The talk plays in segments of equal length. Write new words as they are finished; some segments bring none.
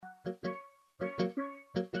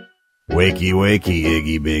Wakey, wakey,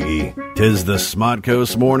 Iggy Biggy. 'Tis the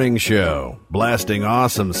SModCo Morning Show, blasting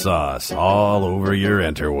awesome sauce all over your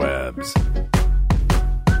interwebs.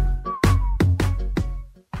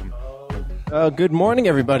 Good morning,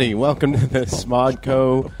 everybody. Welcome to the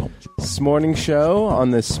SModCo Morning Show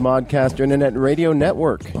on the Smodcast Internet Radio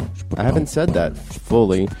Network. I haven't said that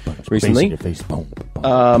fully recently.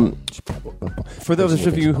 For those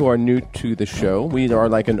of you who are new to the show, we are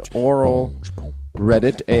like an oral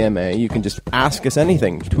Reddit AMA. You can just ask us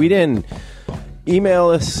anything. Tweet in. Email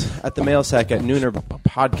us at the mailsack at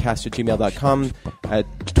noonerpodcast@gmail.com. At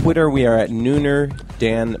Twitter, we are at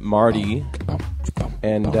noonerdanmarty,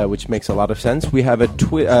 and which makes a lot of sense. We have a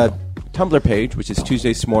Tumblr page, which is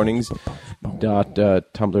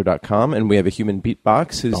tuesdaysmornings.tumblr.com, and we have a human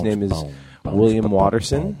beatbox whose name is William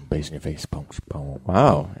Watterson. Bass in your face.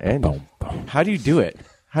 Wow. And how do you do it?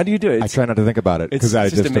 How do you do it? I try not to think about it because I'm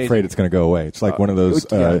just afraid it's going to go away. It's like one of those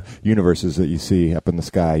universes that you see up in the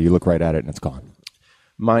sky. You look right at it and it's gone.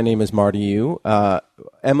 My name is Marty Yu.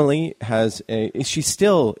 Emily she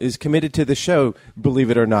still is committed to the show, believe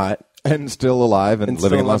it or not. And still alive and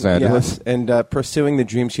living in Los Angeles. Yes, and pursuing the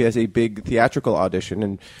dream. She has a big theatrical audition.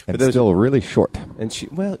 And still really short. And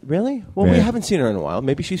really? Well, we haven't seen her in a while.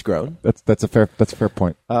 Maybe she's grown. That's a fair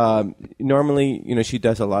point. Normally, she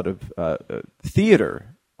does a lot of theater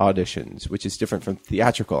auditions, which is different from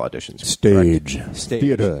theatrical auditions. Stage.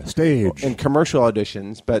 Theater. Stage. And commercial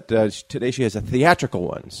auditions, but today she has a theatrical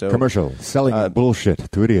one. So commercial. Selling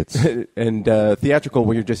bullshit to idiots. And theatrical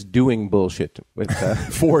where you're just doing bullshit with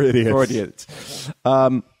for idiots. For idiots.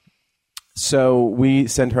 So we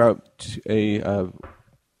send her out a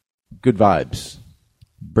good vibes.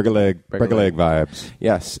 Brigaleg vibes.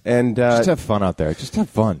 Yes. And just have fun out there. Just have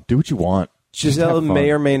fun. Do what you want. Giselle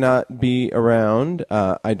may or may not be around.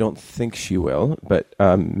 I don't think she will, but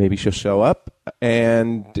maybe she'll show up.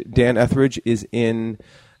 And Dan Etheridge is in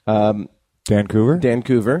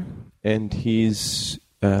Vancouver, and he's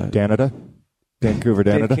Danada. Vancouver,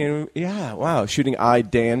 Danada. Yeah, wow. Shooting I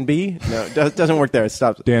Danby. No, it doesn't work there. It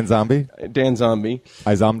stops. Dan Zombie. I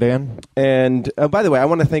Zomdan. And by the way, I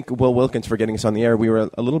want to thank Will Wilkins for getting us on the air. We were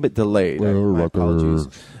a little bit delayed. My apologies.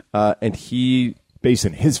 And he... Bass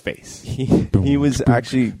in his face. He was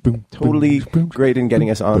actually totally great in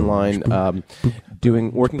getting us online,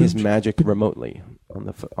 working his magic remotely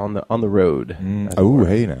on the road.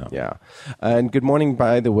 Hey now. Yeah. And good morning,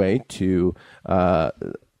 by the way, to let's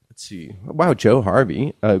see. Wow, Joe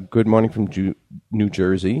Harvey. Good morning from New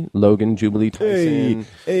Jersey. Logan, Jubilee Tyson,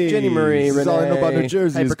 Jenny Marie, Renee, all I know about New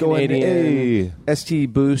Jersey is going Canadian,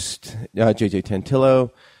 ST Boost, JJ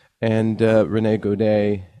Tantillo, and Renee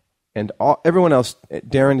Godet. And everyone else,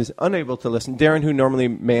 Darren is unable to listen. Darren, who normally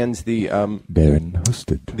mans the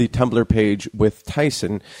Tumblr page with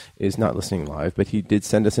Tyson, is not listening live, but he did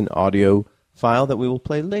send us an audio file that we will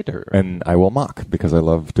play later. And I will mock because I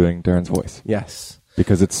love doing Darren's voice. Yes.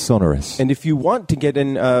 Because it's sonorous. And if you want to get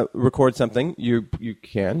in, record something, you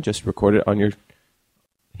can just record it on your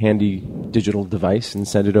handy digital device and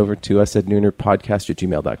send it over to us at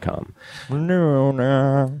noonerpodcast@gmail.com.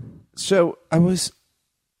 So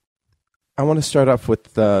I want to start off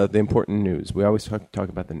with the important news. We always talk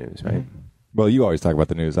about the news, right? Well, you always talk about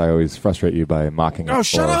the news. I always frustrate you by mocking it. Oh,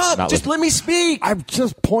 shut up! Just let me speak! I'm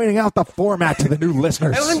just pointing out the format to the new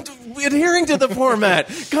listeners. I'm adhering to the format.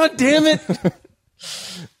 God damn it!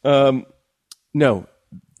 No,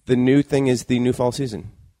 the new thing is the new fall season.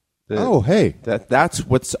 Hey. That's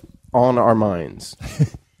what's on our minds.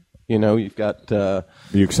 You've got... Are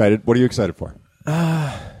you excited? What are you excited for?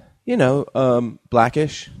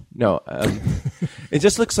 Blackish. No, it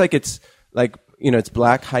just looks like it's it's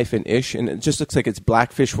black -ish, and it just looks like it's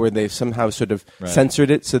Blackfish, where they've somehow sort of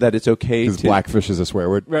censored it so that it's okay. Because Blackfish is a swear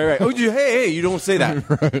word. Right. Oh, hey, you don't say that.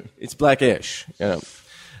 Right. It's Blackish.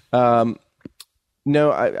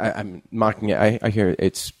 No, I'm mocking it. I hear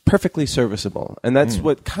it's perfectly serviceable, and that's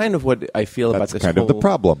what I feel about this. Kind of the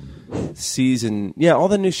problem. Season. Yeah, all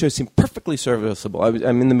the new shows seem perfectly serviceable.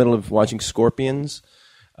 I'm in the middle of watching Scorpions.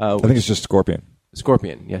 I think it's just Scorpion.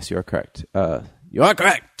 Scorpion. Yes, you are correct. You are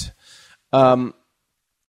correct. And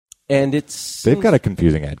they've got a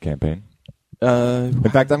confusing ad campaign.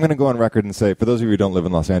 In fact, I'm going to go on record and say, for those of you who don't live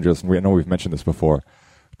in Los Angeles, and I know we've mentioned this before,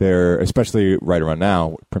 there, especially right around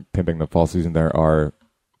now, pimping the fall season, there are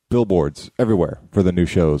billboards everywhere for the new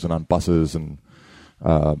shows and on buses and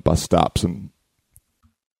bus stops, and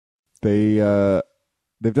I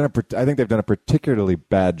think they've done a particularly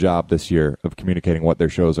bad job this year of communicating what their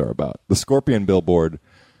shows are about. The Scorpion billboard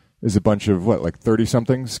is a bunch of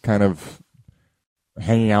 30-somethings kind of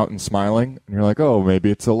hanging out and smiling, and you're like, oh,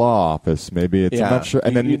 maybe it's a law office, maybe it's I'm not sure.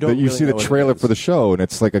 And then you really see the trailer for the show, and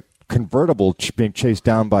it's like a convertible being chased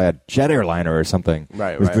down by a jet airliner or something.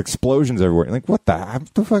 Right, with explosions everywhere. You're like, what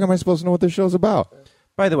the fuck am I supposed to know what this show's about?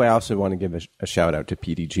 By the way, I also want to give a shout out to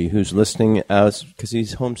PDG, who's listening because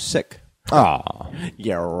he's homesick. Ah,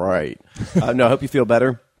 yeah, right. No, I hope you feel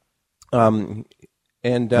better.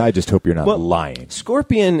 And I just hope you're not lying.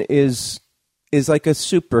 Scorpion is like a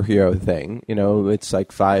superhero thing. It's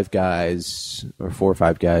like 5 guys or 4 or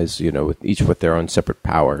 5 guys, each with their own separate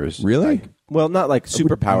powers. Really? Well, not like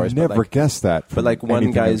superpowers. I never guessed that. But like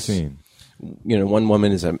one guy's, one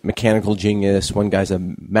woman is a mechanical genius. One guy's a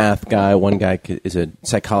math guy. One guy is a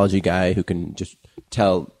psychology guy who can just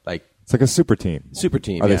tell like. It's like a super team. Super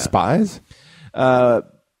team. Are they spies?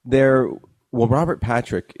 Robert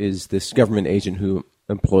Patrick is this government agent who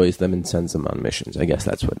employs them and sends them on missions. I guess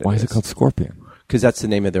that's what it is. Why is it called Scorpion? Because that's the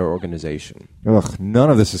name of their organization. Ugh, none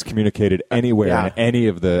of this is communicated anywhere in any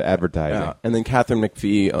of the advertising. Yeah. And then Catherine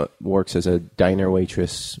McPhee works as a diner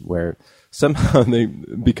waitress where somehow they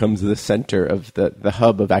becomes the center of the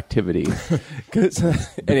hub of activity. Because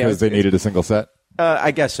they needed a single set?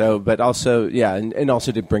 I guess so, but also, and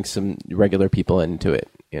also to bring some regular people into it,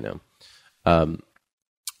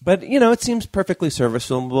 But, it seems perfectly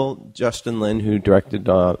serviceable. Justin Lin, who directed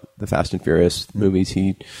the Fast and Furious movies,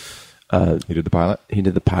 he did the pilot. He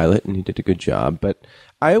did the pilot, and he did a good job. But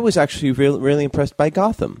I was actually really impressed by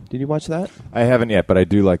Gotham. Did you watch that? I haven't yet, but I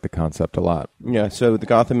do like the concept a lot. Yeah, so the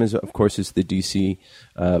Gotham is, of course, is the DC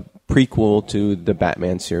prequel to the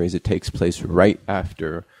Batman series. It takes place right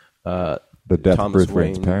after the death Thomas of Bruce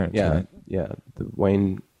Wayne's parents. Yeah, right? yeah. The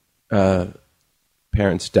Wayne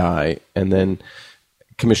parents die, and then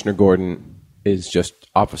Commissioner Gordon is just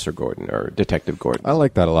Officer Gordon or Detective Gordon. I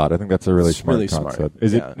like that a lot. I think that's a really smart concept.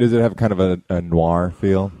 Does it have kind of a noir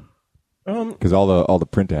feel? Because all the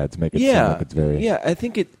print ads make it seem like it's very... Yeah, I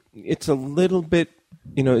think it's a little bit,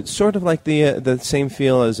 it's sort of like the same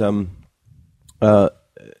feel as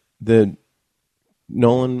the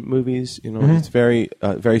Nolan movies. It's very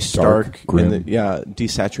very stark, grim.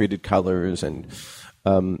 Desaturated colors and.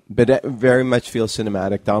 But it very much feels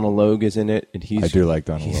cinematic. Donald Logue is in it, and I do like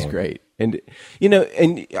Donald Logue. He's great, and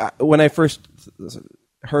when I first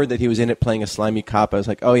heard that he was in it playing a slimy cop, I was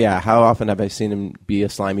like, oh yeah, how often have I seen him be a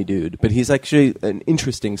slimy dude? But he's actually an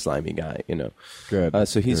interesting slimy guy, Good.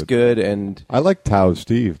 So he's good, and I liked Tao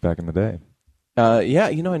Steve back in the day.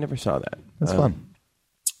 I never saw that. That's fun.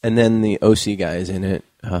 And then the OC guy is in it.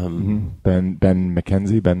 Ben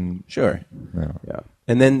McKenzie. Sure. Yeah.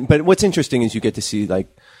 And then, but what's interesting is you get to see like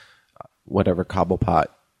whatever Cobblepot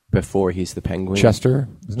before he's the Penguin. Chester,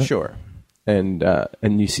 isn't it? Sure. And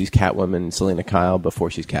you see Catwoman, Selena Kyle before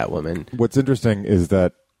she's Catwoman. What's interesting is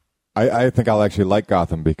that I think I'll actually like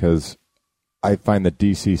Gotham because I find the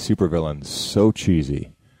DC supervillains so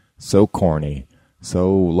cheesy, so corny,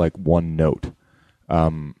 so like one note.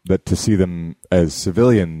 That to see them as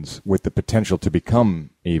civilians with the potential to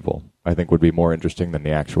become evil, I think would be more interesting than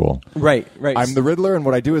the actual. Right. I'm the Riddler, and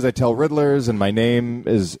what I do is I tell riddlers, and my name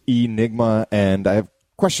is Enigma, and I have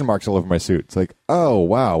question marks all over my suit. It's like, oh,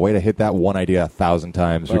 wow, way to hit that one idea 1,000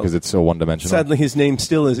 times because it's so one-dimensional. Sadly, his name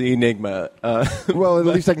still is Enigma. Well, at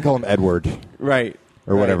least I can call him Edward. Right.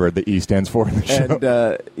 Or whatever the E stands for in the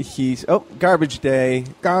show. And he's... Oh, Garbage Day.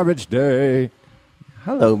 Garbage Day.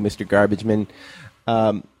 Hello, Mr. Garbageman.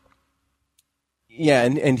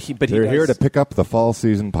 They're here to pick up the fall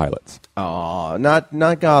season pilots. Oh,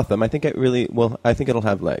 not Gotham. I think I think it'll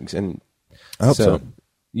have legs, and I hope so.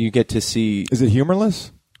 You get to see. Is it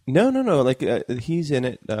humorless? No. Like he's in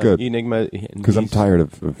it. Good. Enigma. Because I'm tired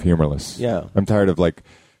of humorless. Yeah. I'm tired of like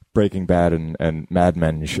Breaking Bad and Mad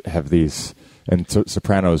Men have these. And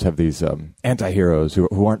Sopranos have these anti-heroes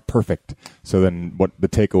who aren't perfect. So then what the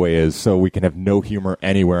takeaway is, so we can have no humor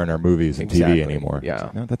anywhere in our movies and TV anymore.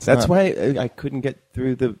 Yeah. No, that's why I couldn't get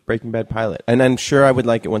through the Breaking Bad pilot. And I'm sure I would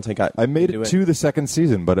like it once I made it to the second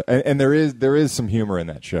season, but and there is some humor in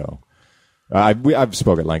that show. I've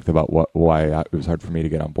spoke at length about why it was hard for me to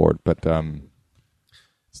get on board, but I'm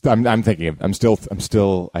thinking I'm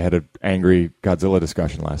still I had an angry Godzilla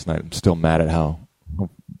discussion last night. I'm still mad at how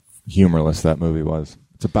humorless that movie was.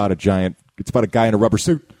 It's about a guy in a rubber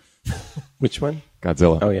suit. Which one?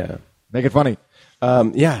 Godzilla. Oh yeah. Make it funny.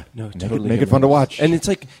 Totally make it fun to watch. And it's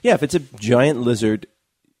like, if it's a giant lizard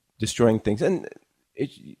destroying things, and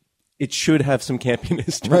it should have some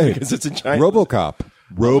campiness to it because it's a giant RoboCop.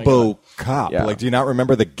 RoboCop. Yeah. Like, do you not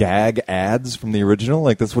remember the gag ads from the original?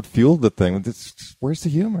 Like, that's what fueled the thing. Where's the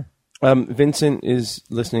humor? Vincent is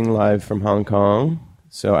listening live from Hong Kong.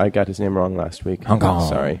 So I got his name wrong last week. Hong Kong.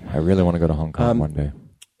 Sorry. I really want to go to Hong Kong one day.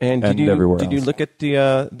 And everywhere did you else. look at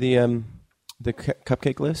the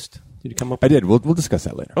cupcake list? Did you come up? I did. We'll discuss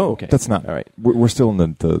that later. Oh, okay. That's not all right. We're still in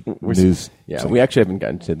the news. Yeah, we actually haven't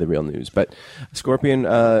gotten to the real news. But Scorpion,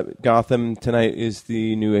 Gotham tonight is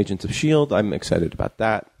the new Agents of S.H.I.E.L.D. I'm excited about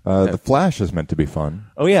that. The Flash is meant to be fun.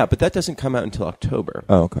 Oh, yeah, but that doesn't come out until October.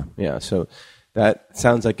 Oh, okay. Yeah, so that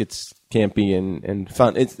sounds like it's campy and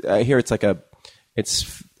fun. I hear it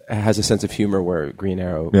has a sense of humor where Green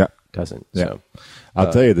Arrow doesn't. Yeah. So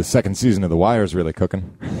I'll tell you, the second season of The Wire is really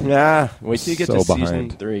cooking. Yeah, wait till you get So to behind. season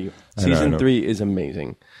 3. I know. Season 3 is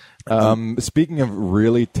amazing. Speaking of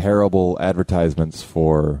really terrible advertisements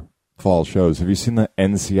for fall shows, have you seen the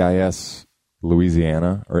NCIS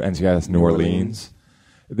Louisiana or NCIS New Orleans?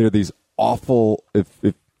 There are these awful, if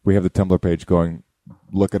we have the Tumblr page going,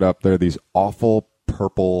 look it up. There are these awful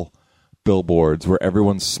purple billboards where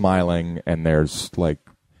everyone's smiling and there's like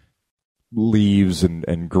leaves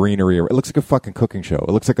and greenery. It looks like a fucking cooking show.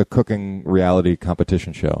 It looks like a cooking reality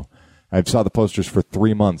competition show. I saw the posters for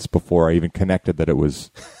 3 months before I even connected that it was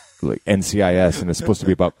like NCIS and it's supposed to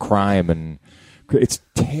be about crime, and it's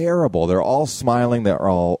terrible. They're all smiling. They're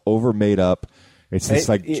all over made up. It's this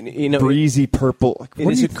breezy purple. Like, it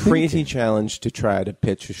is a crazy challenge to try to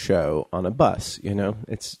pitch a show on a bus.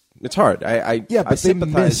 It's hard. I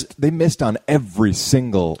sympathize. They missed on every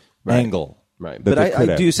single angle. Right, but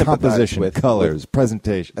I do sympathize composition, with colors,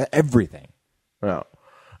 presentation, everything. Wow.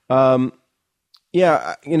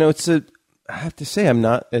 Yeah, I have to say I'm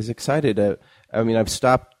not as excited. I've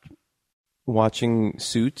stopped watching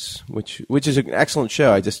Suits, which is an excellent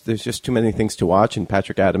show. There's just too many things to watch, and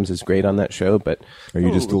Patrick Adams is great on that show. But are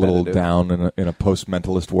you just a little down in a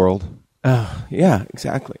post-mentalist world? Yeah,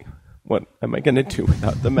 exactly. What am I going to do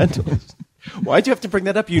without the mentalist? Why'd you have to bring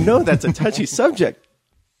that up? You know that's a touchy subject.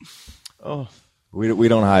 Oh, we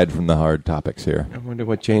don't hide from the hard topics here. I wonder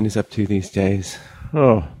what Jane is up to these days.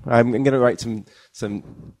 Oh, I'm going to write some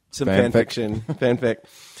fan fiction, fanfic,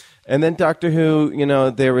 and then Doctor Who.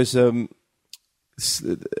 There was a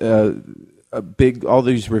big all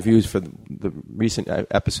these reviews for the recent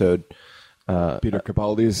episode. Peter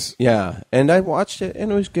Capaldi's. Yeah, and I watched it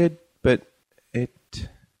and it was good, but it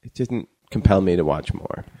didn't compel me to watch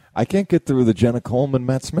more. I can't get through the Jenna Coleman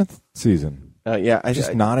Matt Smith season. I'm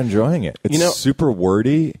just not enjoying it. It's super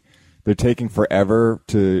wordy. They're taking forever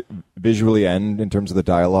to visually end in terms of the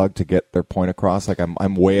dialogue to get their point across. Like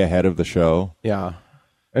I'm way ahead of the show. Yeah,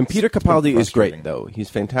 and Peter Capaldi is great though. He's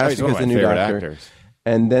fantastic as the new Doctor. Actors.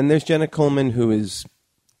 And then there's Jenna Coleman, who is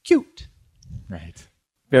cute, right?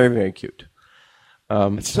 Very, very cute.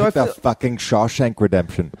 It's like the fucking Shawshank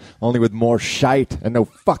Redemption, only with more shite and no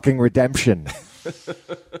fucking redemption.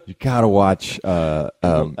 You gotta watch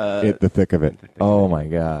The Thick of It. Oh my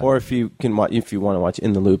god! Or if you want to watch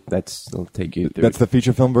In the Loop, that'll take you through. That's the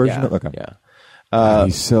feature film version. Yeah. Okay. Yeah.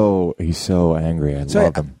 He's so angry. I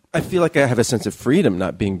love him. I feel like I have a sense of freedom,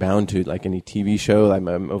 not being bound to like any TV show. I'm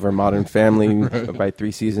over Modern Family by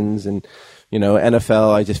 3 seasons, and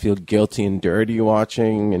NFL. I just feel guilty and dirty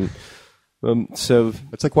watching, and so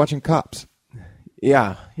it's like watching Cops.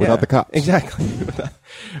 Yeah, without the cops. Exactly.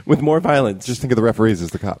 With more violence. Just think of the referees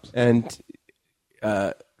as the cops. And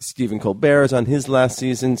Stephen Colbert is on his last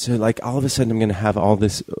season, so like all of a sudden I'm going to have all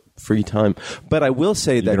this free time. But I will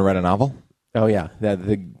say that... You're going to write a novel? Oh, yeah.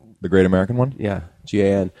 The Great American one? Yeah,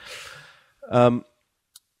 GAN.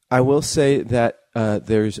 I will say that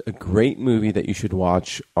there's a great movie that you should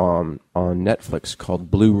watch on Netflix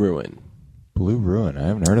called Blue Ruin. Blue Ruin? I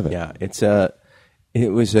haven't heard of it. Yeah,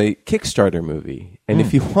 it was a Kickstarter movie, and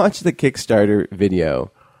if you watch the Kickstarter video,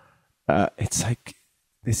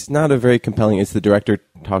 it's not a very compelling. It's the director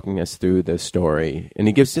talking us through the story, and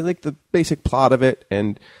he gives you like the basic plot of it,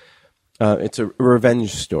 and it's a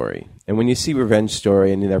revenge story. And when you see revenge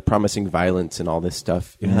story, and they're promising violence and all this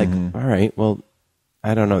stuff, you're like, all right, well,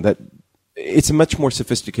 I don't know that. It's a much more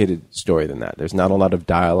sophisticated story than that. There's not a lot of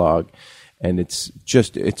dialogue, and it's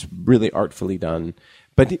really artfully done.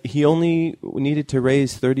 But he only needed to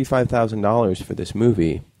raise $35,000 for this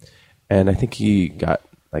movie, and I think he got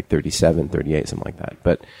like 37, 38, something like that.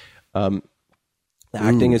 But the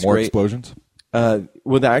acting is more great. Explosions? Well,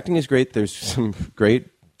 the acting is great. There's some great.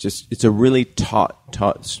 It's a really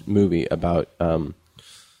taut movie about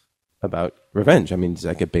revenge. I mean, it's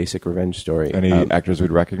like a basic revenge story. Any actors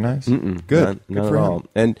we'd recognize? Good. Not for at him. all.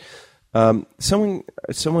 And someone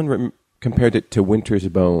compared it to Winter's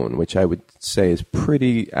Bone, which I would say is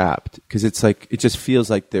pretty apt because it's like it just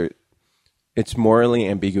feels like it's morally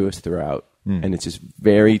ambiguous throughout, and it's just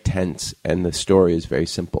very tense, and the story is very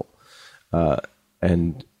simple. So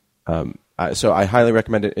I highly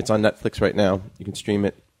recommend it. It's on Netflix right now. You can stream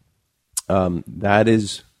it. That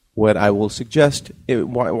is what I will suggest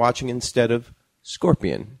watching instead of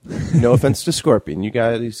Scorpion. No offense to Scorpion. You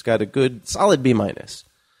guys got a good, solid B-. But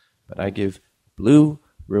I give Blue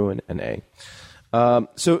Ruin an A.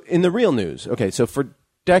 So in the real news, okay, so for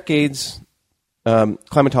decades,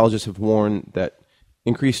 climatologists have warned that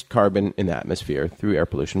increased carbon in the atmosphere through air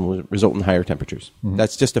pollution will result in higher temperatures. Mm-hmm.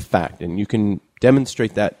 That's just a fact, and you can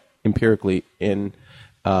demonstrate that empirically in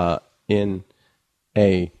a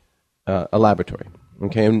laboratory.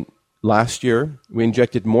 Okay, and last year we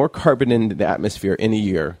injected more carbon into the atmosphere in a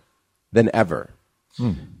year than ever.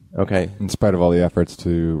 Mm. Okay, in spite of all the efforts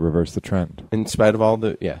to reverse the trend. In spite of all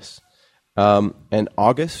the yes, and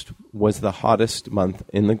August was the hottest month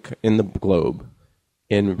in the globe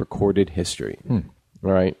in recorded history. Mm.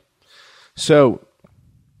 All right. So,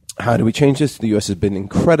 how do we change this? The U.S. has been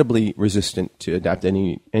incredibly resistant to adapt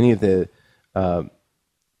any of the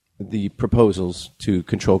proposals to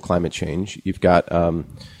control climate change. You've got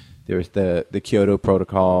there was the Kyoto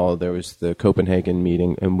Protocol, there was the Copenhagen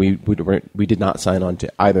meeting, and we did not sign on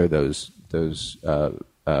to either of those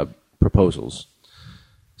proposals.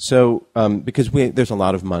 So, because there's a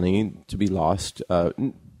lot of money to be lost.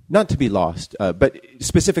 Not to be lost, but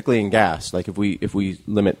specifically in gas. Like if we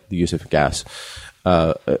limit the use of gas,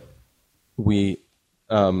 those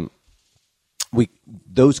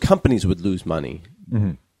companies would lose money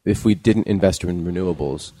if we didn't invest in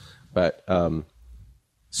renewables. But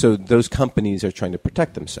so those companies are trying to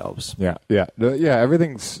protect themselves. Yeah.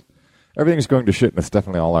 Everything's going to shit, and it's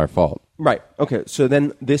definitely all our fault. Right. Okay. So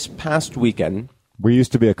then this past weekend, we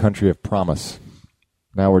used to be a country of promise.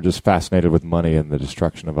 Now we're just fascinated with money and the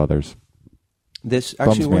destruction of others. This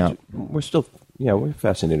actually, we're still, we're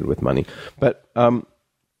fascinated with money. But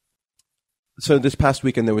so this past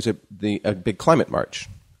weekend there was a big climate march.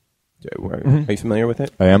 Are you familiar with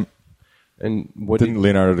it? I am. And didn't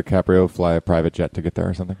Leonardo DiCaprio fly a private jet to get there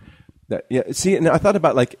or something? See, and I thought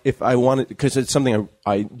about if I wanted, because it's something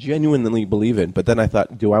I genuinely believe in. But then I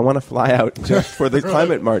thought, do I want to fly out just for the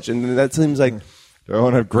climate march? And that seems like. I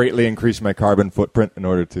want to greatly increase my carbon footprint in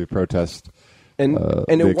order to protest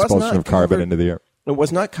the expulsion of carbon into the air. It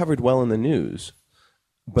was not covered well in the news.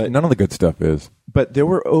 But none of the good stuff is. But there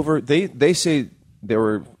were they say there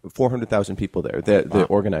were 400,000 people there, the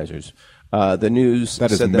organizers. The news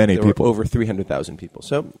said that many there people. were over 300,000 people.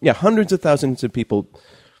 So, hundreds of thousands of people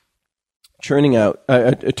turning out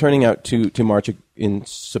to march in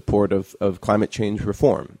support of climate change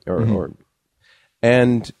reform.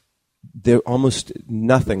 And there almost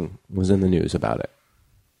nothing was in the news about it.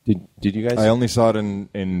 Did you guys? I only saw it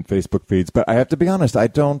in Facebook feeds, but I have to be honest. I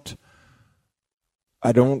don't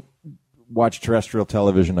watch terrestrial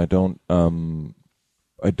television. I don't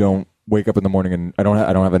wake up in the morning and I don't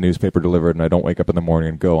have a newspaper delivered, and I don't wake up in the morning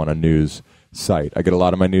and go on a news site. I get a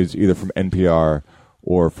lot of my news either from NPR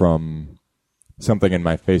or from something in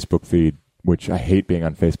my Facebook feed, which I hate being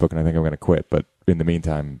on Facebook, and I think I'm going to quit. But in the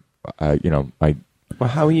meantime, Well,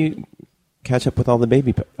 how will you catch up with all the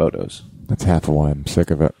baby photos? That's half of why I'm sick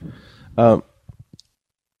of it.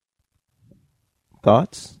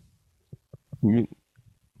 Thoughts? You're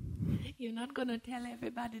not going to tell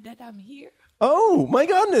everybody that I'm here? Oh, my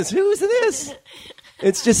goodness. Who's this?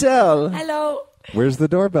 It's Giselle. Hello. Where's the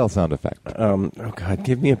doorbell sound effect? Oh, God.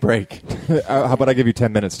 Give me a break. How about I give you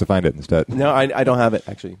 10 minutes to find it instead? No, I don't have it,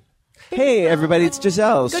 actually. Hey, everybody, it's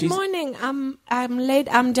Giselle. Good morning. I'm late.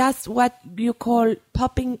 I'm just what you call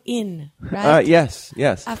popping in, right? Yes.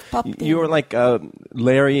 I've popped in. You were like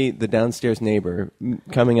Larry, the downstairs neighbor,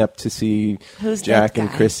 coming up to see Who's Jack that and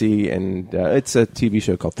guy? Chrissy, and it's a TV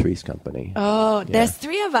show called Three's Company. Oh, there's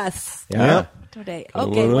three of us today.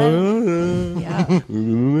 Okay, well, yeah.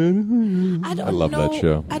 I love that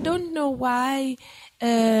show. I don't know why.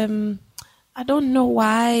 I don't know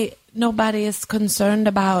why nobody is concerned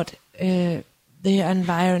about the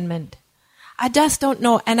environment. I just don't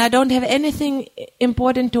know, and I don't have anything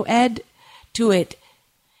important to add to it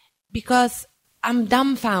because I'm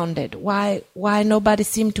dumbfounded why nobody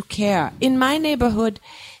seems to care. In my neighborhood,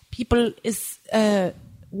 people is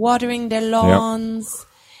watering their lawns. Yep.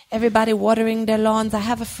 Everybody watering their lawns. I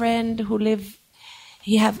have a friend who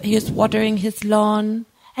he's watering his lawn,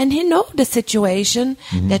 and he knows the situation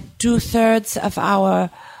that 2/3 of our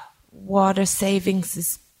water savings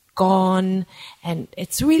is gone, and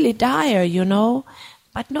it's really dire,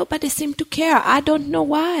 but nobody seemed to care. I don't know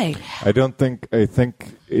why. I think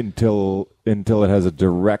until it has a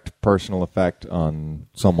direct personal effect on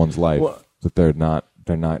someone's life, that they're not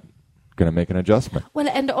going to make an adjustment. Well,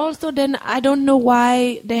 and also then I don't know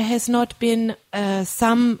why there has not been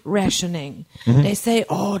some rationing. They say,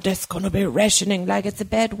 there's going to be rationing, like it's a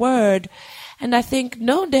bad word. And I think,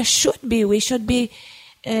 no, there should be. We should be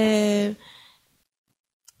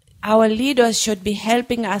our leaders should be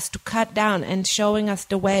helping us to cut down and showing us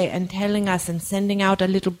the way and telling us and sending out a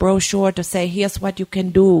little brochure to say, here's what you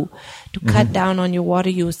can do to cut down on your water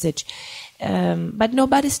usage. But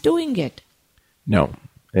nobody's doing it. No,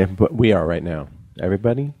 but we are right now.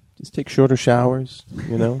 Everybody, just take shorter showers,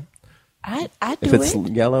 you know. I do If it's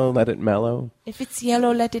it. yellow, let it mellow. If it's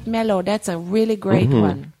yellow, let it mellow. That's a really great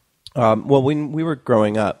one. Well, when we were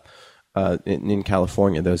growing up in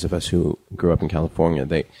California, those of us who grew up in California,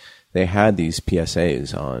 they had these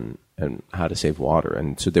PSAs on how to save water,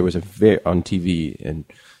 and so there was on TV, and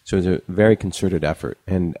so it was a very concerted effort.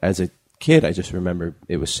 And as a kid, I just remember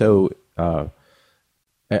it was so.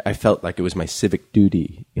 I felt like it was my civic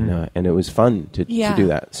duty, you know, and it was fun to do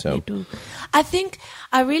that. So I do. I think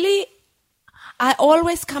I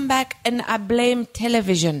always come back and I blame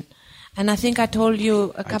television. And I think I told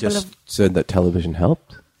you a couple of... said that television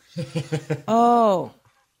helped. Oh.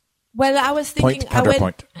 Well, I was thinking...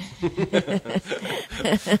 Point.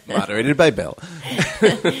 Moderated by Bill.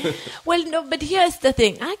 Well, no, but here's the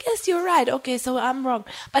thing. I guess you're right. Okay, so I'm wrong.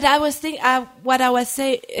 But I was thinking... what I was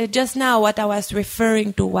saying just now, what I was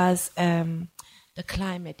referring to was the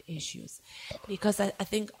climate issues. Because I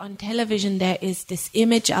think on television there is this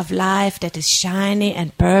image of life that is shiny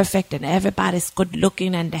and perfect and everybody's good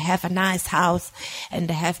looking and they have a nice house and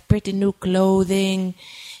they have pretty new clothing,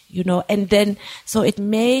 you know, and then so it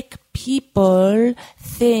make people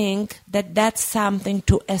think that that's something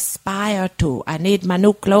to aspire to. I need my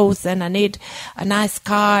new clothes and I need a nice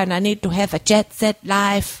car and I need to have a jet set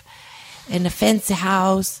life and a fancy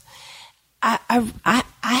house. I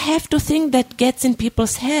have to think that gets in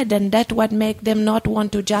people's head, and that what make them not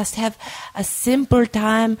want to just have a simple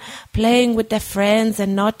time playing with their friends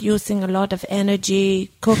and not using a lot of energy,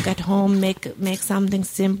 cook at home, make something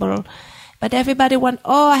simple. But everybody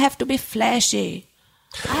I have to be flashy.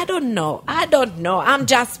 I don't know. I'm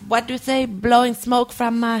just, what do you say, blowing smoke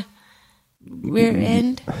from my rear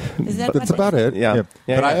end? Is that That's about it. Yeah.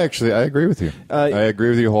 But I agree with you. I agree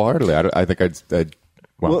with you wholeheartedly. I think I'd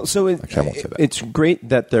Well, so actually, I won't say that. It's great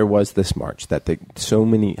that there was this march, that so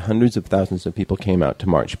many hundreds of thousands of people came out to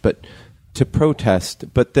march, but to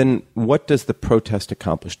protest. But then, what does the protest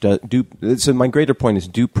accomplish? So my greater point is: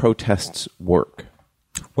 do protests work?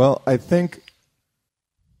 Well, I think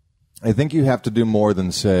you have to do more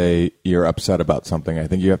than say you're upset about something. I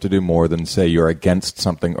think you have to do more than say you're against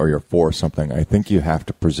something or you're for something. I think you have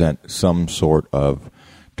to present some sort of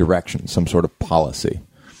direction, some sort of policy.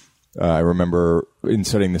 I remember in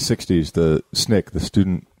studying the 60s, the SNCC, the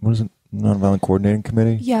Student, what is it, Nonviolent Coordinating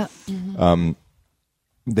Committee? Yeah. Mm-hmm.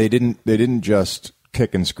 They didn't just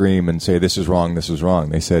kick and scream and say, this is wrong, this is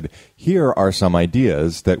wrong. They said, here are some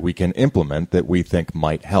ideas that we can implement that we think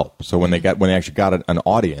might help. So when they actually got an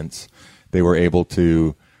audience, they were able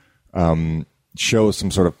to show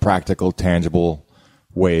some sort of practical, tangible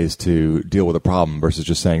ways to deal with a problem versus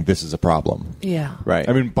just saying this is a problem. Yeah. Right.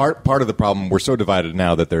 I mean, part of the problem, we're so divided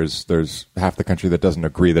now that there's half the country that doesn't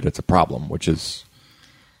agree that it's a problem, which is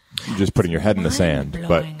just putting your head in the sand.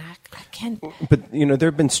 But I can't. But you know, there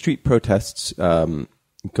have been street protests going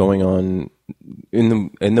on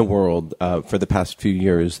in the world for the past few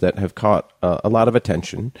years that have caught a lot of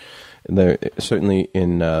attention. There, certainly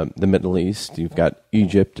in the Middle East, you've got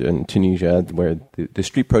Egypt and Tunisia, where the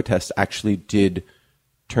street protests actually did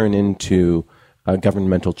turn into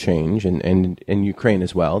governmental change, and in Ukraine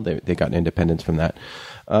as well. They got independence from that.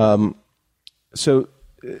 So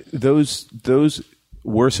those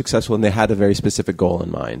were successful, and they had a very specific goal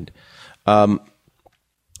in mind.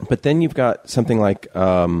 But then you've got something like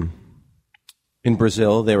in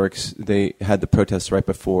Brazil, they had the protests right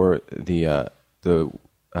before the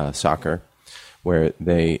soccer, where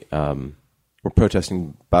they were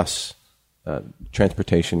protesting bus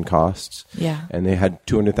transportation costs. Yeah. And they had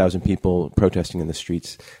 200,000 people protesting in the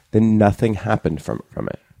streets. Then nothing happened from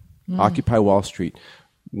it. Occupy Wall Street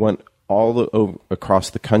went all over, across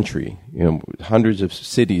the country, you know, hundreds of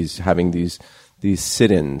cities having these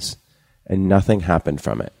sit-ins, and nothing happened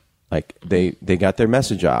from it. Like they got their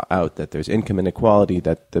message out that there's income inequality,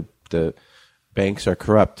 that the banks are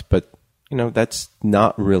corrupt, but you know, that's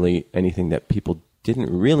not really anything that people didn't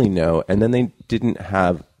really know. And then they didn't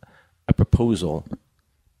have a proposal.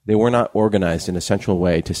 They were not organized in a central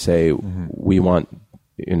way to say, we want,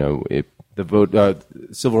 you know, the vote,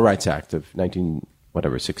 Civil Rights Act of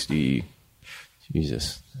 60,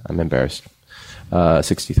 Jesus, I'm embarrassed,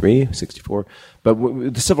 63, 64. But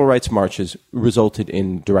the civil rights marches resulted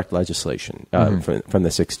in direct legislation from the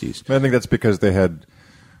 60s. I think that's because they had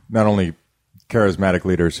not only charismatic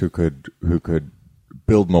leaders who could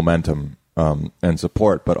build momentum and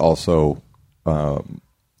support, but also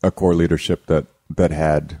a core leadership that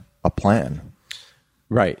had a plan.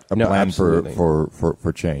 Right. A plan absolutely.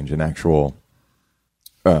 for change, an actual,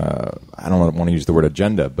 I don't want to use the word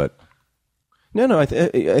agenda, but... No, I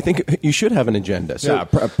think you should have an agenda. So,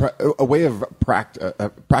 a way of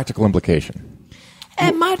practical implication.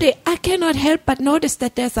 And Marty, I cannot help but notice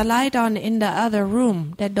that there's a light on in the other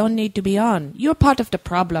room that don't need to be on. You're part of the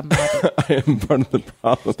problem, Marty. I am part of the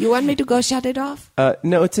problem. You want me to go shut it off?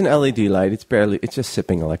 No, it's an LED light. It's just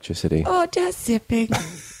sipping electricity. Oh, just sipping.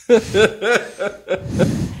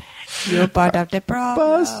 You're part of the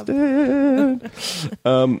problem. Busted.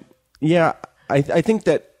 Yeah, I think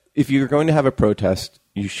that if you're going to have a protest,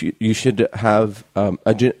 you should have an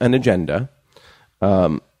agenda.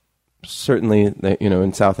 Certainly,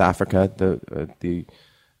 in South Africa,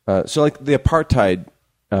 so like the apartheid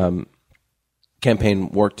campaign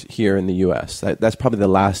worked here in the U.S. That's probably the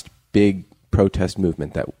last big protest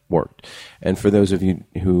movement that worked. And for those of you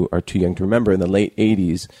who are too young to remember, in the late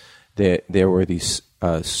 80s, there were these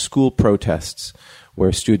school protests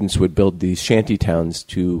where students would build these shanty towns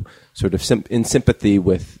to sort of in sympathy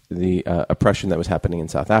with the oppression that was happening in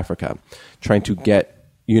South Africa, trying to get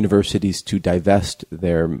universities to divest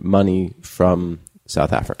their money from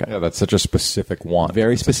South Africa. Yeah, that's such a specific want.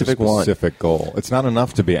 Very specific want. Specific goal. It's not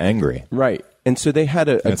enough to be angry. Right. And so they had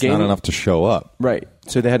a it's game. Not enough to show up. Right.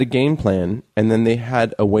 So they had a game plan, and then they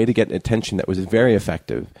had a way to get attention that was very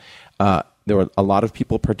effective. There were a lot of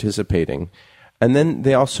people participating. And then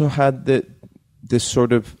they also had this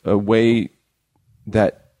sort of a way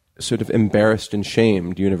that sort of embarrassed and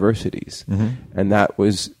shamed universities. Mm-hmm. And that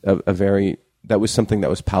was that was something that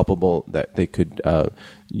was palpable that they could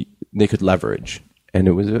leverage, and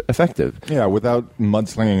it was effective. Yeah, without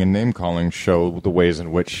mudslinging and name calling, show the ways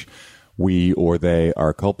in which we or they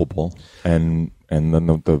are culpable, and then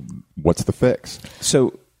the what's the fix?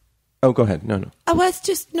 So, go ahead. No.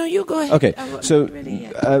 You go ahead. Okay, so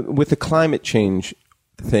with the climate change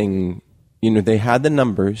thing, they had the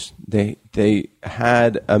numbers, they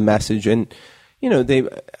had a message, and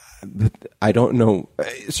I don't know.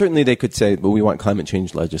 Certainly, they could say, "Well, we want climate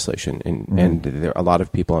change legislation," and there are a lot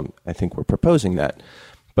of people, I think, were proposing that.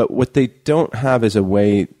 But what they don't have is a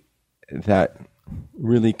way that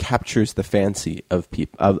really captures the fancy of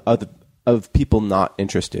people not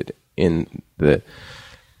interested in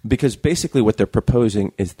because basically what they're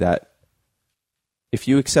proposing is that if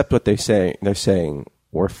you accept what they're saying,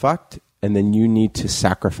 we're fucked, and then you need to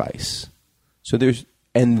sacrifice.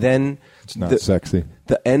 It's not sexy.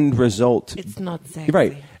 The end result... It's not sexy.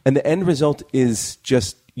 Right. And the end result is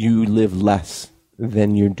just you live less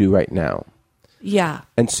than you do right now. Yeah.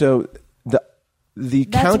 And so the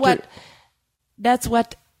counter... That's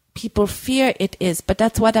what people fear it is. But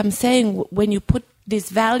that's what I'm saying. When you put these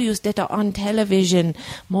values that are on television,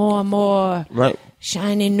 more and more right.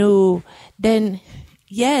 shiny new, then...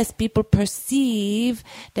 Yes, people perceive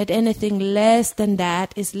that anything less than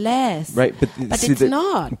that is less. Right, but it's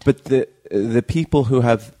not. But the people who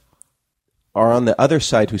are on the other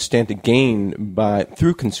side who stand to gain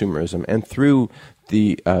through consumerism and through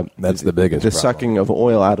that's the biggest problem. Sucking of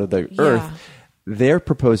oil out of the earth, they're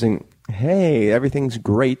proposing, hey, everything's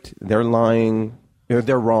great. They're lying.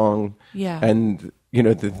 They're wrong. Yeah. And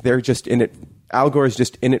they're just in it. Al Gore's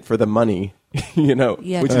just in it for the money. Yeah.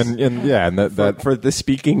 Which that for the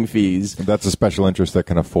speaking fees. That's a special interest that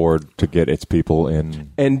can afford to get its people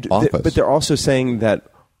in office. But they're also saying that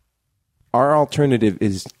our alternative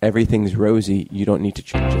is everything's rosy. You don't need to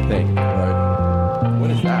change a thing. Right.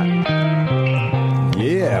 What is that?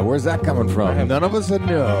 Yeah, where's that coming from? None of us know.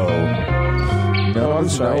 None of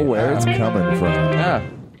us know where it's coming from. Yeah,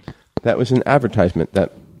 that was an advertisement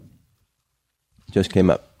that just came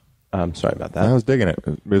up. I'm sorry about that. I was digging it.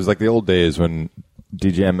 It was like the old days when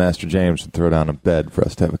DJ Master James would throw down a bed for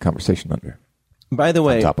us to have a conversation under. By the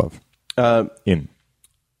way, on top of.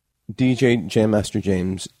 DJ Jam Master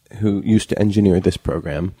James, who used to engineer this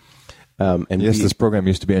program. This program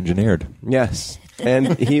used to be engineered. Yes.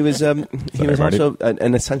 And he was also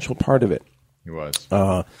an essential part of it. He was.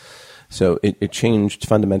 So it changed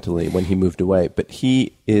fundamentally when he moved away. But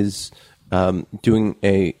he is... doing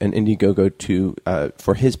an Indiegogo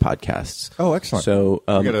for his podcasts. Oh, excellent! So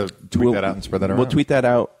we got to tweet that out and spread that around. We'll tweet that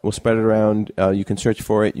out. We'll spread it around. You can search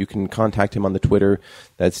for it. You can contact him on the Twitter.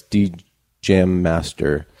 That's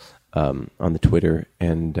DJamMaster on the Twitter,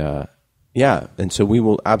 and and so we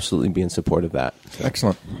will absolutely be in support of that.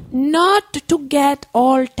 Excellent. Not to get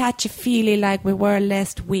all touchy-feely like we were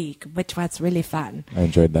last week, which was really fun. I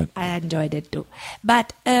enjoyed that. I enjoyed it too.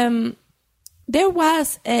 But there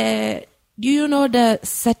was a... Do you know the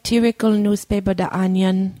satirical newspaper, The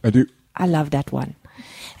Onion? I do. I love that one.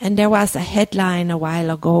 And there was a headline a while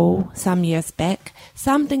ago, some years back,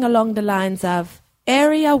 something along the lines of,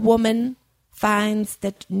 area woman finds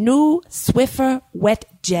that new Swiffer wet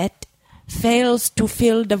jet fails to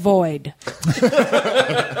fill the void.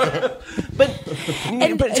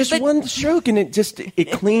 But just one stroke and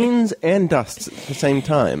it cleans and dusts at the same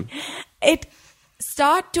time. It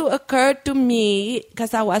started to occur to me,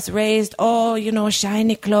 because I was raised,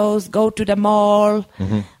 shiny clothes, go to the mall,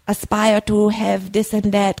 aspire to have this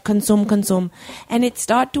and that, consume. And it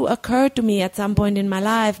started to occur to me at some point in my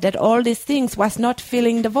life that all these things was not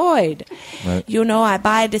filling the void. Right. I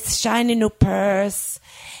buy this shiny new purse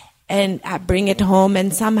and I bring it home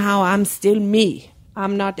and somehow I'm still me.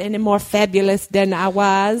 I'm not any more fabulous than I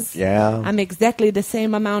was. Yeah. I'm exactly the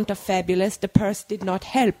same amount of fabulous. The purse did not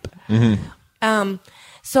help.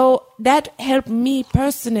 So that helped me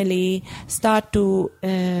personally start to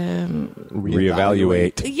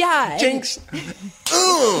reevaluate. Yeah. Jinx.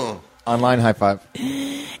 Online high five.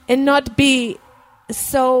 And not be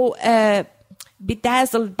so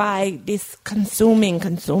bedazzled by this consuming.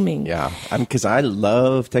 Yeah, because I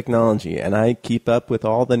love technology and I keep up with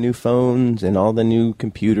all the new phones and all the new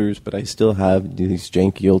computers, but I still have these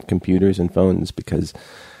janky old computers and phones because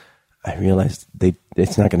I realized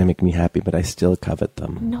it's not going to make me happy, but I still covet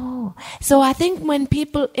them. No. So I think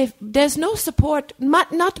if there's no support,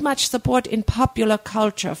 not much support in popular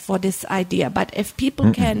culture for this idea, but if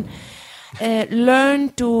people can learn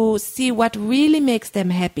to see what really makes them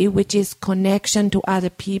happy, which is connection to other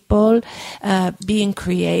people, being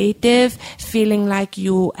creative, feeling like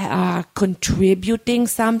you are contributing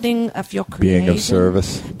something of your creation.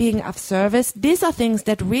 Being of service. These are things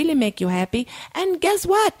that really make you happy. And guess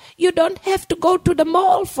what? You don't have to go to the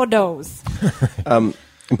mall for those.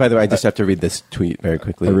 By the way, I just have to read this tweet very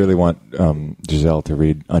quickly. I really want Giselle to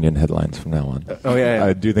read Onion headlines from now on. Oh yeah.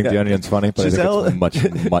 I do think the Onion's funny, but Giselle, I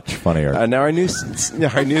think it's much funnier. Now our new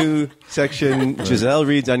section, Giselle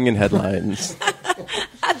reads Onion headlines.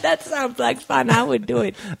 That sounds like fun. I would do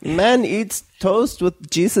it. Man eats toast with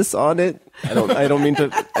Jesus on it. I don't mean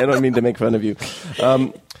to make fun of you.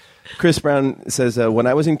 Chris Brown says, when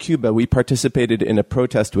I was in Cuba, we participated in a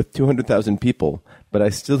protest with 200,000 people, but I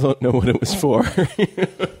still don't know what it was for.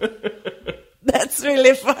 That's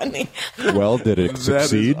really funny. Well, did it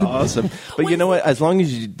succeed? That is awesome. But you know what? As long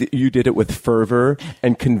as you did it with fervor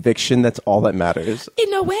and conviction, that's all that matters.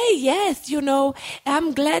 In a way, yes.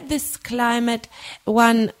 I'm glad this climate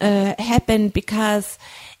one happened because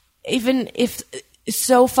even if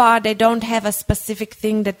so far they don't have a specific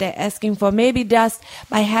thing that they're asking for, maybe just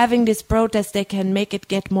by having this protest they can make it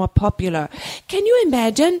get more popular. Can you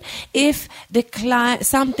imagine if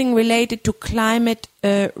something related to climate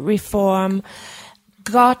reform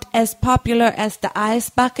got as popular as the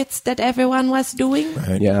ice buckets that everyone was doing?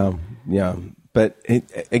 Right. Yeah. But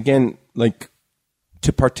again,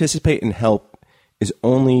 to participate and help is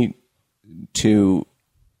only to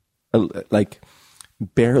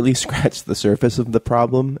barely scratch the surface of the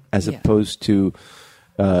problem, as opposed to,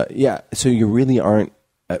 so you really aren't.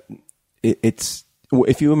 It's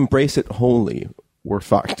if you embrace it wholly, we're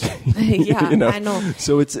fucked. Yeah, I know.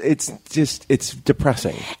 So it's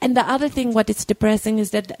depressing. And the other thing, what is depressing is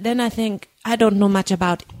that then I think, I don't know much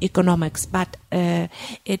about economics, but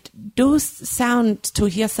it does sound to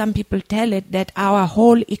hear some people tell it that our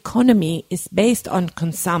whole economy is based on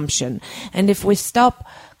consumption. And if we stop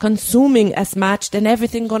consuming as much, then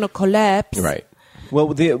everything going to collapse. Right. Well,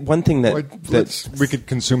 the one thing that we could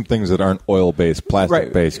consume things that aren't oil-based,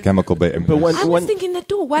 plastic-based, chemical-based. But I was thinking that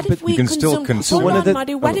too. What if we consume?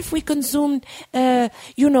 Marty. What if we consumed,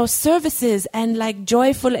 services and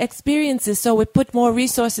joyful experiences? So we put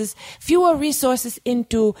fewer resources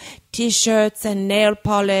into T-shirts and nail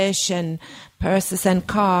polish and purses and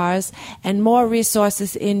cars, and more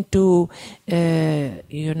resources into,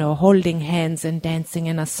 holding hands and dancing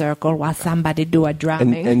in a circle while somebody do a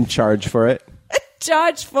drumming and charge for it.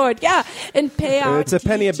 Charge for it, yeah, and pay out. It's a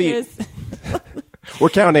penny a beat. We're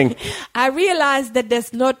counting. I realize that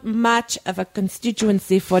there's not much of a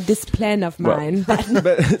constituency for this plan of mine.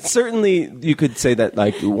 But certainly you could say that,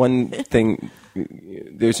 one thing,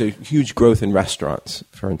 there's a huge growth in restaurants,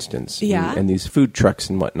 for instance, and these food trucks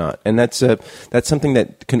and whatnot. And that's something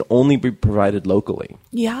that can only be provided locally.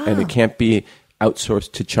 Yeah. And it can't be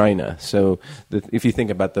outsourced to China. So if you think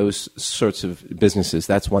about those sorts of businesses,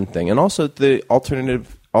 that's one thing. And also the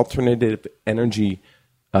alternative energy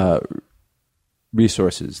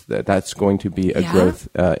resources, that's going to be a growth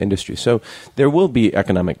industry. So there will be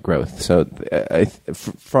economic growth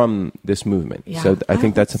from this movement. Yeah, so I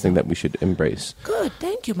think that's something that we should embrace. Good.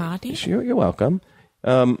 Thank you, Marty. Sure, you're welcome.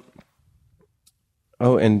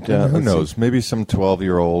 Oh, and who knows? Maybe some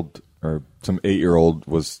 12-year-old or some 8-year-old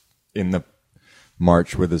was in the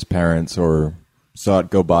march with his parents or saw it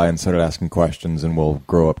go by and started asking questions and will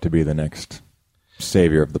grow up to be the next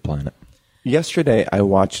savior of the planet. last night I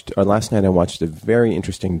watched a very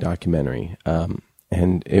interesting documentary,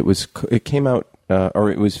 and it came out,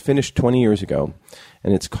 or it was finished 20 years ago,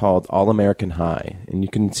 and it's called All American High, and you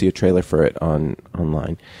can see a trailer for it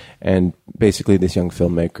online. And basically, this young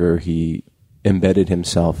filmmaker, he embedded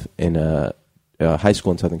himself in a high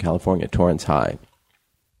school in Southern California, Torrance High,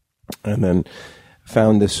 and then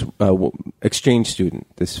found this exchange student,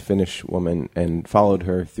 this Finnish woman, and followed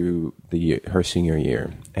her through her senior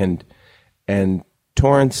year. And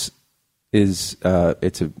Torrance is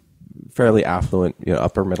it's a fairly affluent,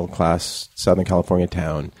 upper middle class Southern California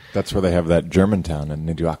town. That's where they have that Germantown, and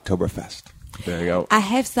they do Oktoberfest. There you go. I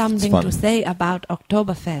have something to say about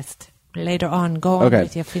Oktoberfest later on. Go on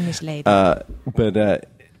with your Finnish lady.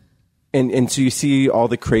 And so you see all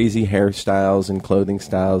the crazy hairstyles and clothing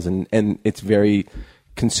styles, and it's very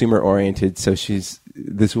consumer oriented. So she's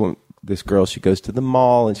this girl. She goes to the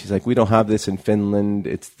mall, and she's like, "We don't have this in Finland.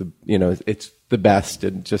 It's the best."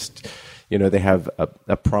 And just they have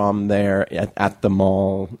a prom there at the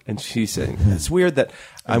mall, and she's saying, "It's weird that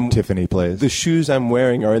Tiffany plays. The shoes I'm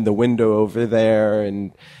wearing are in the window over there,"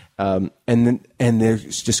 and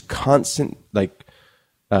there's just constant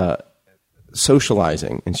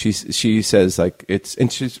socializing, and she says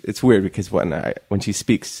it's weird because when she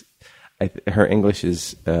speaks, her English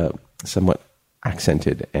is somewhat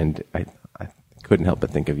accented, and I couldn't help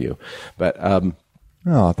but think of you. But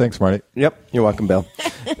thanks, Marty. Yep, you're welcome, Bill.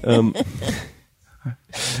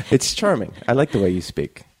 It's charming. I like the way you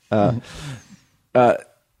speak. But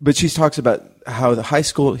she talks about how the high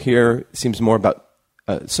school here seems more about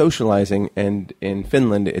socializing, and in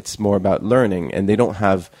Finland it's more about learning, and they don't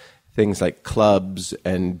have things like clubs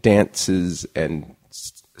and dances and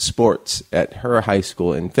sports at her high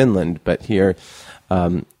school in Finland, but here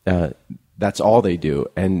that's all they do,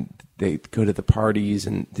 and they go to the parties,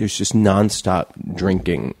 and there's just nonstop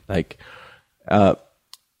drinking.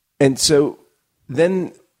 And so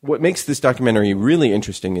then what makes this documentary really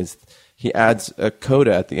interesting is he adds a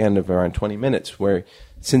coda at the end of around 20 minutes, where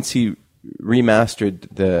since he remastered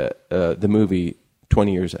the movie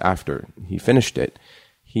 20 years after he finished it,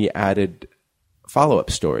 he added follow-up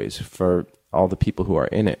stories for all the people who are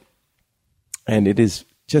in it. And it is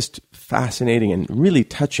just fascinating and really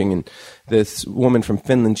touching. And this woman from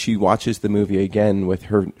Finland, she watches the movie again with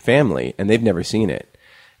her family, and they've never seen it.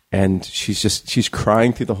 And she's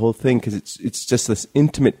crying through the whole thing because it's just this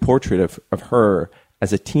intimate portrait of her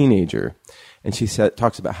as a teenager. And she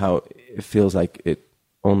talks about how it feels like it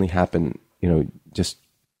only happened, just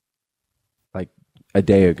like a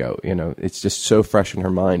day ago. It's just so fresh in her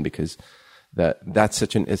mind because that's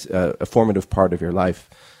such a formative part of your life.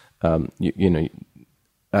 But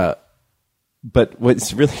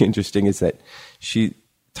what's really interesting is that she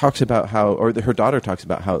talks about her daughter talks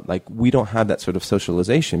about how we don't have that sort of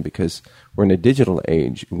socialization because we're in a digital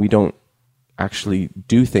age. We don't actually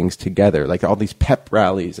do things together, like all these pep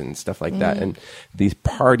rallies and stuff like that, and these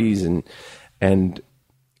parties, and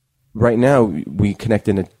right now we connect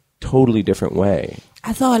in a totally different way.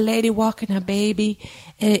 I saw a lady walking her baby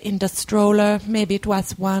in the stroller. Maybe it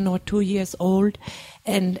was 1 or 2 years old,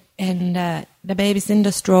 and the baby's in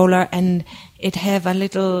the stroller, and it have a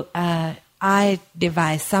little eye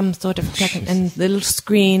device, some sort of and little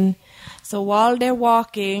screen. So while they're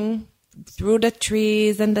walking through the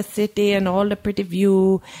trees and the city and all the pretty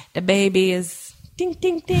view, the baby is ding,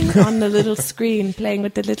 ding, ding on the little screen, playing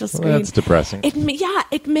with the little screen. Well, that's depressing. It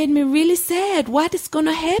made me really sad. What is going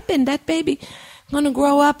to happen? That baby going to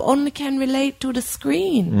grow up only can relate to the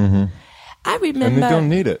screen. Mm-hmm. I remember. And they don't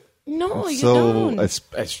need it. No, you don't.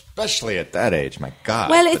 Especially at that age, my God.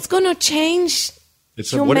 Well, it's going to change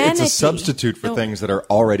humanity. It's a substitute for things that are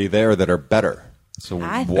already there that are better. So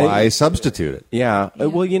why substitute it? Yeah.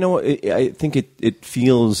 Well, I think it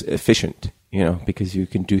feels efficient, because you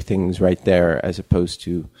can do things right there as opposed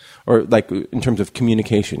to, or in terms of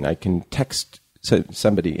communication, I can text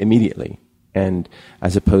somebody immediately, and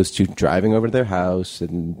as opposed to driving over to their house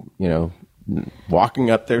and,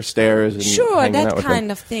 walking up their stairs and sure, hanging that out with kind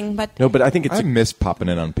them. of thing. But no, but I think I miss popping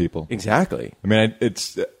in on people. Exactly. I mean,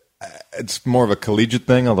 it's more of a collegiate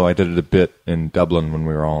thing, although I did it a bit in Dublin when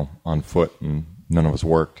we were all on foot and none of us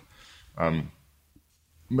worked.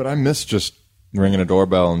 But I miss just ringing a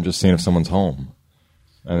doorbell and just seeing if someone's home.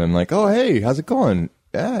 And then oh, hey, how's it going?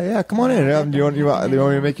 Yeah, come on in. Do you want me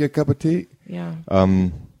to make you a cup of tea? Yeah.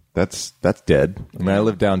 That's dead. I mean, I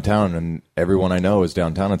live downtown, and everyone I know is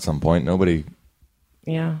downtown at some point. Nobody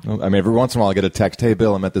Yeah. I mean, every once in a while I get a text, "Hey,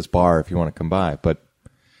 Bill, I'm at this bar if you want to come by," but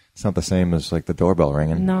it's not the same as like the doorbell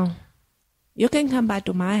ringing. No. You can come by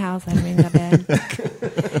to my house and ring the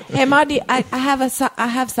bell. Hey, Marty, I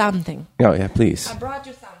have something. Oh, yeah, please. I brought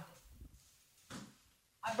you something.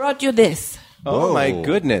 I brought you this. Oh, my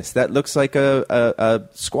goodness. That looks like a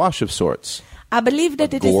squash of sorts. I believe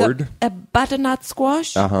that it gourd? is a butternut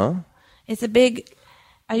squash. Uh-huh. It's a big...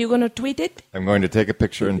 Are you going to tweet it? I'm going to take a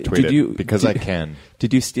picture and tweet it because I can.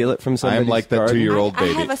 Did you steal it from somebody's I'm like that garden? 2-year-old I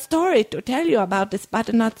baby. have a story to tell you about this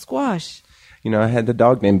butternut squash. You know, I had the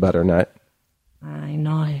dog named Butternut. I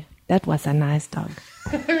know. That was a nice dog.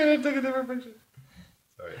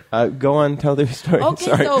 Go on, tell their story. Okay,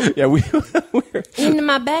 Sorry. so- Yeah, we're... In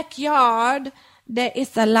my backyard, there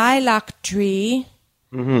is a lilac tree.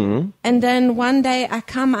 Mm-hmm. And then one day I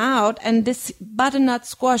come out and this butternut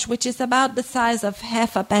squash, which is about the size of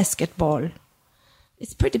half a basketball,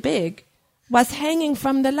 it's pretty big, was hanging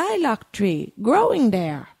from the lilac tree, growing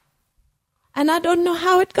there. And I don't know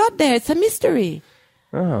how it got there. It's a mystery.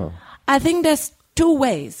 Oh. I think there's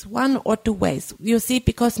one or two ways. You see,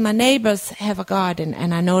 because my neighbors have a garden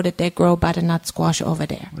and I know that they grow butternut squash over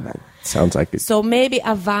there. That sounds like it. So maybe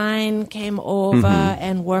a vine came over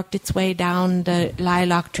and worked its way down the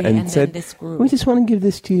lilac tree and said, then this grew. "We just want to give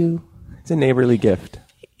this to you. It's a neighborly gift."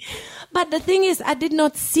 But the thing is, I did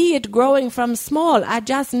not see it growing from small. I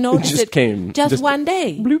just noticed just came. Just one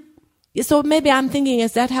day. Bloop. So maybe I'm thinking,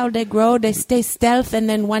 is that how they grow? They stay stealth and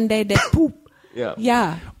then one day they poop. Yeah.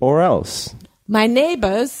 Yeah. Or else. My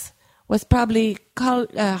neighbors was probably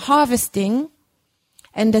harvesting,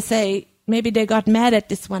 and they say maybe they got mad at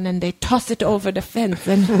this one and they toss it over the fence.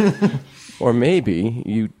 And Or maybe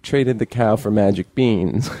you traded the cow for magic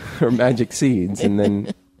beans or magic seeds, and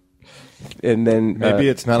then Maybe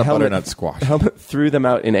it's not a butternut squash. Helmut threw them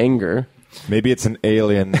out in anger. Maybe it's an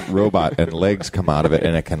alien robot and legs come out of it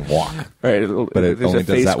and it can walk. Right, But it there's only a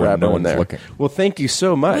does face that when grabber no in one's there. looking. Well, thank you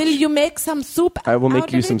so much. will you make some soup? I will make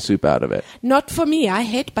out you of some it? soup out of it. Not for me. I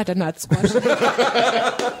hate butternut squash.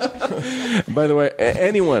 By the way,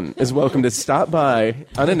 anyone is welcome to stop by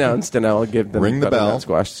unannounced, and I'll give them Ring the butternut bell.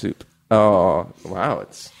 squash soup. Oh, wow!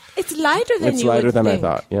 It's It's lighter than It's you lighter would than I think.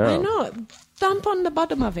 thought, yeah. I know. Thump on the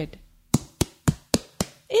bottom of it.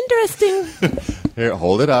 Interesting. Here,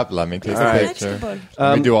 hold it up. Let me take a right. picture. Vegetable.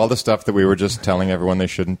 Let me do all the stuff that we were just telling everyone they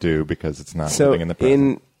shouldn't do because it's not so living in the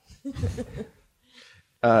present.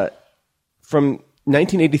 From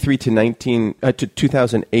 1983 to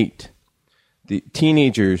 2008, the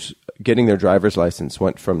teenagers getting their driver's license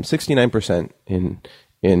went from 69% in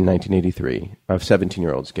 1983 of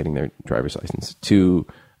 17-year-olds getting their driver's license to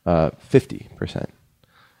 50%.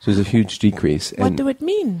 So there's a huge decrease. What do it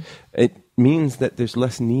mean? It means that there's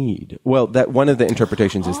less need. Well, that one of the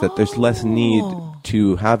interpretations is that there's less need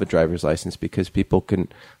to have a driver's license because people can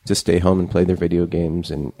just stay home and play their video games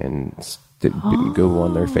and go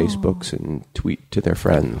on their Facebooks and tweet to their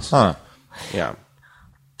friends. Huh. Yeah.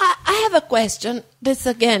 I have a question. This,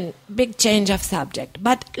 again, big change of subject.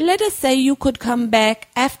 But let us say you could come back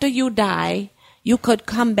after you die. You could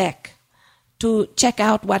come back to check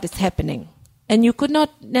out what is happening. And you could not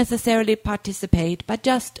necessarily participate, but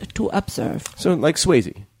just to observe. So like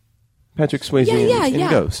Swayze. Patrick Swayze in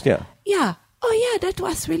Ghost. Yeah. Yeah. Oh, yeah, that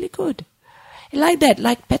was really good. I like that,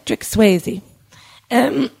 like Patrick Swayze.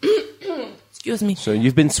 Excuse me. So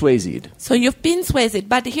you've been Swayze'd. So you've been Swayze,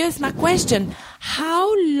 but here's my question.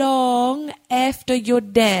 How long after your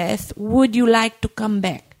death would you like to come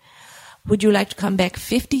back? Would you like to come back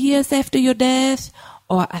 50 years after your death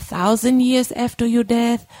or 1,000 years after your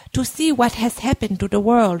death to see what has happened to the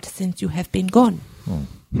world since you have been gone?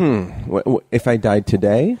 If I died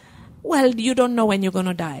today? Well, you don't know when you're going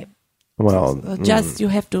to die. Well, You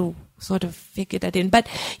have to sort of figure that in. But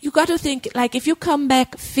you got to think, like, if you come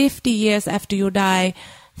back 50 years after you die,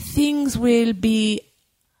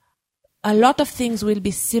 a lot of things will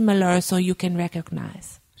be similar so you can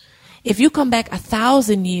recognize. If you come back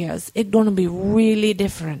 1,000 years, it's going to be really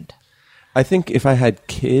different. I think if I had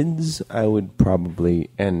kids, I would probably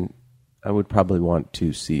want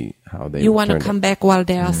to see how they. You want to turned come back while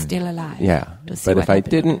they are still alive. Yeah, to see but what if I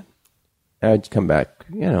happened to them. didn't, I'd come back.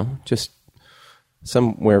 Just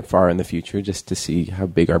somewhere far in the future, just to see how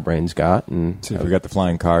big our brains got and See if we got the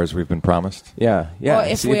flying cars we've been promised. yeah. Or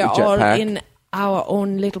if see we are all jetpack. in our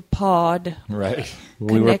own little pod, Right.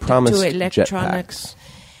 We were connected promised to electronics, jetpacks.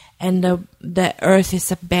 and the Earth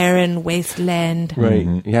is a barren wasteland.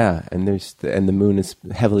 Right. Yeah, and the moon is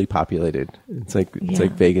heavily populated. It's like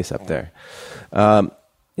Vegas up there.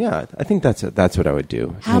 Yeah, I think that's what I would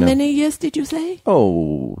do. How many years did you say?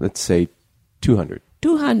 Oh, let's say 200.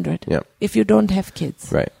 200. Yeah. If you don't have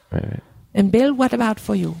kids. Right. And Bill, what about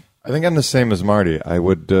for you? I think I'm the same as Marty. I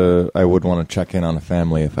would want to check in on a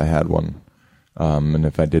family if I had one, and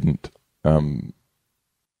if I didn't, and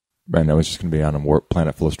I was just going to be on a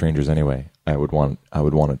planet full of strangers anyway. I would want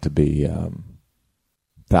it to be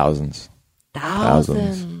thousands. I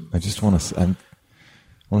just want to. I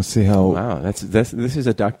want to see how. Wow, this is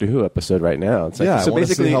a Doctor Who episode right now. It's like, yeah, so I want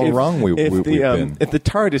to see how wrong we've been. If the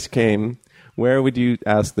TARDIS came, where would you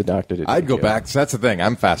ask the Doctor to? I'd go back. So that's the thing.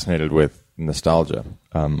 I'm fascinated with nostalgia.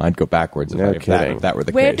 I'd go backwards if that were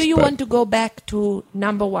the case. Where do you want to go back to?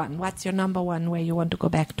 Number one. What's your number one? Where you want to go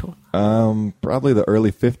back to? Probably the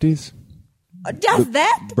early 50s. Just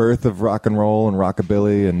that? Birth of rock and roll and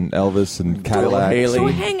rockabilly and Elvis and Cadillac. So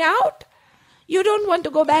hang out? You don't want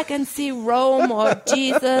to go back and see Rome or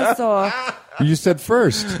Jesus or... You said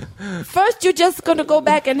first. First, you're just going to go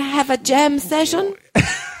back and have a jam session?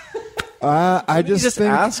 I just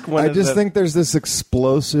think there's this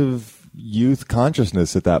explosive youth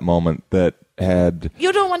consciousness at that moment that had...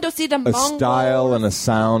 You don't want to see the Mongols, style and a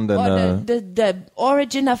sound and the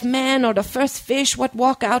origin of man or the first fish would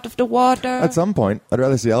walk out of the water. At some point, I'd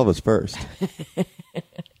rather see Elvis first.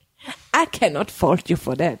 I cannot fault you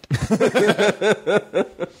for that.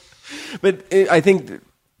 But I think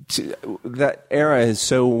that era is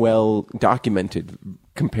so well documented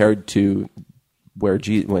compared to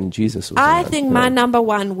when Jesus was I think my number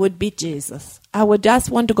one would be Jesus. I would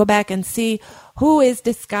just want to go back and see who is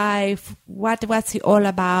this guy, what's he all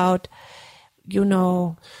about, you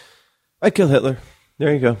know. I'd kill Hitler.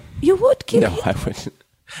 There you go. You would kill him? No, I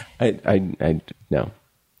wouldn't. No.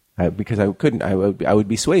 Because I couldn't. I would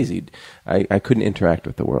be Swayze. I couldn't interact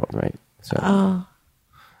with the world, right? So.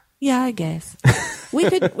 Yeah, I guess we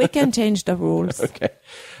can change the rules. Okay.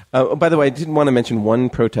 By the way, I didn't want to mention one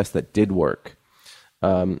protest that did work.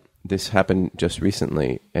 This happened just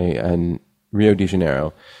recently in Rio de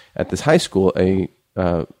Janeiro. At this high school, a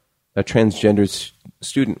transgender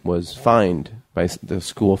student was fined by the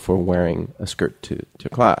school for wearing a skirt to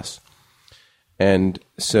class, and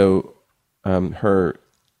so her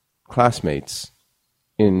classmates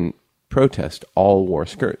in protest all wore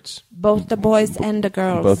skirts. Both the boys and the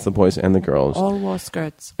girls. Both the boys and the girls. All wore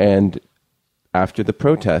skirts. And after the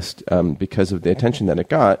protest, because of the attention that it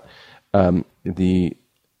got, the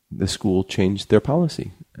school changed their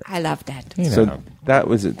policy. I love that. So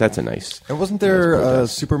that's a nice. And wasn't there a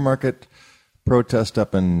supermarket protest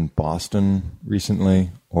up in Boston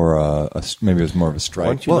recently, or maybe it was more of a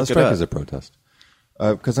strike? Well, a strike is a protest.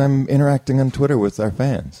 Because I'm interacting on Twitter with our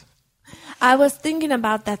fans. I was thinking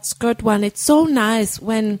about that skirt one. It's so nice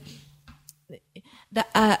when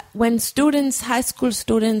students, high school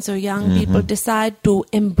students or young people decide to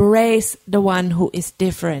embrace the one who is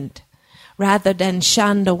different rather than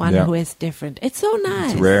shun the one who is different. It's so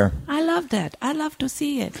nice. It's rare. I love that. I love to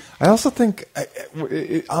see it. I also think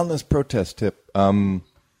on this protest tip,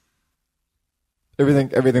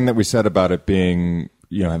 everything that we said about it being,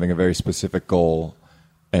 having a very specific goal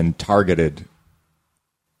and targeted,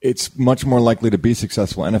 it's much more likely to be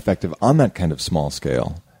successful and effective on that kind of small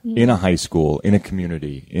scale in a high school, in a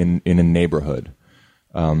community, in a neighborhood,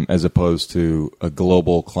 as opposed to a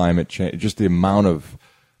global climate change. Just the amount of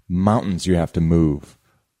mountains you have to move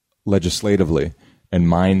legislatively and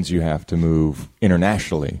mines you have to move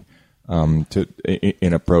internationally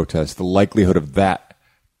in a protest. The likelihood of that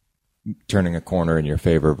turning a corner in your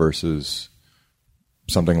favor versus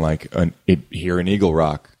something like here in Eagle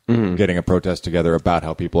Rock, getting a protest together about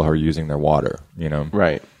how people are using their water,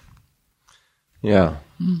 Right. Yeah.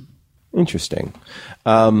 Interesting.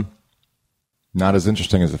 Not as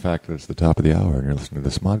interesting as the fact that it's the top of the hour and you're listening to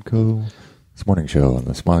the SModCo This Morning Show on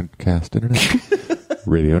the SModcast Internet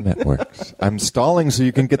Radio Networks. I'm stalling so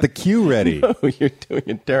you can get the cue ready. Oh, you're doing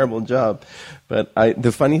a terrible job. But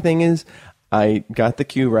the funny thing is, I got the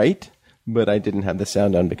cue right, but I didn't have the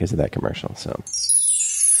sound on because of that commercial. So,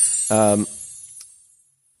 I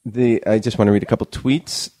just want to read a couple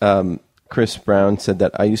tweets. Chris Brown said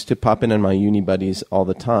that I used to pop in on my uni buddies all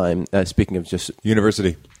the time. Speaking of just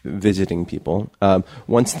university visiting people,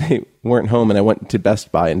 once they weren't home and I went to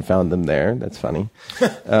Best Buy and found them there. That's funny.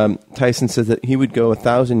 Tyson says that he would go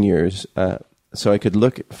 1,000 years so I could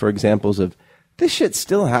look for examples of this shit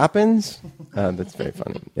still happens. That's very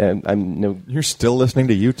funny. You're still listening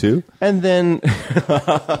to U2? And then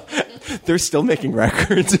they're still making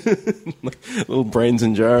records, little brains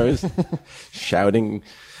in jars, shouting.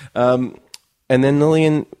 And then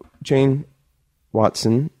Lillian Jane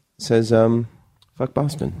Watson says, fuck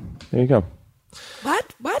Boston. There you go.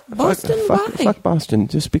 What? Boston? Why? Fuck Boston.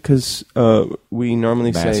 Just because we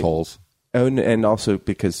normally say... Assholes. Oh, and also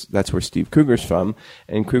because that's where Steve Kruger's from.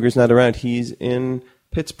 And Kruger's not around. He's in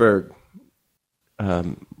Pittsburgh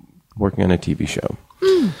working on a TV show.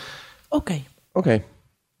 Okay. Okay.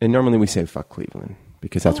 And normally we say fuck Cleveland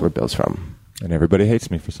because that's where Bill's from. And everybody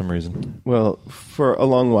hates me for some reason. Well, for a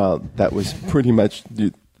long while, that was pretty much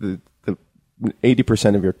the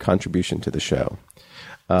 80% of your contribution to the show.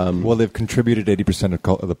 Well, they've contributed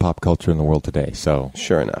 80% of the pop culture in the world today, so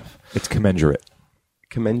Sure enough. it's commensurate.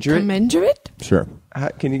 Commensurate? Commensurate? Sure.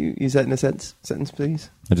 Can you use that in a sentence,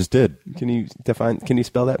 please? I just did. Can you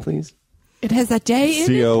spell that, please? It has a J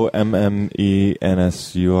in it?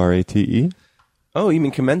 COMMENSURATE. Oh, you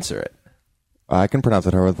mean commensurate? I can pronounce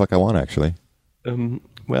it however the fuck I want, actually.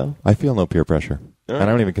 Well. I feel no peer pressure. And I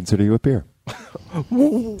don't even consider you a peer.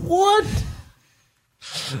 What?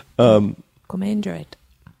 Commensurate.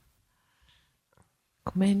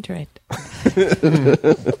 Commensurate.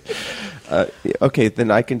 Okay, then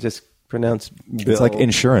I can just pronounce Bill. It's like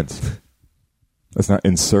insurance. That's not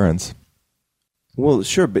insurance. Well,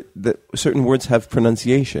 sure, but certain words have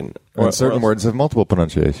pronunciation. Or certain words have multiple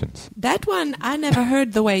pronunciations. That one, I never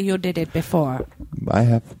heard the way you did it before. I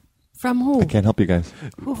have. From who? I can't help you guys.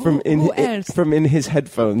 Who else? From in his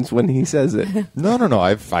headphones when he says it. No.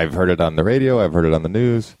 I've heard it on the radio. I've heard it on the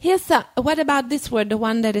news. What about this word, the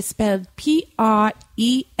one that is spelled Prelude?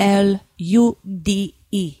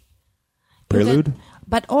 Prelude?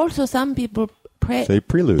 But also some people say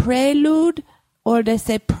prelude. Prelude, or they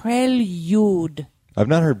say prelude. I've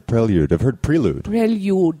not heard prelude. I've heard prelude.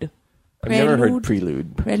 Prelude. I've never heard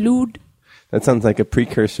prelude. Prelude. That sounds like a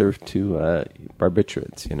precursor to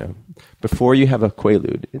barbiturates, you know. Before you have a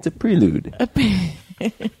quaalude, it's a prelude.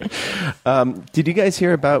 Did you guys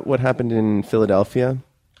hear about what happened in Philadelphia?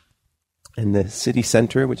 In the city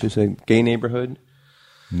center, which is a gay neighborhood?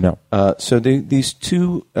 No. So this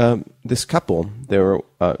couple, they were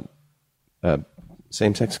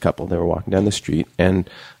same-sex couple. They were walking down the street, and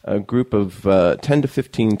a group of 10 to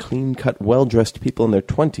 15 clean-cut, well-dressed people in their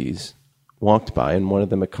 20s walked by, and one of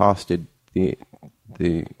them accosted the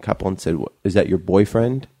couple and said, "Is that your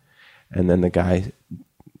boyfriend?" And then the guy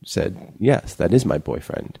said, "Yes, that is my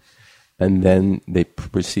boyfriend." And then they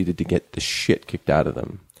proceeded to get the shit kicked out of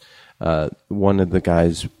them. One of the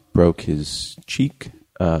guys broke his cheek,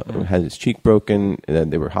 had his cheek broken, and then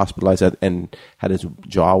they were hospitalized and had his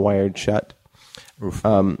jaw wired shut.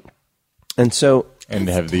 And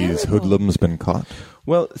have these hoodlums been caught?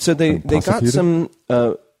 Well, so they got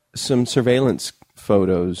some surveillance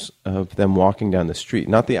photos of them walking down the street,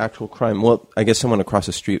 not the actual crime. Well, I guess someone across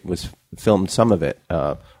the street filmed some of it,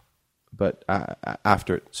 but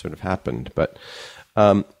after it sort of happened. But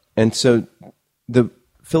and so the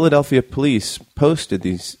Philadelphia police posted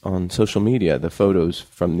these on social media, the photos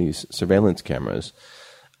from these surveillance cameras,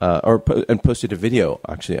 and posted a video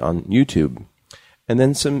actually on YouTube. And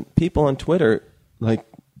then some people on Twitter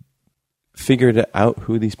figured out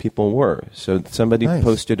who these people were. So somebody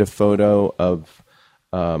posted a photo of.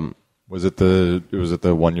 Was it the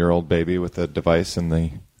 1-year-old baby with the device in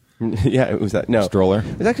the? Yeah, it was that. No stroller.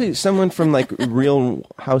 It was actually someone from Real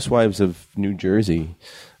Housewives of New Jersey.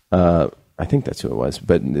 I think that's who it was.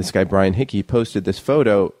 But this guy Brian Hickey posted this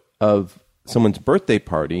photo of someone's birthday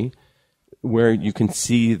party, where you can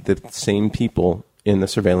see the same people in the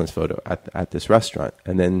surveillance photo at this restaurant.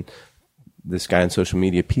 And then this guy on social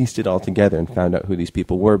media pieced it all together and found out who these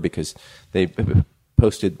people were because they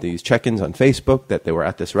posted these check-ins on Facebook that they were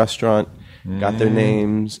at this restaurant, got their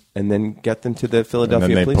names, and then get them to the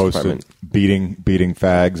Philadelphia Police Department. Beating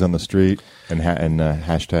fags on the street and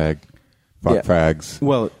hashtag fuck fags.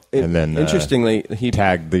 Well, and then interestingly, he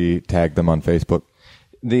tagged them on Facebook.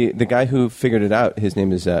 The guy who figured it out, his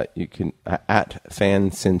name is at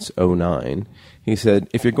fansince09. He said,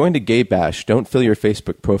 "If you're going to gay bash, don't fill your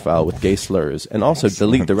Facebook profile with gay slurs, and also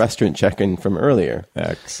delete the restaurant check-in from earlier."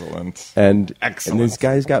 Excellent. And these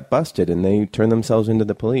guys got busted, and they turned themselves into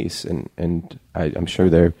the police, and I'm sure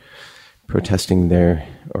they're protesting their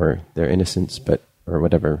innocence, or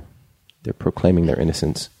whatever, they're proclaiming their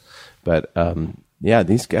innocence. But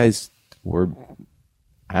these guys were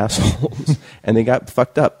assholes, and they got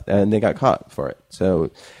fucked up, and they got caught for it. So.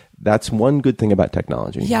 That's one good thing about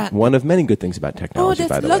technology. Yeah. One of many good things about technology,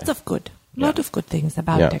 by the way. There's lots of good things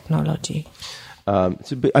about technology. I'm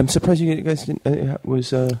surprised you guys didn't.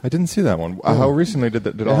 I didn't see that one. How recently did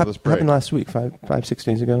all this break? It happened last week, 5-6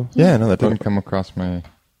 days ago. Yeah, no, that didn't come across my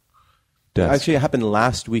desk. Actually, it happened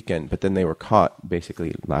last weekend, but then they were caught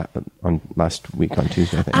basically last week on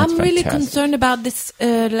Tuesday. I think. I'm really concerned about this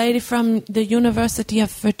lady from the University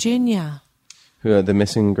of Virginia. The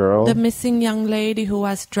missing girl? The missing young lady who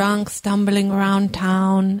was drunk, stumbling around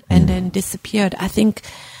town, and then disappeared. I think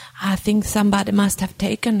somebody must have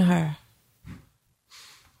taken her.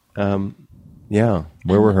 Yeah.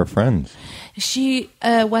 Where were her friends? She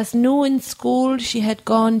was new in school. She had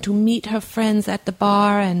gone to meet her friends at the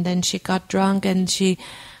bar, and then she got drunk and she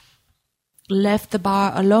left the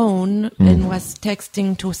bar alone and was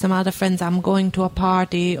texting to some other friends, I'm going to a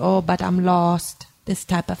party, but I'm lost, this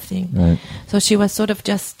type of thing. Right. So she was sort of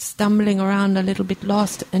just stumbling around a little bit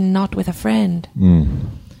lost and not with a friend.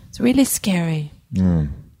 It's really scary. I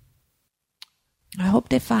hope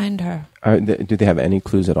they find her. Do they have any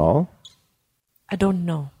clues at all? I don't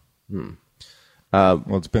know.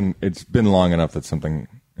 Well, it's been long enough that something,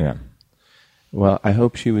 yeah. Well, I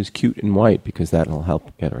hope she was cute and white because that'll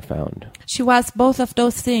help get her found. She was both of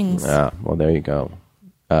those things. Well, there you go.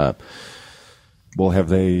 Well, have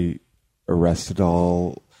they arrested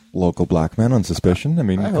all local black men on suspicion? I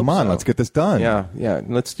mean, come on, let's get this done. Yeah,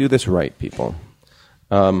 let's do this right, people.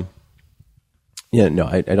 No,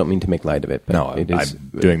 I don't mean to make light of it. But No, it is,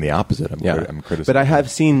 I'm doing the opposite. I'm criticizing. But I have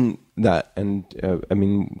seen that, and I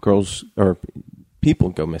mean, girls or people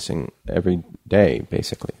go missing every day,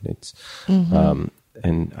 basically. It's and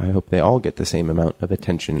I hope they all get the same amount of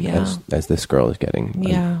attention as this girl is getting.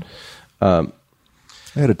 Yeah.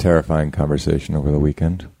 I had a terrifying conversation over the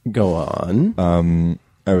weekend. Go on.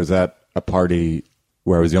 I was at a party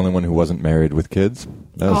where I was the only one who wasn't married with kids.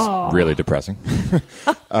 That was really depressing.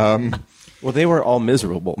 Well, they were all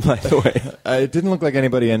miserable, by the way. It didn't look like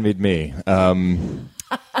anybody envied me.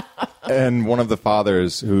 And one of the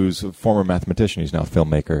fathers, who's a former mathematician, he's now a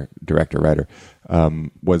filmmaker, director, writer,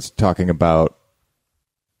 was talking about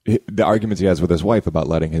the arguments he has with his wife about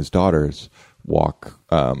letting his daughters walk,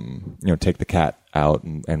 take the cat out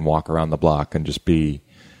and walk around the block and just be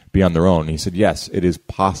on their own. He said, yes, it is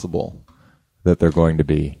possible that they're going to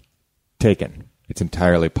be taken. It's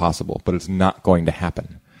entirely possible, but it's not going to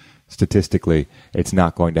happen. Statistically, it's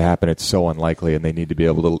not going to happen. It's so unlikely, and they need to be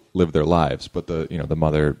able to live their lives. But the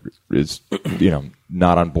mother is,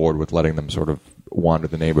 not on board with letting them sort of wander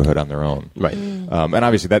the neighborhood on their own. Right. And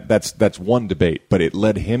obviously that's one debate, but it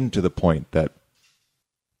led him to the point that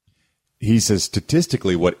he says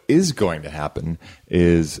statistically what is going to happen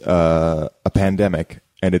is a pandemic,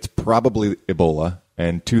 and it's probably Ebola,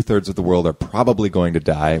 and 2/3 of the world are probably going to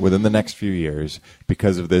die within the next few years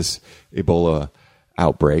because of this Ebola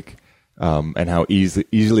outbreak. And how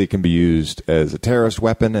easily it can be used as a terrorist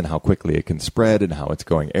weapon, and how quickly it can spread, and how it's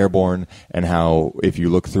going airborne, and how, if you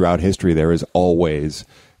look throughout history, there is always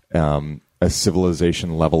a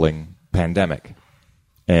civilization-leveling pandemic.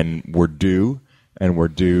 And we're due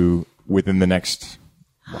within the next...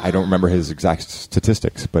 I don't remember his exact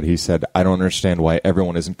statistics, but he said, I don't understand why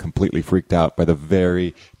everyone isn't completely freaked out by the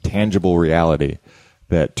very tangible reality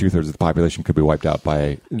that 2/3 of the population could be wiped out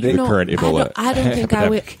by the current Ebola. I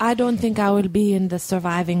don't think I will be in the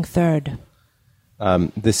surviving third.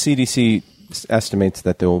 The CDC estimates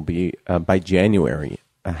that there will be by January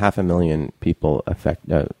 500,000 people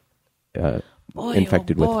infected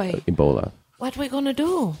with Ebola. What are we going to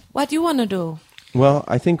do? What do you want to do? Well,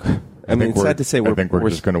 I think it's sad to say I think we're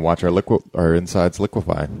just going to watch our insides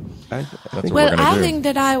liquefy. I think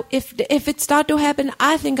that if it start to happen,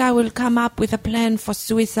 I think I will come up with a plan for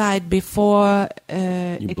suicide before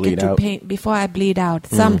before I bleed out.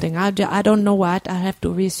 Something I don't know what. I have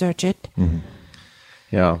to research it. Mm-hmm.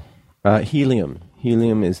 Yeah, helium.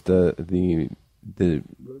 Helium is the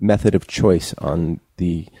method of choice on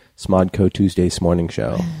the SModCo Tuesdays morning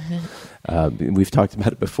show. We've talked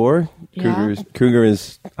about it before. Kruger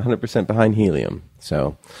is 100% behind helium.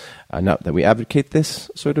 So, not that we advocate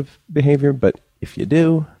this sort of behavior, but if you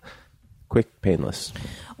do, quick, painless.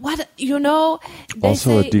 What,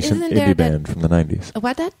 also a decent indie band from the 90s.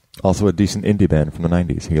 What that? Also a decent indie band from the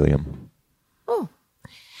 90s, Helium. Oh.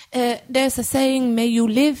 There's a saying, may you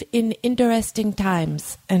live in interesting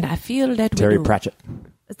times. And I feel that Terry Pratchett.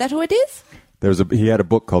 Is that who it is? He had a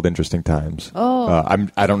book called Interesting Times. Oh,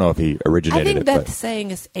 I don't know if he originated it. I think that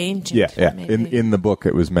saying is ancient. Yeah. Maybe. In the book,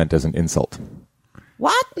 it was meant as an insult.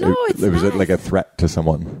 What? No, it's it was nice. like a threat to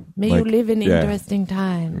someone. May you live in interesting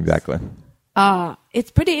times. Exactly.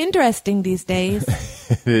 It's pretty interesting these days.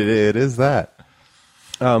 It is that.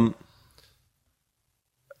 What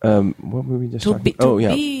were we just talking about?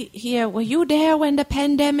 Be here. Were you there when the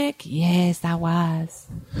pandemic? Yes, I was.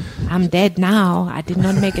 I'm dead now. I did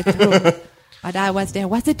not make it through. But I was there.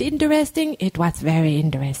 Was it interesting? It was very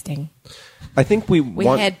interesting. I think we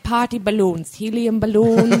had party balloons, helium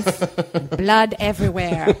balloons, blood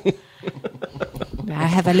everywhere. I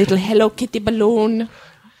have a little Hello Kitty balloon,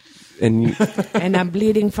 and I'm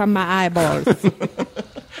bleeding from my eyeballs.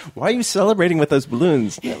 Why are you celebrating with those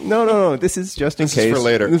balloons? No. This is just in case. This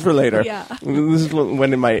is for later. Yeah. This is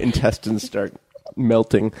when my intestines start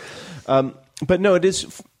melting. But no, it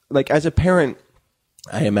is like as a parent,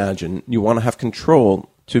 I imagine you want to have control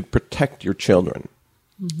to protect your children.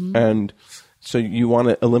 Mm-hmm. And so you want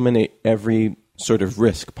to eliminate every sort of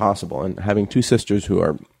risk possible. And having two sisters who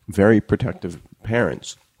are very protective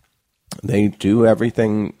parents, they do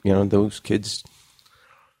everything, those kids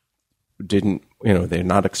didn't, they're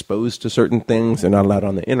not exposed to certain things. They're not allowed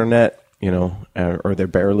on the internet, or they're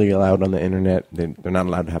barely allowed on the internet. They're not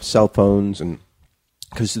allowed to have cell phones, and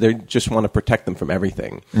because they just want to protect them from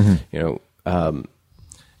everything, but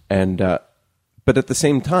at the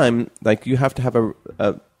same time, like you have to have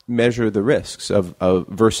a measure the risks of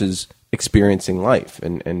versus experiencing life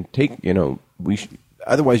and take,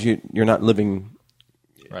 otherwise you're not living.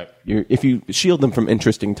 Right. If you shield them from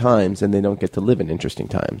interesting times, then they don't get to live in interesting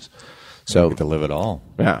times. So they don't get to live at all.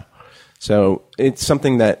 Yeah. So it's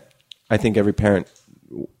something that I think every parent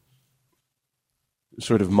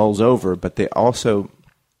sort of mulls over, but they also,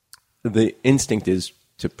 the instinct is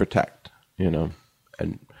to protect, and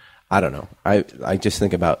I don't know. I just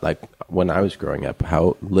think about like when I was growing up,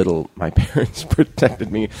 how little my parents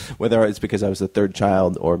protected me, whether it's because I was the third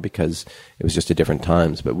child or because it was just at different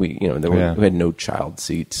times. But we had no child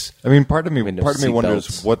seats. I mean, part of me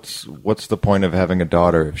wonders what's the point of having a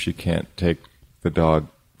daughter if she can't take the dog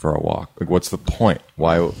for a walk? Like, what's the point?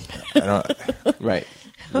 Why? Right.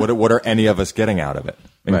 What are any of us getting out of it,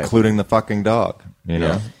 including the fucking dog? You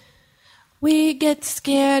know. We get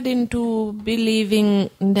scared into believing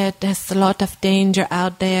that there's a lot of danger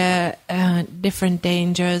out there, different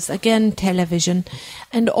dangers. Again, television.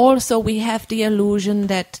 And also we have the illusion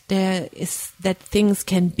that that things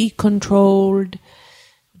can be controlled,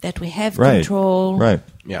 that we have control. Right.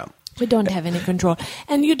 Yeah. We don't have any control.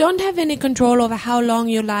 And you don't have any control over how long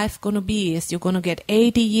your life going to be. Is you going to get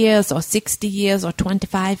 80 years or 60 years or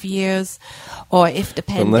 25 years? Or if the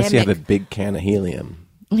pandemic... Unless you have a big can of helium.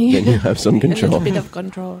 Then you have some control. A little bit of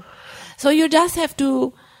control. So you just have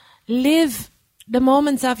to live the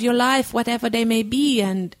moments of your life, whatever they may be,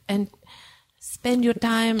 and spend your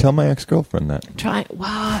time. Tell my ex-girlfriend that.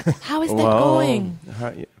 Wow. How is that going? How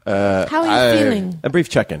are you feeling? A brief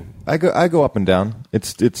check-in. I go up and down.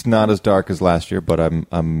 It's not as dark as last year, but I'm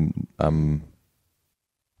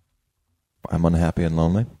unhappy and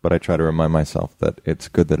lonely. But I try to remind myself that it's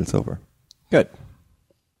good that it's over. Good.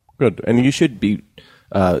 And you should be.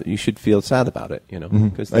 You should feel sad about it,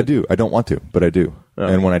 Cause I do. I don't want to, but I do. Oh.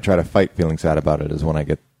 And when I try to fight feeling sad about it is when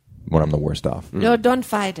I'm the worst off. No, don't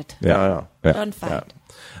fight it. Yeah. Don't fight.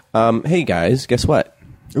 Yeah. Hey guys, guess what?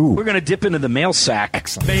 Ooh. We're going to dip into the mail sack.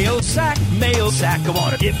 Excellent. Mail sack. Come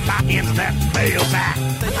on, dip back into that mail sack.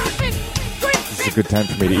 This is a good time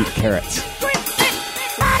for me to eat carrots.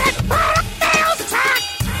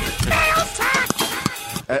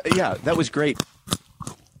 Yeah, that was great.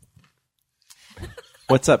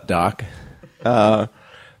 What's up, Doc? By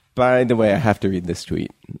the way, I have to read this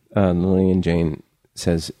tweet. Lillian Jane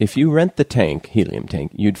says, if you rent the tank, helium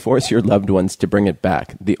tank, you'd force your loved ones to bring it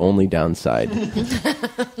back. The only downside.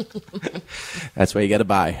 That's why you got to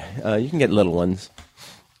buy. You can get little ones.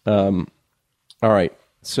 All right.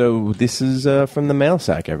 So this is from the mail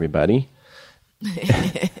sack, everybody.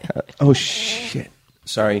 Oh, shit.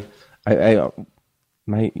 Sorry.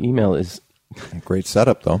 My email is... Great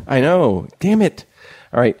setup, though. I know. Damn it.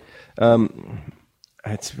 All right.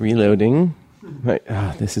 It's reloading.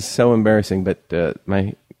 This is so embarrassing, but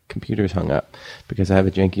my computer's hung up because I have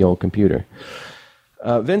a janky old computer.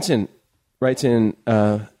 Vincent writes in,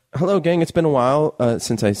 hello, gang. It's been a while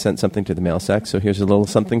since I sent something to the mail sack, so here's a little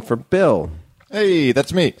something for Bill. Hey,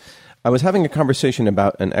 that's me. I was having a conversation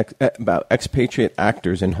about expatriate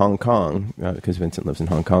actors in Hong Kong, because Vincent lives in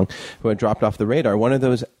Hong Kong, who had dropped off the radar. One of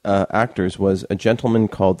those actors was a gentleman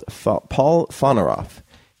called Paul Fonaroff.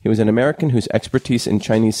 He was an American whose expertise in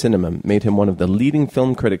Chinese cinema made him one of the leading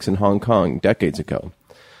film critics in Hong Kong decades ago.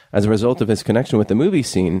 As a result of his connection with the movie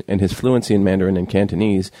scene and his fluency in Mandarin and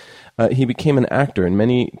Cantonese, he became an actor in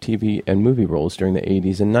many TV and movie roles during the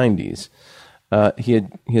 80s and 90s.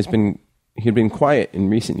 He had been quiet in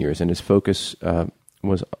recent years, and his focus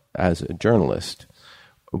was as a journalist.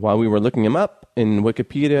 While we were looking him up in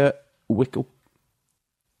Wikipedia, little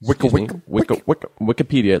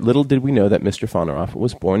did we know that Mr. Fonaroff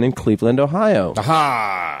was born in Cleveland, Ohio.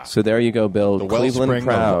 Aha! So there you go, Bill. The Cleveland wellspring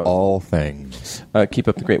proud. of all things. Keep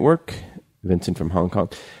up the great work, Vincent from Hong Kong.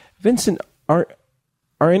 Vincent, are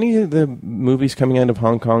any of the movies coming out of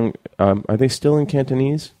Hong Kong, are they still in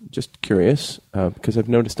Cantonese? Just curious, because I've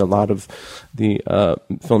noticed a lot of the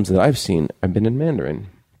films that I've seen have been in Mandarin.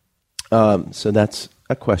 So that's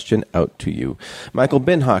a question out to you. Michael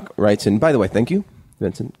Binhock writes in, by the way, thank you,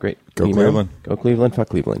 Vincent. Great. Go email. Cleveland. Go Cleveland. Fuck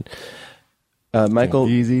Cleveland. Michael.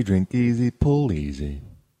 Drink easy, pull easy.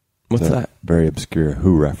 What's that? Very obscure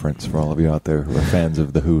Who reference for all of you out there who are fans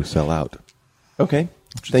of the Who Sell Out. Okay.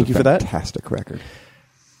 Thank you for that. Fantastic record.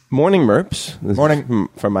 Morning, Merps. This Morning.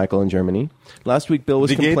 is from Michael in Germany. Last week, Bill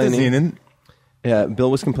was complaining.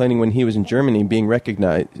 Bill was complaining when he was in Germany, being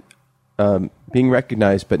recognized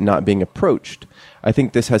but not being approached. I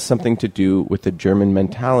think this has something to do with the German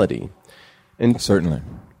mentality. And certainly.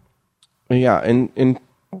 Yeah, in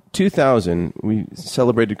 2000, we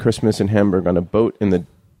celebrated Christmas in Hamburg on a boat in the...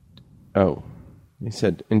 Oh, he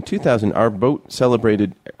said, in 2000, our boat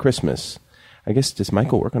celebrated Christmas. I guess, does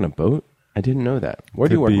Michael work on a boat? I didn't know that. Where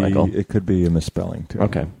do you work, Michael? It could be a misspelling, too.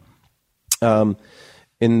 Okay. In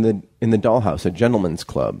the Dollhouse, a gentleman's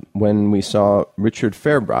club, when we saw Richard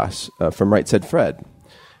Fairbrass from Right Said Fred.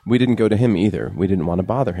 We didn't go to him either. We didn't want to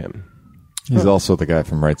bother him. He's also the guy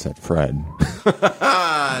from Right Said Fred.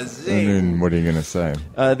 And what are you going to say?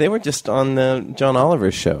 They were just on the John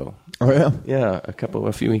Oliver's show. Oh, yeah? Yeah,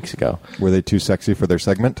 a few weeks ago. Were they too sexy for their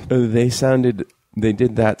segment? They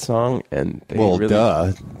did that song, and they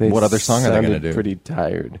duh. What other song are they going to do? Pretty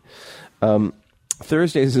tired.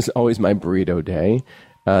 Thursdays is always my burrito day.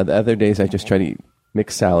 The other days I just try to eat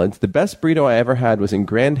mixed salads. The best burrito I ever had was in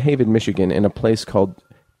Grand Haven, Michigan, in a place called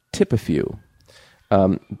Tip-A-Few.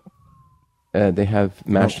 They have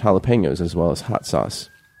mashed jalapenos as well as hot sauce.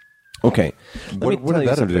 Okay. What did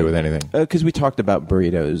that have to do with anything? Because we talked about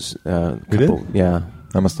burritos. We did? Yeah.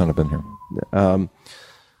 I must not have been here.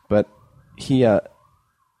 But you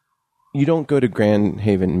don't go to Grand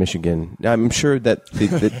Haven, Michigan. I'm sure that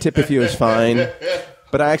the Tip-A-Few is fine.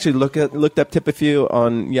 But I actually looked up Tip-A-Few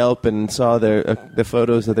on Yelp and saw the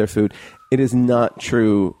photos of their food. It is not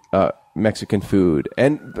true Mexican food.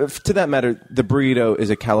 And to that matter, the burrito is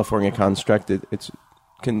a California construct. It's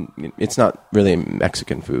not really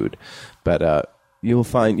Mexican food. But you'll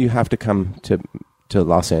find you have to come to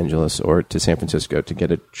Los Angeles or to San Francisco to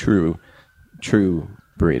get a true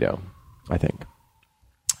burrito, I think.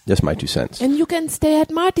 Just my 2 cents. And you can stay at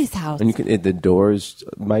Marty's house. And you can.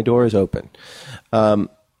 My door is open. But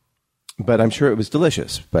I'm sure it was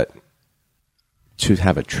delicious. But to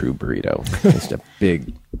have a true burrito, just a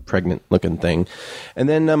big, pregnant-looking thing. And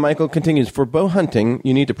then Michael continues, for bow hunting,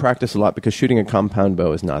 you need to practice a lot because shooting a compound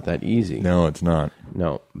bow is not that easy. No, it's not.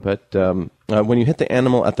 No, but when you hit the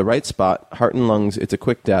animal at the right spot, heart and lungs, it's a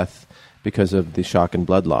quick death because of the shock and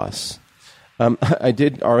blood loss. I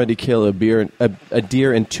did already kill a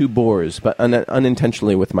deer and 2 boars, but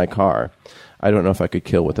unintentionally with my car. I don't know if I could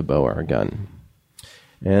kill with a bow or a gun.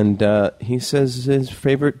 And he says his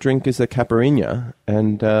favorite drink is the caipirinha,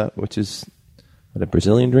 and which is a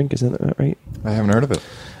Brazilian drink. Isn't that right? I haven't heard of it.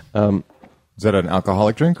 Is that an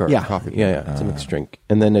alcoholic drink or coffee? Yeah. It's a mixed drink.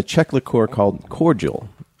 And then a Czech liqueur called cordial.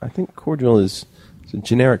 I think cordial is a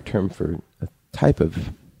generic term for a type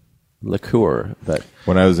of liqueur. But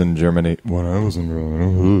when I was in Germany, thank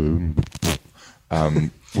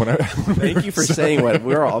you for saying what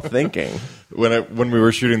we're all thinking. When we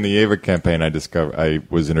were shooting the Ava campaign, I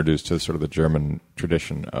was introduced to sort of the German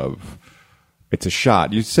tradition of it's a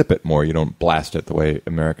shot. You sip it more. You don't blast it the way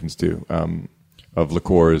Americans do. Of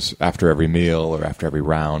liqueurs after every meal or after every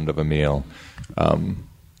round of a meal, and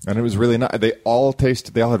it was really nice. They all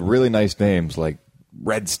had really nice names like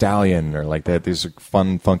Red Stallion or like that. These are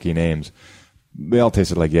fun, funky names. They all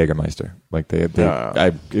tasted like Jägermeister. Like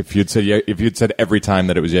if you'd said every time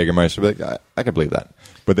that it was Jägermeister, I'd be like, I could believe that.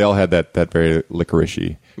 But they all had that very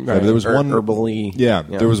licoricey. Right. There was one herbally. Yeah,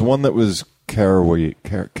 there was one that was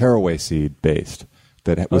caraway seed based.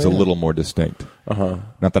 That was a little more distinct.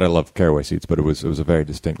 Not that I love caraway seeds, but it was a very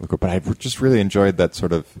distinct liqueur. But I just really enjoyed that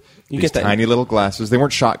sort of these tiny little glasses. They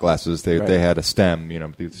weren't shot glasses. They had a stem,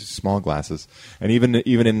 these small glasses. And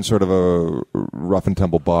even in sort of a rough and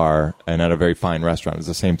tumble bar and at a very fine restaurant, it's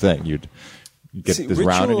the same thing. You'd get this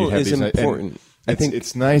round and you'd have these. Important. I think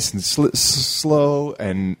it's nice and slow,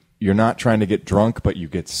 and you're not trying to get drunk, but you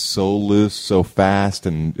get so loose, so fast,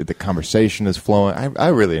 and the conversation is flowing. I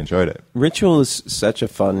really enjoyed it. Ritual is such a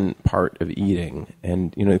fun part of eating,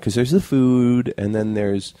 and because there's the food, and then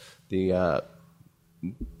there's the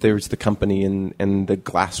company and the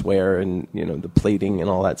glassware and the plating and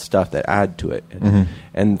all that stuff that add to it,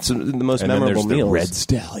 and so the most memorable meals. The Red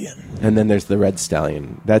Stallion, and then there's the Red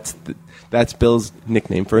Stallion. That's Bill's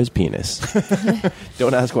nickname for his penis.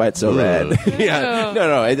 Don't ask why it's so red. Yeah,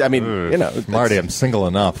 no. I mean, Marty, I'm single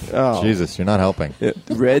enough. Oh. Jesus, you're not helping.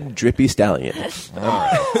 Red drippy stallion.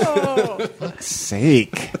 Oh. For fuck's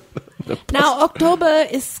sake. Now October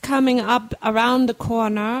is coming up around the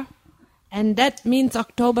corner, and that means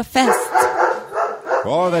Oktoberfest.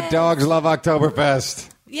 Oh, the dogs love Oktoberfest.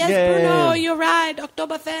 Yes, Yay. Bruno, you're right.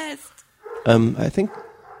 Oktoberfest. I think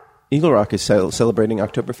Eagle Rock is celebrating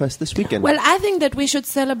Oktoberfest this weekend. Well, I think that we should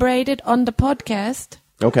celebrate it on the podcast.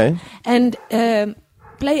 Okay. And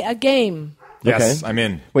play a game. Yes, Okay. I'm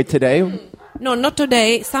in. Wait, today? No, not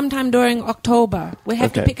today. Sometime during October. We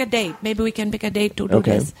have to Okay. pick a date. Maybe we can pick a date to do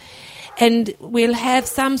Okay. this. And we'll have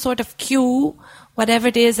some sort of cue, whatever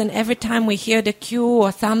it is, and every time we hear the cue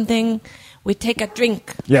or something, we take a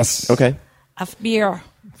drink Yes. Okay. of beer.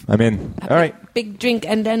 I'm in. A All right. big drink,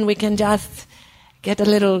 and then we can just get a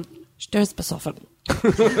little Stößbesoffen.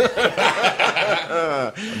 I'm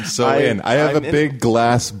so in. I have I'm a in. big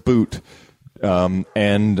glass boot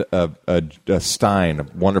and a Stein, a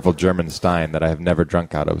wonderful German Stein that I have never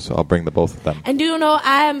drunk out of, so I'll bring the both of them. And do you know,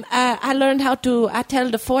 I learned how to tell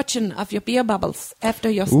the fortune of your beer bubbles after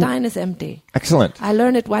your stein is empty. Excellent. I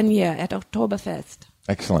learned it one year at Oktoberfest.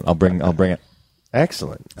 Excellent. I'll bring it.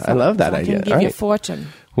 Excellent. I love that So idea. I can give All you right. fortune.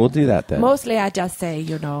 We'll do that then. Mostly I just say,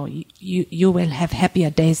 you will have happier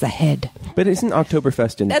days ahead. But isn't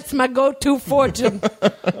Oktoberfest in... That's my go-to fortune.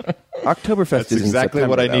 Oktoberfest That's is in exactly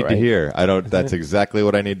what September, I need though, to right? hear. That's exactly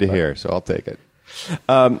what I need to hear, so I'll take it.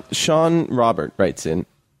 Sean Robert writes in,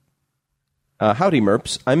 howdy,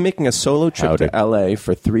 Merps. I'm making a solo trip Howdy. to L.A.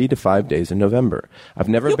 for 3 to 5 days in November. I've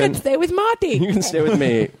never You been... can stay with Marty. You can stay with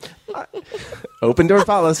me. Open door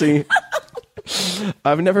policy.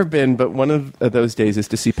 I've never been, but one of those days is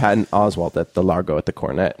to see Patton Oswalt at the Largo at the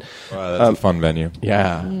Cornet. Wow, that's a fun venue.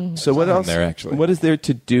 Yeah. So what else? there, actually. What is there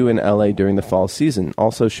to do in LA during the fall season?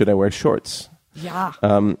 Also, should I wear shorts? Yeah.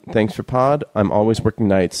 Thanks for pod. I'm always working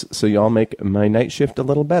nights, so y'all make my night shift a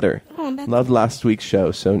little better. Oh, that's Loved last week's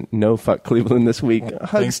show, so no fuck Cleveland this week.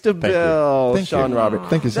 Hugs to thank you. Bill, Thank Sean you. Robert.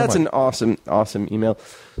 Thank you so That's much. an awesome email.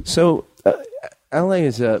 So, LA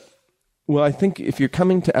is a... Well, I think if you're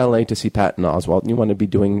coming to LA to see Patton Oswalt and you want to be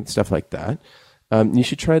doing stuff like that, you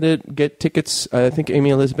should try to get tickets. I think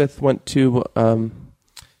Amy Elizabeth went to...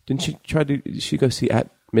 did she go see At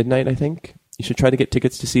Midnight, I think? You should try to get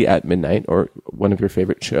tickets to see At Midnight or one of your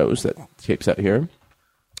favorite shows that tapes out here,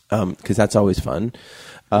 because that's always fun.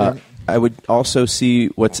 I would also see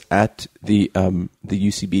what's at the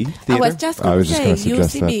UCB I theater. was just I going was to just say, gonna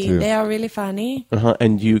suggest that, UCB, too. they are really funny.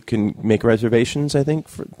 And you can make reservations, I think,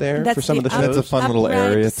 for some of the shows. That's a fun little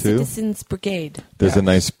Upright area, too. Citizens Brigade. There's a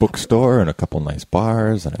nice bookstore and a couple nice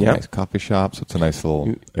bars and a Yeah. nice coffee shop, so it's a nice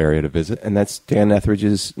little area to visit. And that's Dan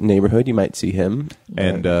Etheridge's neighborhood. You might see him.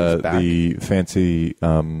 And He's back. the fancy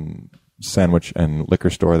sandwich and liquor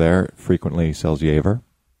store there frequently sells Jaeger.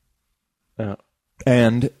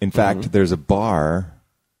 And, in fact, there's a bar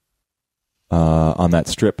on that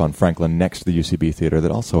strip on Franklin next to the UCB theater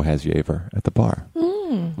that also has Jaeger at the bar.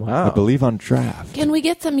 Wow. I believe on draft. Can we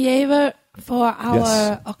get some Jaeger for our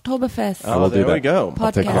Yes. Oktoberfest I will do there that. we go.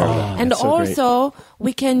 I'll take care of podcast? that. And That's so great. also,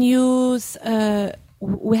 we can use,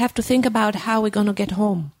 we have to think about how we're going to get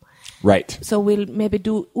home. Right. So we'll maybe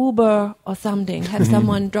do Uber or something, have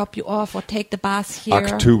someone drop you off or take the bus here.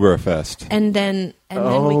 Oktoberfest. And then we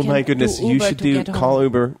Oh can my goodness! do You Uber should to do get home. call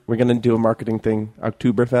Uber. We're going to do a marketing thing,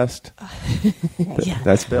 Oktoberfest. Yeah.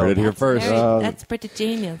 That's Bill. Heard it here first. That's pretty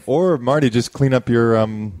genius. Or, Marty, just clean up your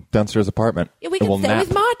downstairs apartment. Yeah, we And can stay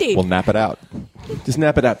with Marty. We'll nap it out. Just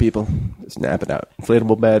nap it out, people. Just nap it out.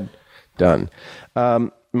 Inflatable bed, done.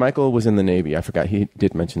 Michael was in the Navy. I forgot he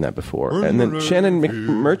did mention that before. And then Shannon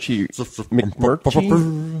McMurchie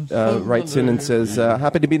writes in and says,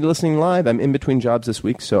 "Happy to be listening live. I'm in between jobs this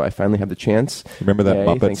week, so I finally have the chance." Remember that Yay,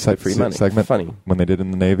 Muppet thanks for the free money. segment Funny. when they did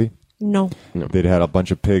in the Navy? No. They'd had a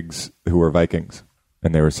bunch of pigs who were Vikings,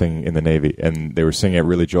 and they were singing in the Navy, and they were singing it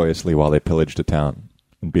really joyously while they pillaged a town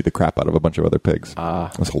and beat the crap out of a bunch of other pigs.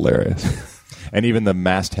 It was hilarious. And even the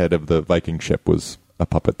masthead of the Viking ship was a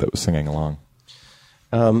puppet that was singing along.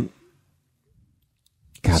 God,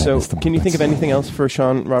 I So, miss the can you think of Muppets. anything else for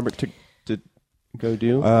Sean Robert to go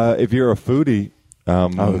do? If you're a foodie...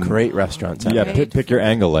 Great restaurants. Yeah, Great pick your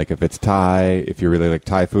angle. Like if it's Thai, if you really like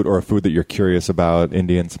Thai food, or a food that you're curious about,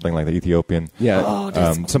 Indian, something like that, Ethiopian. Yeah. Oh,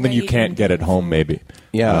 that's something you great can't get at Indian home, food. maybe.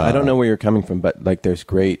 Yeah, I don't know where you're coming from, but like there's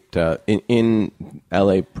great in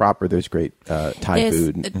LA proper. There's great Thai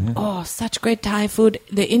There's, food. such great Thai food.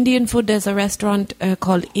 The Indian food, there's a restaurant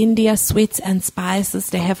called India Sweets and Spices.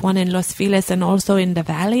 They have one in Los Feliz and also in the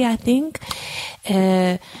Valley, I think.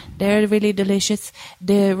 They're really delicious.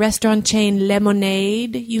 The restaurant chain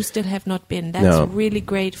Lemonade, you still have not been. That's No. really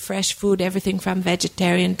great, fresh food, everything from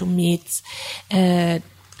vegetarian to meats. And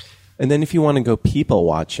then if you want to go people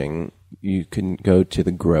watching, you can go to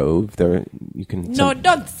the Grove. There, you can. No,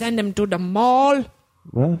 don't send them to the mall.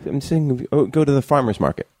 Well, I'm saying go to the farmers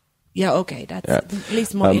market. Yeah, okay, that's Yeah. at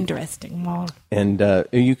least more interesting. Mall. And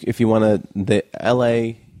if you want to, the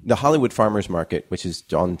LA the Hollywood Farmers Market, which is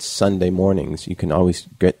on Sunday mornings. You can always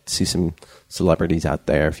see some celebrities out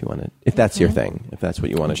there if you want to, if that's your thing, if that's what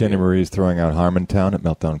you want to do. Jenny Marie's throwing out Harmontown at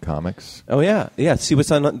Meltdown Comics. Oh, yeah. Yeah, see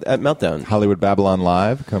what's on at Meltdown. Hollywood Babylon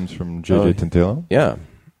Live comes from JJ Tantillo. Yeah.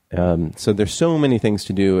 So there's so many things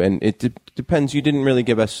to do, and it depends. You didn't really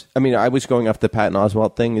give us. I mean, I was going off the Patton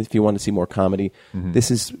Oswalt thing. If you want to see more comedy,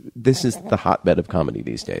 this is the hotbed of comedy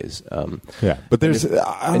these days. But there's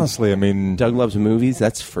honestly, I mean, Doug Loves Movies.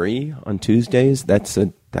 That's free on Tuesdays. That's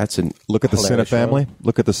a look at the Cine Family. Show.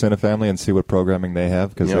 Look at the Cine Family and see what programming they have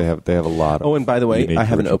because they have a lot of. Oh, and by the way, I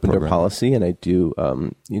have an open door policy, and I do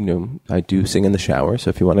I do sing in the shower. So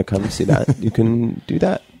if you want to come see that, you can do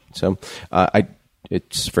that. So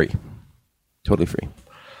it's free, totally free.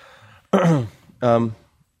 And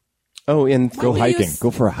go hiking.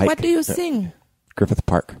 Go for a hike. What do you sing? Griffith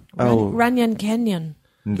Park. Runyon Canyon.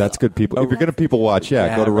 That's good. People, if you're going to people watch,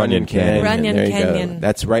 go to Runyon Canyon. Runyon Canyon.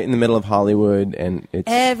 That's right in the middle of Hollywood, and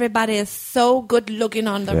everybody is so good looking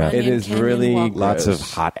on the Runyon Canyon. It is really walk. Lots of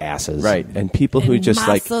hot asses, right? And people who just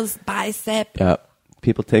muscles, bicep.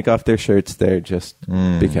 People take off their shirts there just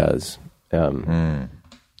because.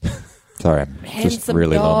 Sorry, I'm handsome just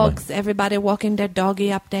really dogs. lonely. Everybody walking their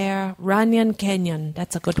doggy up there. Runyon Canyon.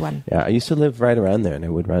 That's a good one. Yeah, I used to live right around there, and I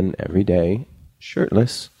would run every day,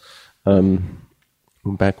 shirtless.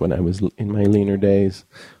 Back when I was in my leaner days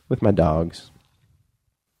with my dogs.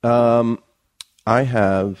 I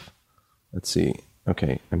have. Let's see.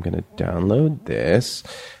 Okay, I'm going to download this,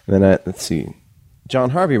 and then let's see.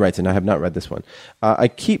 John Harvey writes in, I have not read this one. I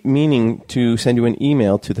keep meaning to send you an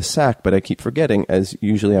email to the SAC, but I keep forgetting, as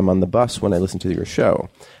usually I'm on the bus when I listen to your show.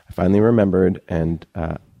 I finally remembered, and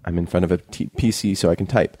I'm in front of a PC so I can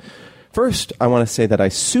type. First, I want to say that I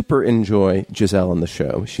super enjoy Giselle on the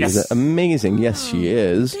show. She's amazing. Yes, she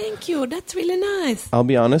is. Thank you. That's really nice. I'll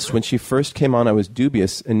be honest, when she first came on, I was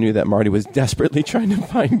dubious and knew that Marty was desperately trying to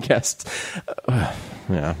find guests.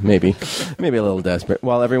 Yeah, maybe a little desperate.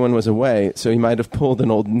 While everyone was away, so he might have pulled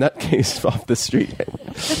an old nutcase off the street.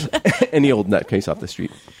 Any old nutcase off the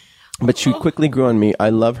street. But she quickly grew on me. I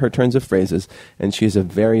love her turns of phrases, and she's a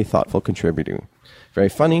very thoughtful contributor. Very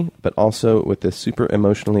funny, but also with this super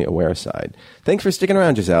emotionally aware side. Thanks for sticking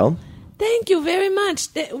around, Giselle. Thank you very much.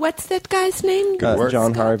 What's that guy's name?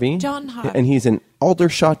 John Harvey. John Harvey. And he's in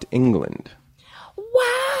Aldershot, England.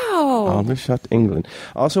 Wow. Aldershot, England.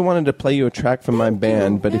 I also wanted to play you a track from my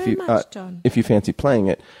band, but if you fancy playing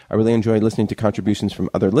it, I really enjoy listening to contributions from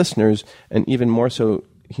other listeners, and even more so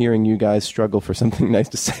hearing you guys struggle for something nice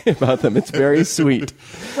to say about them. It's very sweet.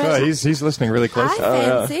 Well, he's listening really close.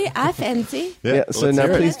 I fancy. Yeah, so now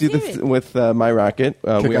please do this with My Rocket.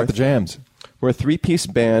 We are the jams. We're a three-piece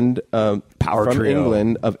band from trio.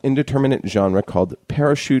 England of indeterminate genre called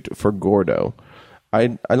Parachute for Gordo.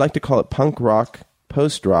 I like to call it punk rock,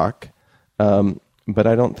 post-rock, but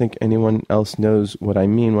I don't think anyone else knows what I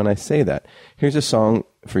mean when I say that. Here's a song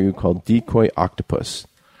for you called Decoy Octopus.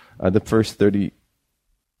 The first 30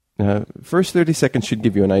 seconds should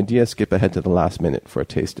give you an idea. Skip ahead to the last minute for a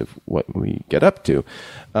taste of what we get up to.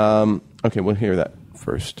 Okay, we'll hear that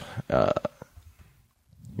first.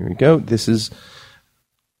 Here we go. This is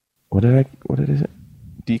what is it?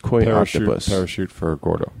 Decoy Octopus. Parachute for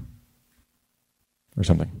Gordo. Or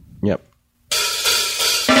something. Yep.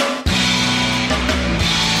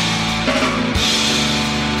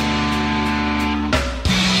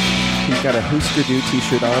 He's got a Husker Du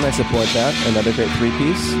t-shirt on. I support that. Another great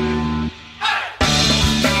three-piece.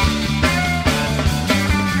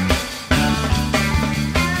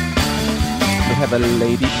 We have a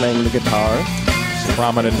lady playing the guitar.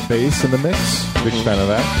 Prominent bass in the mix. Big fan of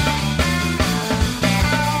that.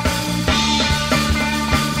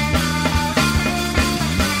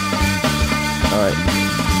 All right.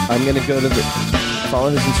 I'm going to follow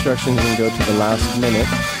his instructions and go to the last minute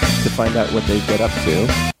to find out what they get up to.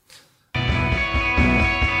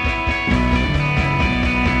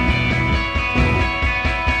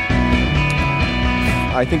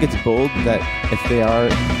 I think it's bold that if they are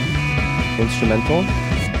instrumental,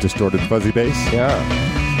 distorted fuzzy bass. Yeah.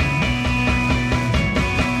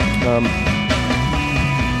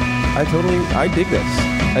 I dig this.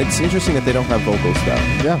 It's interesting that they don't have vocals though.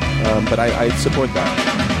 Yeah. But I support that.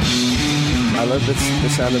 I love the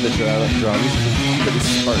sound of the drums. Pretty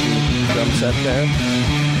Spartan drum set there.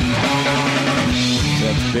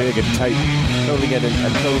 That's big and tight. Totally get it.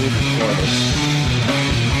 I'm totally for this.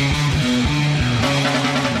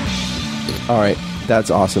 All right. That's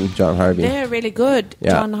awesome, John Harvey. They're really good,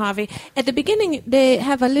 John Harvey. At the beginning, they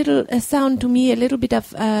have a little sound to me, a little bit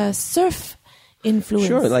of surf influence.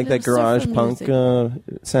 Sure, like that garage punk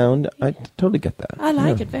sound. I totally get that. I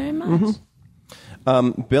like it very much.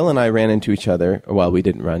 Bill and I ran into each other. Well, we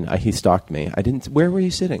didn't run. He stalked me. I didn't. Where were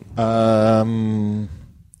you sitting?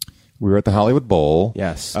 We were at the Hollywood Bowl.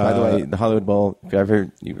 Yes. By the way, the Hollywood Bowl, if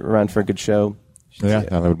you're around for a good show. Yeah,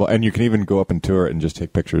 Hollywood Bowl. And you can even go up and tour it and just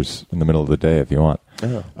take pictures in the middle of the day if you want.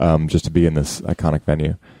 Just to be in this iconic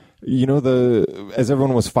venue. You know, as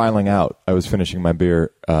everyone was filing out, I was finishing my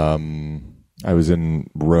beer. I was in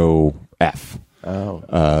row F. Oh.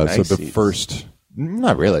 Nice so the seats. First,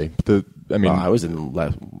 not really. I was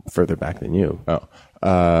further back than you.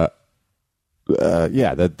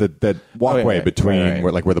 That walkway between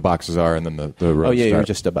where the boxes are and then the rows. Oh yeah, start. you were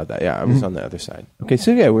just about that. Yeah, I was on the other side. Okay,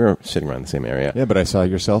 so yeah, we were sitting around the same area. Yeah, but I saw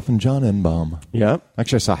yourself and John Enbaum. Yeah,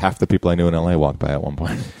 actually, I saw half the people I knew in LA walk by at one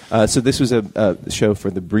point. So this was a show for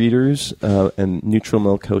the Breeders and Neutral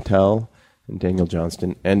Milk Hotel and Daniel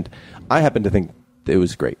Johnston, and I happen to think it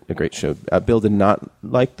was a great show. Bill did not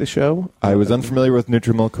like the show. I was unfamiliar with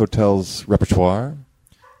Neutral Milk Hotel's repertoire.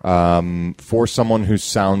 For someone who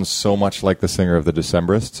sounds so much like the singer of the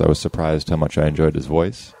Decemberists, I was surprised how much I enjoyed his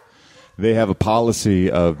voice. They have a policy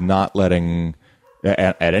of not letting,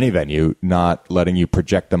 at any venue, not letting you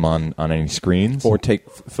project them on any screens. Or take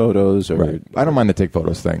photos. Or right. I don't mind the take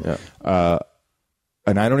photos thing. Yeah.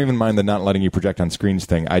 And I don't even mind the not letting you project on screens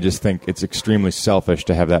thing. I just think it's extremely selfish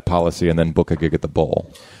to have that policy and then book a gig at the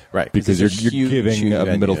Bowl. Right. Because you're giving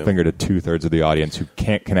a middle finger to 2/3 of the audience who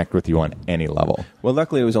can't connect with you on any level. Well,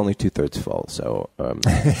 luckily it was only 2/3 full, so...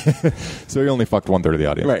 So you only fucked 1/3 of the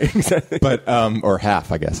audience. Right, exactly. But, or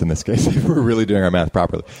half, I guess, in this case, if we're really doing our math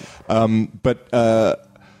properly. So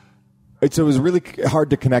it was really hard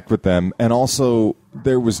to connect with them, and also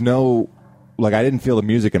there was no... I didn't feel the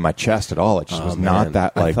music in my chest at all. It just was not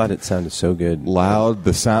that, I thought it sounded so good. Loud.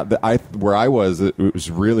 The sound... where I was, it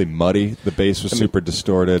was really muddy. The bass was super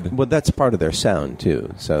distorted. Well, that's part of their sound,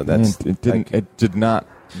 too. So that's... It did not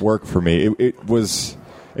work for me. It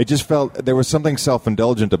just felt... There was something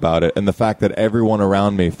self-indulgent about it, and the fact that everyone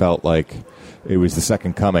around me felt like it was the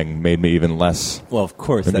second coming made me even less... Well, of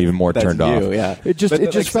course. Even more turned off. Yeah. It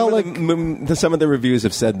just felt like... Some of the reviews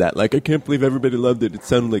have said that. I can't believe everybody loved it. It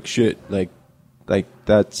sounded like shit.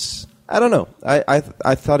 That's... I don't know.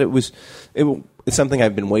 I thought it was... It's something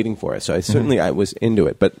I've been waiting for. So I was into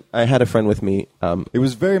it. But I had a friend with me... it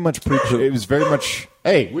was very much... It was very much...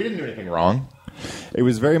 Hey, we didn't do anything wrong. It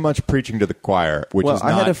was very much preaching to the choir, which is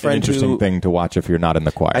not an interesting thing to watch if you're not in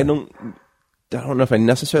the choir. I don't know if I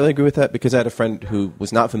necessarily agree with that, because I had a friend who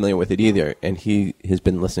was not familiar with it either, and he has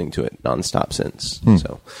been listening to it nonstop since.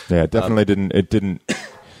 So yeah, it definitely didn't. It didn't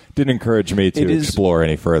encourage me to explore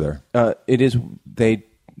any further. It is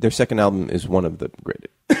their second album is one of the great,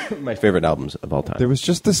 my favorite albums of all time. There was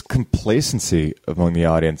just this complacency among the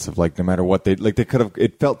audience of no matter what they could have.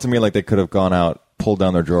 It felt to me like they could have gone out, pulled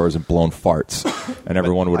down their drawers, and blown farts, and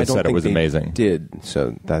everyone would have said it was amazing. Did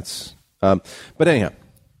so that's. But anyhow,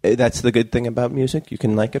 that's the good thing about music. You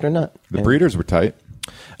can like it or not. The Breeders were tight.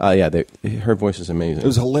 Her voice is amazing. It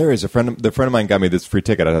was hilarious. The friend of mine got me this free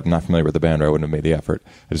ticket. I'm not familiar with the band, or I wouldn't have made the effort.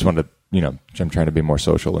 I just wanted to, I'm trying to be more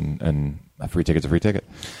social, and a free ticket's a free ticket.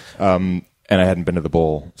 And I hadn't been to the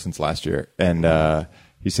Bowl since last year. And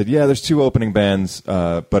he said, yeah, there's 2 opening bands,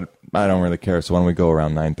 but I don't really care, so why don't we go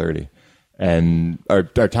around 9:30? And our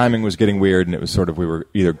timing was getting weird, and it was sort of, we were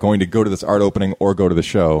either going to go to this art opening or go to the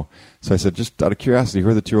show. So I said, just out of curiosity, who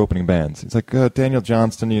are the 2 opening bands? It's like Daniel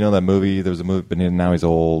Johnston, that movie. There was a movie, but now he's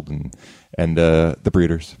old, and the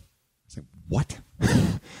Breeders. It's like, what?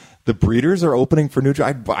 The Breeders are opening for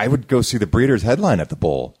Neutral? I would go see the Breeders headline at the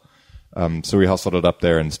Bowl. So we hustled it up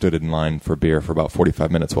there and stood in line for beer for about 45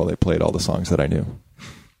 minutes while they played all the songs that I knew.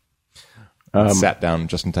 Sat down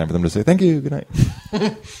just in time for them to say, thank you, good night.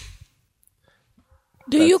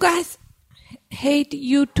 Do you guys hate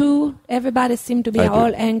U2? Everybody seem to be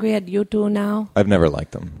all angry at U2 now. I've never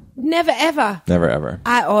liked them. Never ever. Never ever.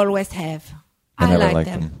 I always have. I never like liked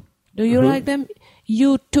them. Do you like them?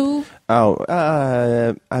 U2?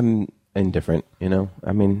 Oh, I'm indifferent.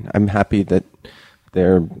 I mean, I'm happy that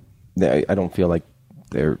I don't feel like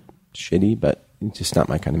they're shitty, but it's just not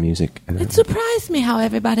my kind of music. It surprised me how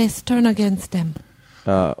everybody's turned against them.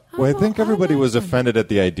 Well, I think everybody was offended at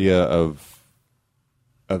the idea of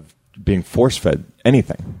being force-fed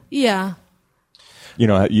anything. Yeah.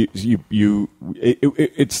 It's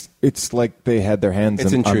like they had their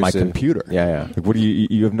hands on my computer. Yeah. What do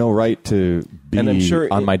you have no right to be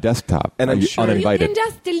on my desktop. And I'm sure uninvited. You can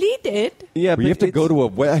just delete it. Yeah, but you have to go to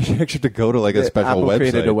a actually have to go to a special Apple website.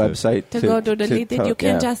 created a website to go to delete it. You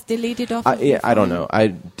can just delete it off. I don't know. I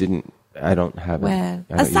don't have it. Well,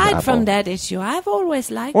 aside from that issue, I've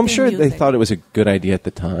always liked. Well, I'm sure music. they thought it was a good idea at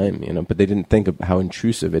the time, but they didn't think of how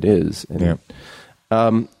intrusive it is. And,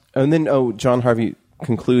 And then, John Harvey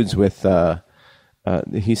concludes with,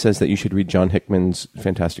 he says that you should read John Hickman's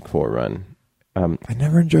Fantastic Four run. I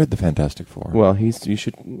never enjoyed the Fantastic Four. Well, you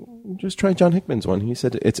should just try John Hickman's one. He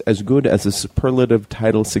said it's as good as the superlative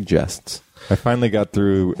title suggests. I finally got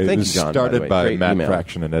through. It was John, started by Matt email.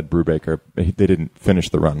 Fraction and Ed Brubaker. They didn't finish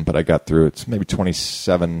the run, but I got through. It's maybe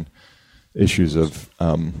 27 issues of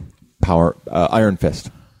Iron Fist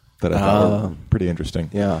that I thought were pretty interesting.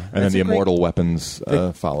 Yeah. And then the Immortal Weapons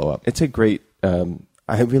follow-up. It's a great...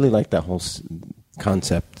 I really like that whole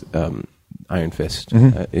concept, Iron Fist.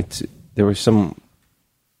 Mm-hmm. There were some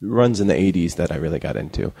runs in the 80s that I really got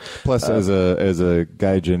into. Plus, as a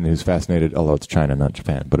gaijin who's fascinated, although it's China, not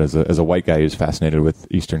Japan, but as a white guy who's fascinated with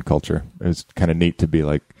Eastern culture, it's kind of neat to be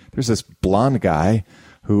like, there's this blonde guy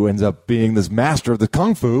who ends up being this master of the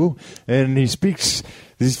kung fu, and he speaks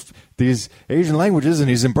these Asian languages, and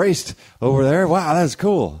he's embraced over there. Wow, that's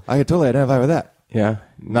cool. I could totally identify with that. Yeah.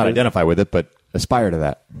 Not identify with it, but aspire to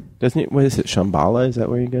that. Doesn't it? What is it? Shambhala? Is that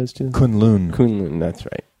where he goes to? Kunlun. Kunlun, that's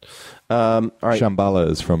right. All right. Shambhala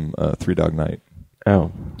is from Three Dog Night.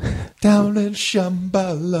 Oh. Down in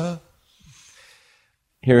Shambhala.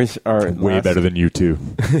 Here's our Way better than you two.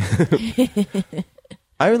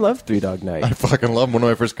 I love Three Dog Night. I fucking love one of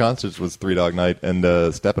my first concerts was Three Dog Night and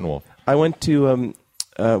Steppenwolf. I went to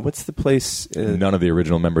what's the place? None of the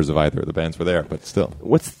original members of either of the bands were there, but still.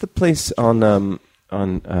 What's the place on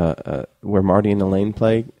where Marty and Elaine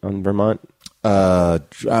play on Vermont? I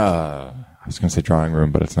was going to say Drawing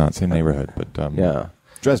Room, but it's not. Same neighborhood, but yeah,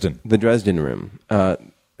 Dresden. The Dresden Room.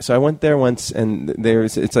 So I went there once, and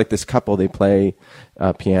it's like this couple. They play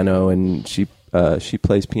piano, and she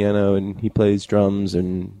plays piano, and he plays drums,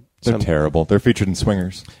 and they're terrible. They're featured in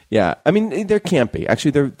Swingers. Yeah, I mean they're campy.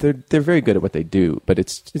 Actually, they're very good at what they do, but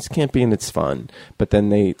it's campy and it's fun. But then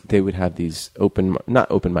they would have these not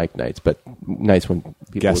open mic nights, but nights when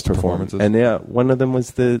people Guest would perform. performances. And yeah, one of them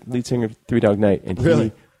was the lead singer of Three Dog Night, and Really?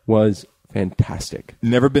 he was fantastic.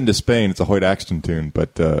 Never been to Spain. It's a Hoyt Axton tune,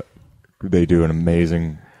 but they do an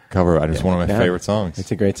amazing cover. It's one of my favorite songs.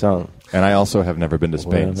 It's a great song. And I also have never been to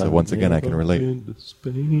Spain, Well, so once again I can relate.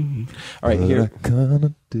 All right, here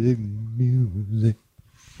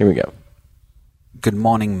we go. Good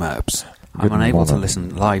morning, Merps. I'm Good unable to morning.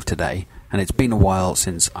 listen live today, and it's been a while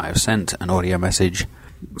since I've sent an audio message,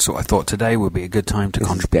 so I thought today would be a good time to This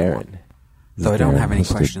is contribute Darren. one. Though I don't have any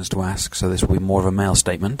Darren. questions to ask, so this will be more of a mail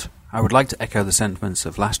statement, I would like to echo the sentiments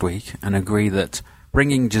of last week and agree that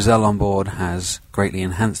bringing Giselle on board has greatly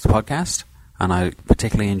enhanced the podcast, and I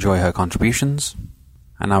particularly enjoy her contributions.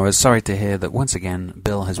 And I was sorry to hear that once again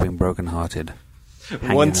Bill has been broken-hearted.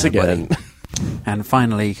 Hang Once in there, buddy. again. And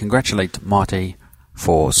finally, congratulate Marty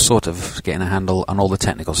for sort of getting a handle on all the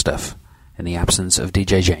technical stuff in the absence of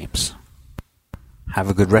DJ James. Have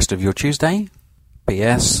a good rest of your Tuesday.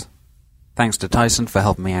 P.S. Thanks to Tyson for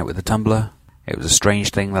helping me out with the Tumblr. It was a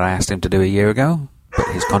strange thing that I asked him to do a year ago, but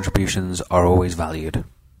his contributions are always valued.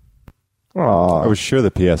 Aw, I was sure the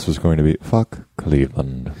PS was going to be fuck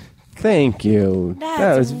Cleveland. thank you. That's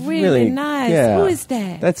that was really nice. Yeah. Who is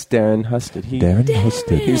that? That's Darren Husted. Darren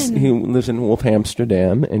Husted. He lives in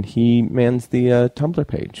Wolfamsterdam, and he mans the Tumblr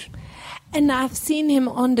page. And I've seen him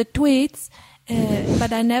on the tweets,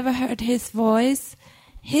 but I never heard his voice.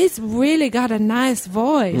 He's really got a nice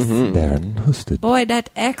voice. Darren Husted. Boy, that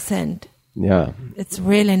accent. Yeah, It's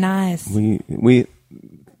really nice. we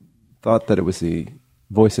thought that it was the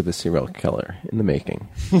voice of a serial killer in the making.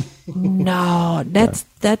 No,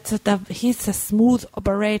 he's a smooth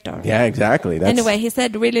operator. Yeah, exactly. Anyway, he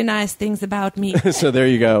said really nice things about me. So there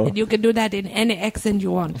you go. And you can do that in any accent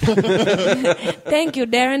you want. Thank you,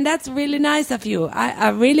 Darren. That's really nice of you. I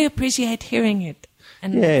really appreciate hearing it.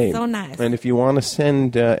 And Yay. it's so nice. And if you want to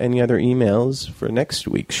send any other emails for next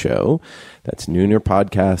week's show, that's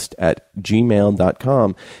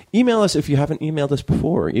noonerpodcast@gmail.com. Email us if you haven't emailed us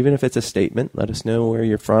before, even if it's a statement. Let us know where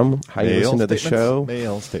you're from, how you listen to the show,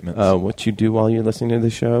 Mail statements. what you do while you're listening to the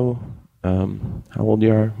show, how old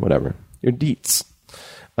you are, whatever. Your deets.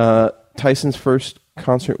 Tyson's first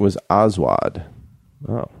concert was Oswald.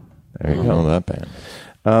 Oh, there you I don't know go. that band.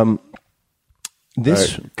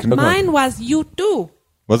 This Mine was you too.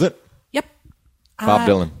 Was it? Yep. Bob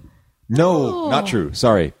Dylan. No, Oh. not true.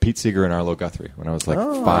 Sorry. Pete Seeger and Arlo Guthrie when I was like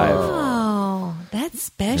 5. Oh, that's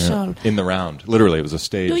special. In the round. Literally, it was a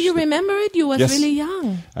stage. Do you remember it? You was Yes. really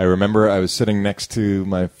young. I remember I was sitting next to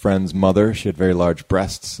my friend's mother. She had very large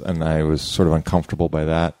breasts, and I was sort of uncomfortable by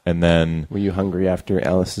that. And then Were you hungry after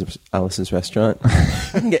Alice's restaurant? I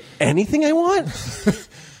can get anything I want.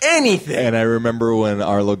 Anything. And I remember when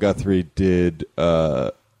Arlo Guthrie did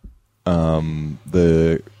the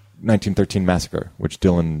 1913 Massacre, which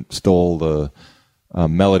Dylan stole the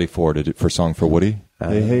melody for it for Song for Woody.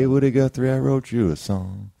 Hey, Woody Guthrie, I wrote you a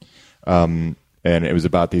song. And it was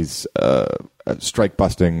about these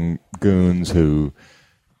strike-busting goons who...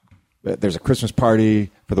 There's a Christmas party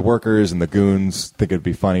for the workers, and the goons think it'd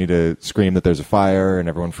be funny to scream that there's a fire, and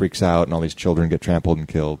everyone freaks out, and all these children get trampled and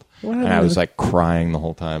killed. Wow. And I was like crying the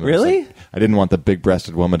whole time. Really? I didn't want the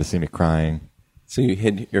big-breasted woman to see me crying. So you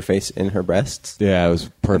hid your face in her breasts? Yeah, it was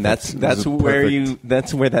perfect. And that's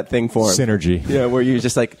where that thing formed. Synergy. Yeah, where you're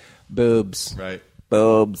just like boobs. Right.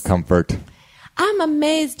 Boobs. Comfort. I'm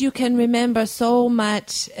amazed you can remember so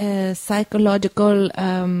much psychological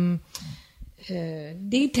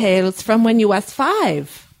details from when you was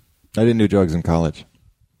 5. I didn't do drugs in college.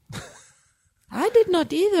 I did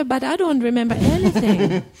not either, but I don't remember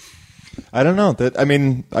anything. I don't know.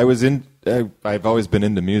 I've always been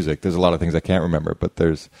into music. There's a lot of things I can't remember,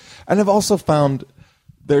 and I've also found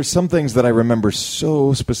there's some things that I remember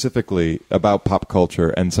so specifically about pop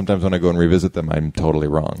culture, and sometimes when I go and revisit them, I'm totally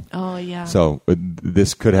wrong. Oh, yeah. So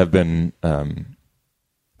this could have been an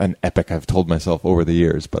epic I've told myself over the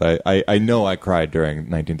years, but I know I cried during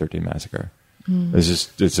 1913 Massacre.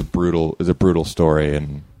 It's a brutal story,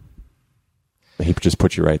 and he just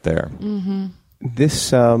put you right there. Mm-hmm.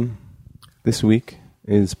 This week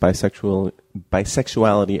is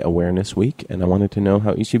Bisexuality Awareness Week, and I wanted to know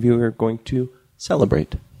how each of you are going to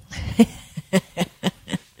celebrate.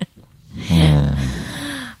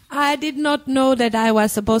 I did not know that I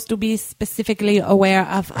was supposed to be specifically aware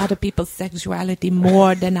of other people's sexuality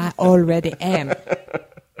more than I already am.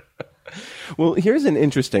 Well, here's an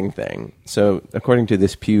interesting thing. So, according to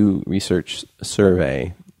this Pew Research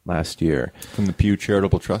survey last year... From the Pew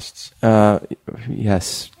Charitable Trusts?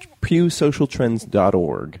 Yes,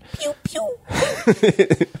 pewsocialtrends.org. Pew, pew.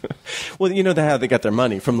 Well, you know how they got their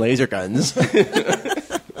money, from laser guns.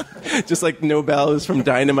 Just like Nobel is from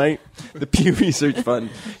dynamite, the Pew Research Fund.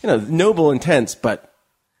 Noble intents, but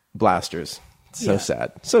blasters. So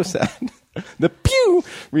sad. So sad. The Pew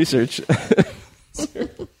Research...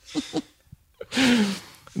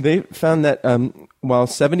 They found that while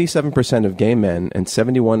 77% of gay men and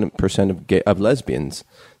 71% of lesbians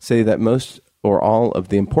say that most or all of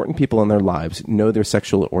the important people in their lives know their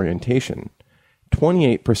sexual orientation,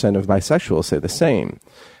 28% of bisexuals say the same.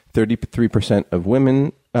 33% of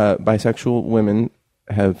bisexual women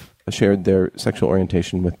have shared their sexual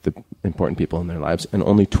orientation with the important people in their lives, and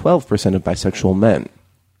only 12% of bisexual men.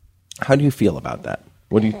 How do you feel about that?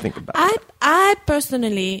 What do you think about that? I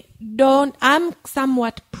personally don't. I'm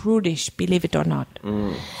somewhat prudish, believe it or not.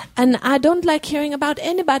 And I don't like hearing about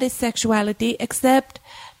anybody's sexuality except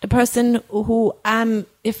the person who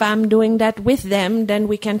if I'm doing that with them, then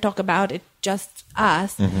we can talk about it, just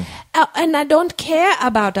us. Mm-hmm. And I don't care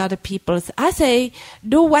about other people's. I say,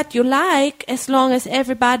 do what you like as long as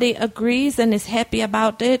everybody agrees and is happy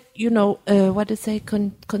about it. What to say,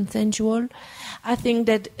 consensual. I think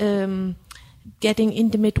that... getting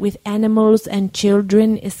intimate with animals and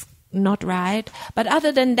children is not right. But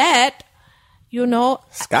other than that,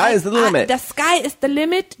 sky is the limit. The sky is the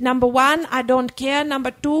limit. Number 1, I don't care.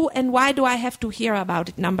 Number 2, and why do I have to hear about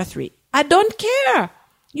it? Number 3, I don't care.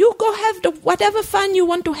 You go have whatever fun you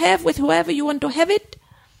want to have with whoever you want to have it.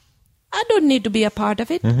 I don't need to be a part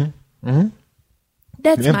of it. Mm-hmm. Mm-hmm.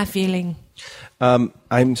 That's my feeling.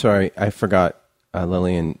 I'm sorry, I forgot.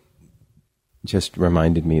 Lillian just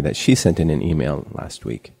reminded me that she sent in an email last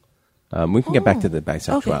week. We can get back to the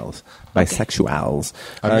bisexuals. Okay. Bisexuals.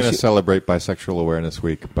 I'm going to celebrate Bisexual Awareness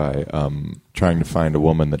Week by trying to find a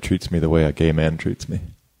woman that treats me the way a gay man treats me.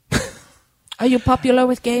 Are you popular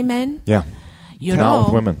with gay men? Yeah. Not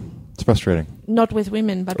with women. It's frustrating. Not with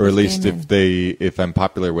women, but or with at least gay men. if I'm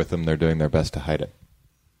popular with them, they're doing their best to hide it.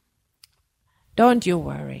 Don't you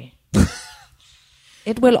worry.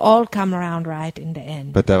 It will all come around right in the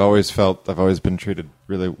end. But I've always been treated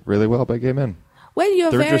really, really well by gay men. Well,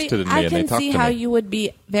 they're interested in me I and they can talk see to how me. you would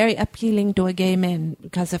be very appealing to a gay man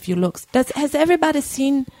because of your looks. Has everybody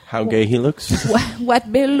seen how gay he looks?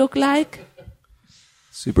 What Bill looked like?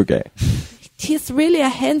 Super gay. He's really a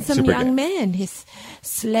handsome Super young gay. man. He's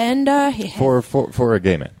slender. For a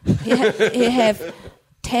gay man. He have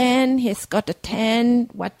tan. He's got a tan.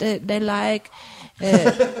 What they like.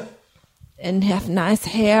 And have nice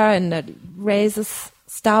hair and razors,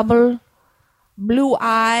 stubble, blue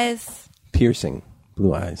eyes. Piercing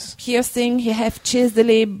blue eyes. Piercing. He have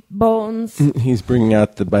chiselly bones. He's bringing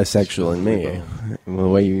out the bisexual in me. The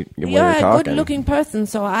way you're talking. A good-looking person,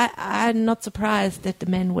 so I'm not surprised that the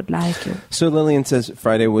men would like you. So Lillian says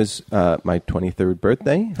Friday was my 23rd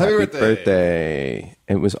birthday. Happy birthday.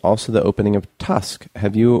 It was also the opening of Tusk.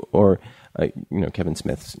 Have you or Kevin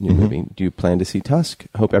Smith's new movie. Do you plan to see Tusk?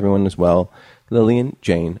 Hope everyone is well. Lillian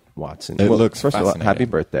Jane Watson. It looks first of all, fascinating. happy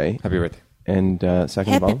birthday. Happy birthday. And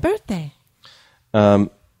second of all, Happy birthday.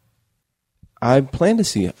 I plan to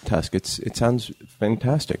see Tusk. It sounds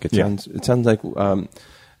fantastic. It sounds like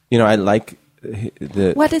I like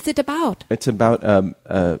the. What is it about? It's about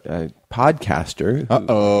a podcaster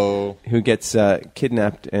who gets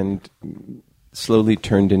kidnapped and slowly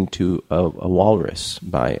turned into a walrus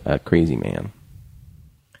by a crazy man.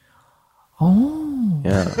 Oh.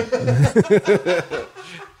 Yeah.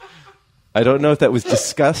 I don't know if that was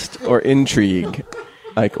disgust or intrigue.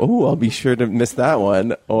 Like, I'll be sure to miss that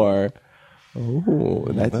one, or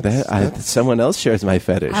someone else shares my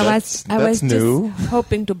fetish. I was new. just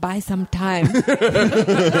hoping to buy some time.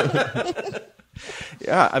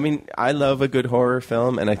 Yeah, I mean, I love a good horror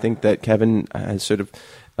film, and I think that Kevin has sort of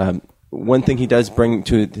one thing he does bring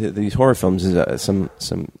to these horror films is some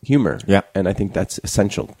humor. Yeah, and I think that's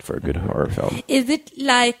essential for a good horror film. Is it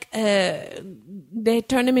like they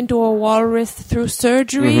turn him into a walrus through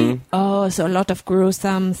surgery? Mm-hmm. Oh, so a lot of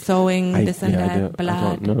gruesome sewing, this and that,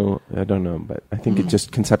 blood. I don't know, but I think it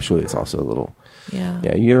just conceptually it's also a little.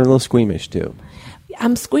 Yeah, you're a little squeamish too.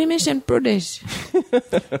 I'm squeamish and prudish.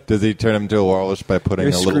 Does he turn him into a walrus by putting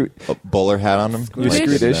a little bowler hat on him? You're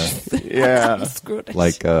Scrooge. Yeah. Scrooge.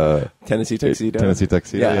 Like Tennessee Tuxedo. Tennessee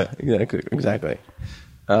Tuxedo. Yeah, exactly.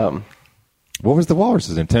 What was the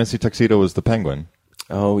walrus's name? Tennessee Tuxedo was the penguin.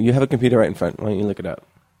 Oh, you have a computer right in front. Why don't you look it up?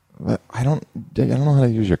 I don't know how to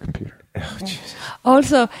use your computer. Oh, Jesus.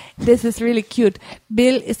 Also, this is really cute.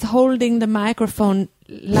 Bill is holding the microphone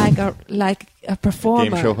like a performer,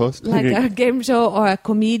 Game show host, like a game show or a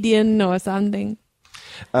comedian or something.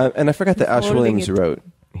 And I forgot that Ash Williams wrote.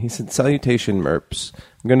 He said, "Salutation, Merps.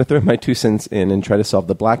 I'm going to throw my 2 cents in and try to solve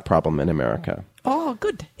the black problem in America." Oh,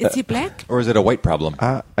 good. Is he black? Or is it a white problem?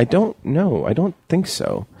 I don't know. I don't think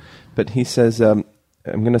so. But he says, I'm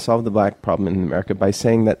going to solve the black problem in America by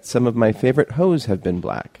saying that some of my favorite hoes have been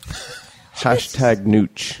black. Hashtag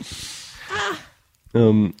Nooch.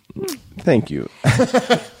 Thank you.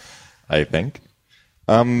 I think.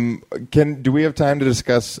 Do we have time to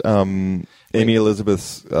discuss Amy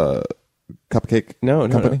Elizabeth's cupcake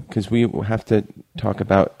company? Because we have to talk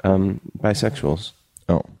about bisexuals.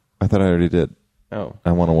 Oh, I thought I already did. Oh.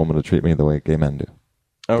 I want a woman to treat me the way gay men do.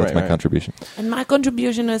 That's my contribution. And my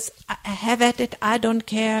contribution is, have at it. I don't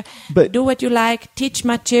care. But do what you like. Teach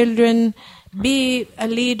my children. Be a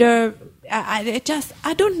leader. I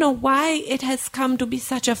don't know why it has come to be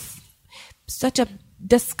such a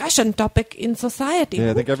discussion topic in society.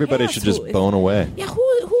 Yeah, I think everybody should just bone away. Yeah,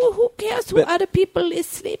 who cares who other people is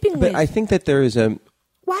sleeping with? But I think that there is a.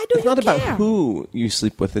 Why do it's you not care? about who you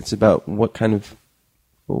sleep with. It's about what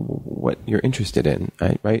you're interested in,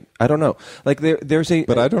 right? I don't know. Like there's a.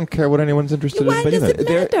 But I don't care what anyone's interested in. Why does it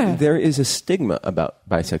matter? There is a stigma about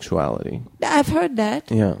bisexuality. I've heard that.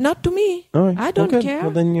 Yeah. Not to me. All right. I don't care.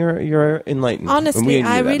 Well, then you're enlightened. Honestly,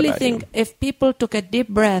 I really think if people took a deep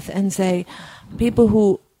breath and say, people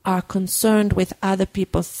who are concerned with other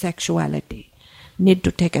people's sexuality need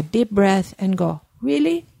to take a deep breath and go,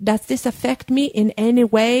 really? Does this affect me in any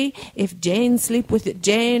way? If Jane sleep with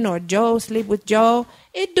Jane or Joe sleep with Joe?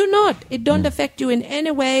 It do not. It don't affect you in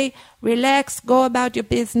any way. Relax. Go about your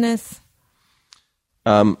business.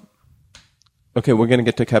 Okay, we're going to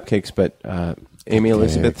get to cupcakes, but Amy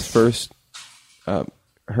Elizabeth's first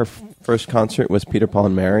concert was Peter, Paul,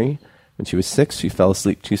 and Mary. When she was 6, she fell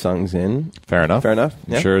asleep 2 songs in. Fair enough. Yeah.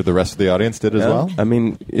 I'm sure the rest of the audience did as well. I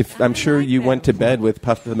mean, I'm sure you went to bed with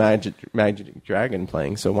Puff the Magic Dragon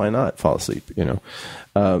playing, so why not fall asleep? And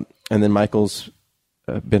then Michael's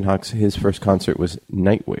Binhock's his first concert was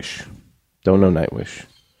Nightwish. Don't know Nightwish.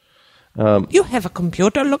 You have a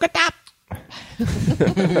computer. Look it up.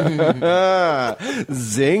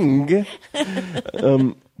 Zing.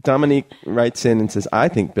 Dominique writes in and says, I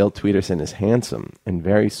think Bill Tweederson is handsome and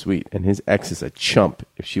very sweet, and his ex is a chump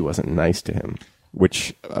if she wasn't nice to him.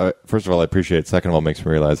 Which, first of all, I appreciate. Second of all, makes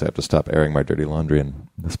me realize I have to stop airing my dirty laundry in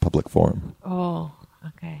this public forum. Oh,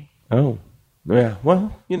 okay. Oh, yeah.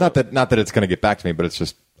 Well, not that it's going to get back to me, but it's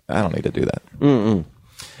just I don't need to do that.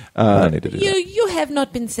 I don't need to do that. You have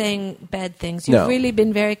not been saying bad things. You've really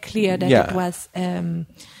been very clear that it was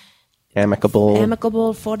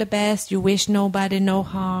amicable for the best. You wish nobody no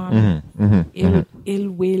harm.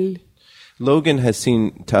 Ill will. Logan has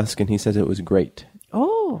seen Tusk and he says it was great.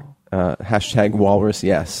 Oh. Hashtag walrus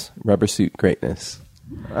yes. Rubber suit greatness.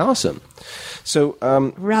 Awesome. So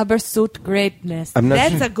Rubber Suit Greatness.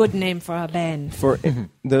 That's a good name for a band. For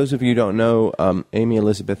those of you who don't know, Amy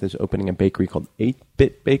Elizabeth is opening a bakery called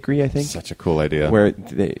 8-Bit Bakery, I think. Such a cool idea. Where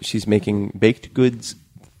she's making baked goods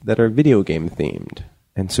that are video game themed.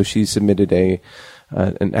 And so she submitted an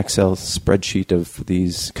Excel spreadsheet of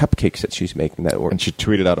these cupcakes that she's making. And she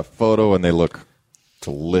tweeted out a photo, and they look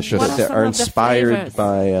delicious. What That are some of the inspired flavors?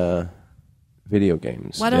 by video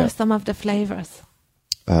games. What are some of the flavors?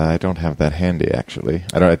 I don't have that handy, actually.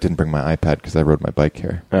 I didn't bring my iPad because I rode my bike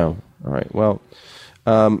here. Oh, all right. Well,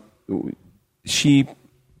 she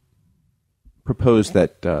proposed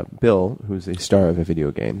that Bill, who's a star of a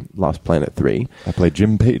video game, Lost Planet 3. I played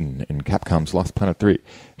Jim Payton in Capcom's Lost Planet 3.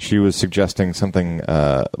 She was suggesting something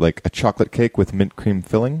like a chocolate cake with mint cream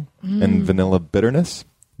filling and vanilla bitterness,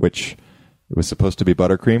 which it was supposed to be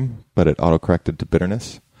buttercream, but it autocorrected to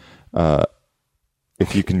bitterness.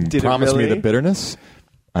 If you can promise me the bitterness,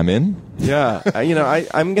 I'm in. Yeah.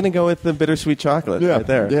 I'm going to go with the bittersweet chocolate right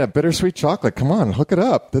there. Yeah, bittersweet chocolate. Come on, hook it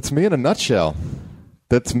up. That's me in a nutshell.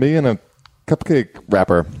 That's me in a cupcake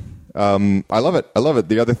wrapper. I love it.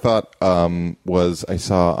 The other thought was I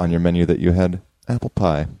saw on your menu that you had apple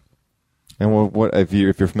pie. And what if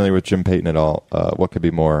you're familiar with Jim Payton at all? What could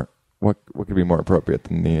be more appropriate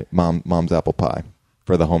than the mom's apple pie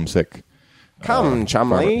for the homesick? Come,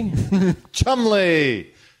 Chumley.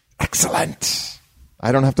 Chumley! Excellent!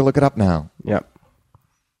 I don't have to look it up now. Yep.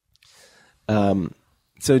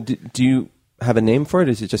 So do you have a name for it?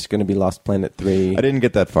 Is it just going to be Lost Planet 3? I didn't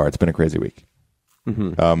get that far. It's been a crazy week.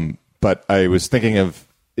 Mm-hmm. But I was thinking of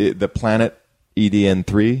the planet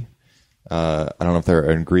EDN3. I don't know if there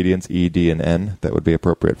are ingredients E, D, and N that would be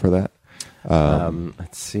appropriate for that.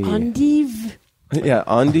 Let's see. Endive. Yeah,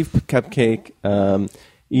 endive cupcake.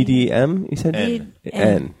 EDM, you said? N.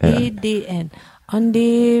 N.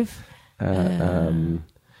 Endive.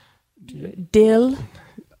 Dill.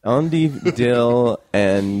 Endive, dill,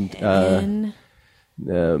 and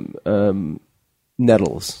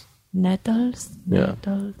nettles. Nettles. Yeah.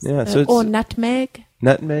 Yeah, so or nutmeg.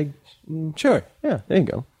 Nutmeg. Sure. Yeah, there you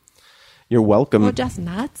go. You're welcome. Or just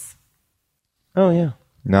nuts. Oh, yeah.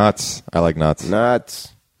 Nuts. I like nuts.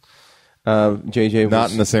 Nuts. JJ was...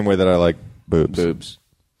 Not in the same way that I like boobs. Boobs.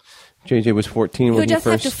 JJ was 14 You when he just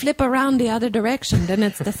first... have to flip around the other direction, then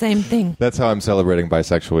it's the same thing. That's how I'm celebrating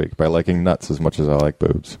Bisexual Week, by liking nuts as much as I like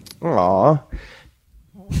boobs. Aww.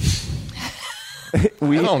 I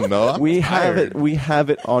don't know. We have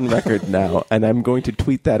it on record now, and I'm going to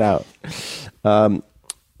tweet that out.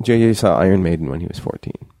 JJ saw Iron Maiden when he was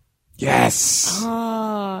 14. Yes.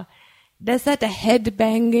 Oh, is that a head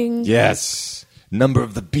banging? Yes. Number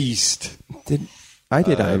of the Beast. I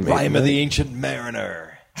did Iron Maiden. Rhyme of the Ancient Mariner.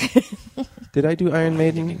 Did I do Iron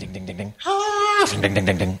Maiden? Ding, ding, ding, ding, ding. Ding, ding, ding,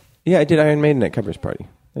 ding, ding. Yeah, I did Iron Maiden at Cover's Party.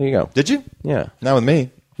 There you go. Did you? Yeah. Not with me.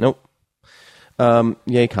 Nope.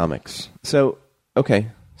 Yay, comics. So, okay.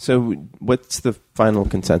 So, what's the final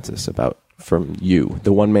consensus from you?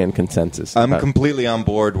 The one-man consensus. I'm completely on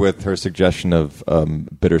board with her suggestion of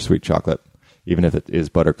bittersweet chocolate, even if it is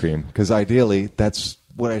buttercream. Because ideally, that's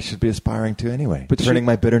what I should be aspiring to anyway. But turning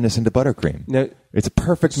my bitterness into buttercream. Now, it's a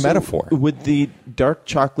perfect metaphor. Would the dark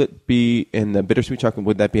chocolate be in the bittersweet chocolate?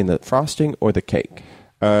 Would that be in the frosting or the cake?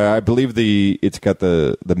 I believe it's got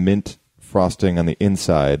the mint frosting on the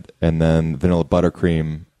inside, and then vanilla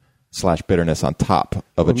buttercream / bitterness on top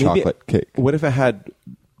of a chocolate cake. What if it had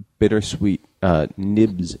bittersweet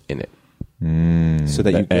nibs in it? So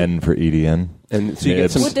that you get N for EDN. And so you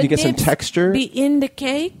get some nibs texture. Be in the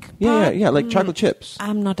cake? Yeah, like chocolate chips.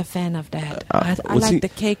 I'm not a fan of that. I well, like the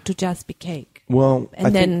cake to just be cake. Well,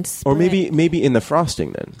 and then or maybe in the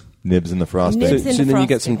frosting then. Nibs in the frosting. Nibs in so the then you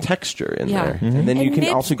get frosting. some texture in Yeah. there, and then you can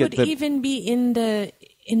nibs also get could even be in the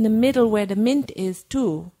middle where the mint is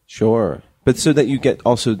too. Sure, but so that you get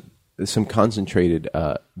also some concentrated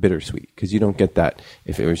bittersweet, because you don't get that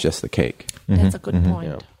if it was just the cake. That's a good point.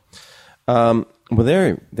 Yeah. Well,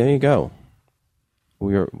 there you go.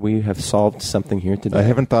 We have solved something here today. I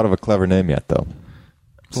haven't thought of a clever name yet, though.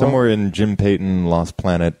 Somewhere in Jim Payton, Lost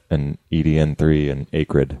Planet, and EDN3 and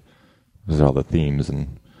Acrid. Those are all the themes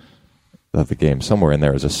of the game. Somewhere in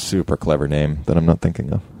there is a super clever name that I'm not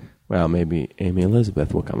thinking of. Well, maybe Amy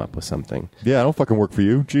Elizabeth will come up with something. Yeah, I don't fucking work for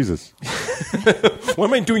you. Jesus. Why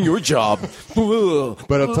am I doing your job?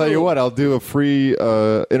 But I'll tell you what, I'll do a free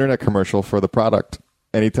internet commercial for the product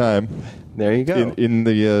anytime. There you go. In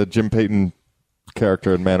the Jim Payton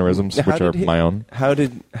character and mannerisms, which are my own. How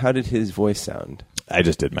did his voice sound? I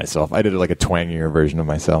just did myself. I did like a twangier version of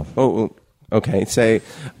myself. Oh, okay. Say,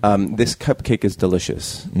 this cupcake is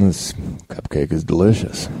delicious. This cupcake is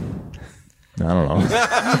delicious. I don't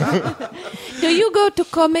know. Do you go to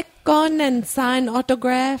Comic-Con and sign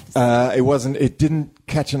autographs? It didn't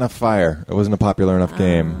catch enough fire. It wasn't a popular enough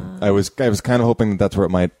game. I was kind of hoping that's where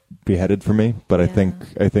it might be headed for me, but I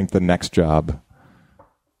think the next job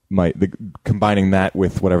combining that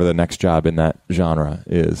with whatever the next job in that genre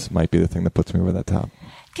might be the thing that puts me over that top.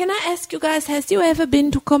 Can I ask you guys, has you ever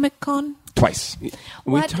been to Comic-Con? Twice.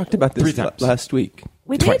 We talked about this last week.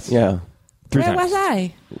 We Twice. did? Yeah. Where was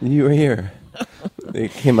I? You were here.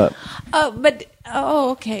 It came up.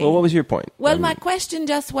 Okay. Well, what was your point? Well, my question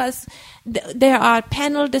just was, there are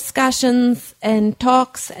panel discussions and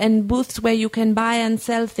talks and booths where you can buy and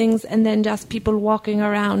sell things, and then just people walking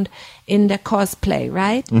around in their cosplay,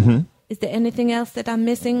 right? Mm-hmm. Is there anything else that I'm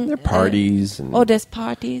missing? There are parties. There's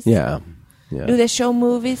parties? Yeah. Do they show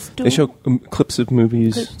movies too? They show clips of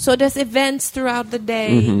movies. So there's events throughout the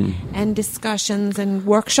day and discussions and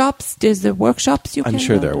workshops. There's the workshops you can I'm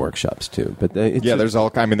sure go there are to? workshops too. But there's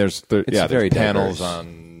all. I mean, there's very panels diverse.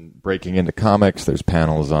 on breaking into comics. There's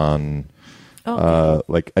panels on.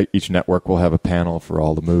 Each network will have a panel for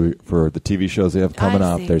all for the TV shows they have coming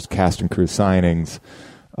up. see. There's cast and crew signings.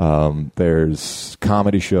 There's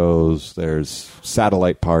comedy shows. There's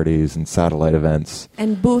satellite parties and satellite events.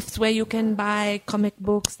 And booths where you can buy comic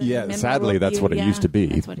books. And Sadly, that's what it memorabilia. used to be.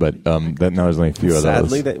 That's what it But used to be. that now there's only a few of those.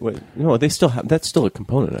 Sadly, they still have. That's still a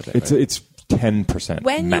component of it. It's right? it's 10%.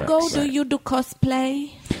 When max. you go, do you do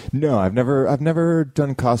cosplay? No, I've never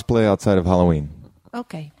done cosplay outside of Halloween.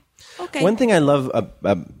 Okay. One thing I love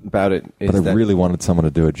about it is But I that really wanted someone to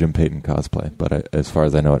do a Jim Payton cosplay. But as far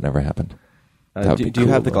as I know, it never happened. do you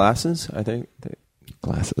have the glasses? I think.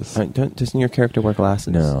 Glasses? Doesn't your character wear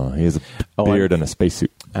glasses? No, he has a beard and a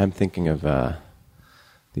spacesuit. I'm thinking of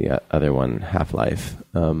the other one, Half-Life.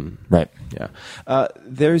 Right. Yeah.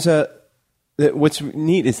 What's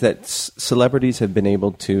neat is that celebrities have been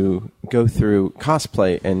able to go through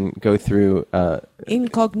cosplay and go through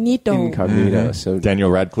Incognito. incognito. So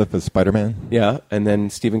Daniel Radcliffe as Spider-Man. yeah, and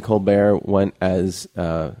then Stephen Colbert went as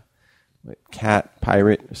cat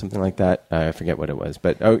pirate or something like that. I forget what it was,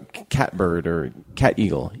 but catbird or cat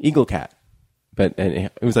eagle cat. But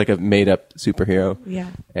it was like a made-up superhero.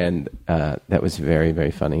 Yeah. And that was very,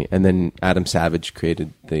 very funny. And then Adam Savage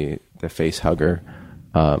created the face hugger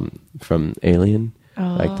from Alien,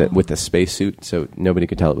 like that with the spacesuit, so nobody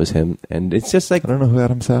could tell it was him. And it's just like I don't know who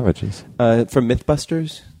Adam Savage is. from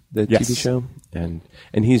MythBusters, the Yes. TV show, and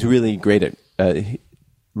he's really great at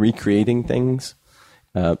recreating things.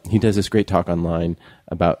 He does this great talk online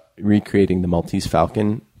about recreating the Maltese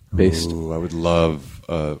Falcon. Ooh, I would love.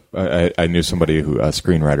 I knew somebody a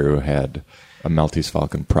screenwriter who had a Maltese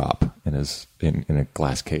Falcon prop in a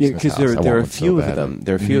glass case. Yeah, in his because house. there are a one few so of bad. them.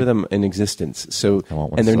 There are a few of them in existence. So, I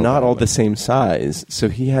want one and they're so not all badly. the same size. So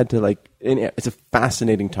he had to and it's a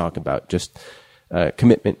fascinating talk about just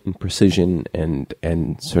commitment and precision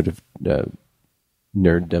and sort of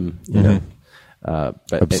nerddom, you know,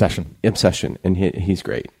 but Obsession. obsession, and he's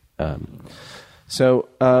great.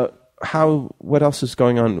 What else is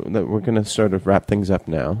going on? That we're going to sort of wrap things up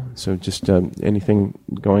now. So just anything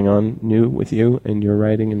going on new with you and your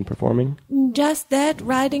writing and performing? Just that,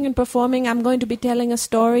 writing and performing. I'm going to be telling a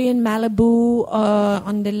story in Malibu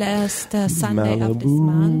on the last Sunday of this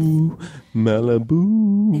month.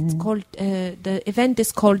 Malibu. It's called, the event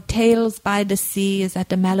is called Tales by the Sea. Is at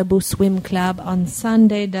the Malibu Swim Club on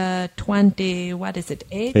Sunday the 8th?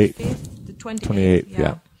 5th? The 28th,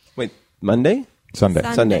 yeah. Wait, Monday?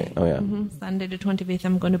 Sunday. Oh, yeah. Sunday the 25th,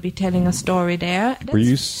 I'm going to be telling a story there. Were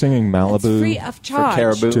you singing Malibu It's free of charge.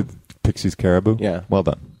 Caribou? to Pixies Caribou? Yeah. Well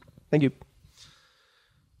done. Thank you.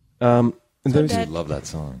 I that- love that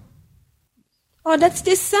song. Oh, that's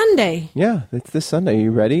this Sunday. Yeah, it's this Sunday.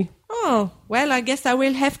 You ready? Oh, well, I guess I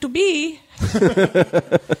will have to be.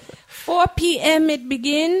 4 p.m. it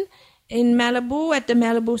begin in Malibu at the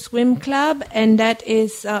Malibu Swim Club, and that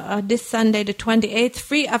is this Sunday, the 28th,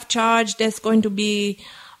 free of charge. There's going to be,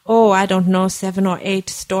 7 or 8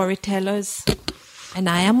 storytellers, and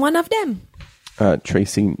I am one of them.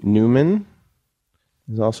 Tracy Newman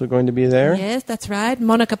is also going to be there. Yes, that's right.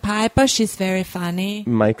 Monica Piper, she's very funny.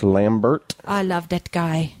 Mike Lambert. I love that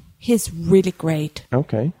guy. He's really great.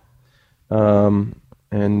 Okay.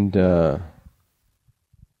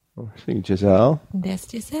 See, Giselle. There's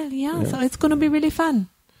Giselle, yeah. So it's going to be really fun.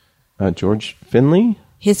 George Finley.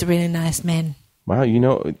 He's a really nice man. Wow, you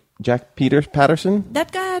know Jack Patterson?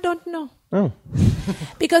 That guy I don't know. Oh.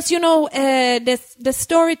 Because, the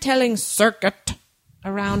storytelling circuit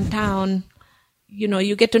around town,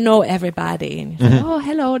 you get to know everybody. And you say, oh,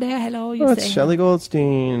 hello there, hello. You It's say, Shelley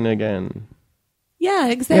Goldstein again. yeah,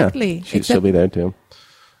 exactly. Yeah, she'll be there too.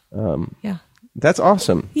 Yeah. That's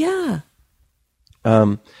awesome. Yeah.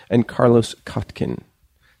 And Carlos Kotkin.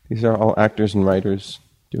 These are all actors and writers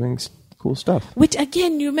doing cool stuff. Which,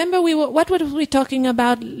 again, you remember what were we talking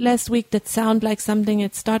about last week that sound like something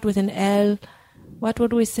that start with an L? What were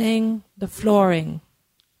we saying? The flooring.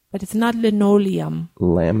 but it's not linoleum.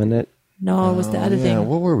 Laminate. No, it was the other Yeah, thing.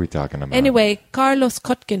 what were we talking about? Anyway, Carlos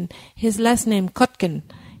Kotkin, his last name Kotkin.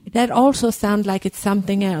 That also sounds like it's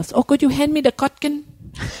something else. Oh, could you hand me the Kotkin?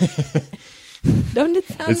 Don't it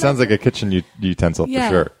sound It sounds like a kitchen utensil yeah.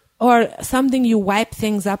 for sure. Or something you wipe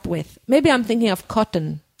things up with. Maybe I'm thinking of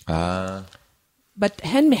cotton. But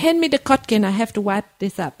hand me the Kotkin. I have to wipe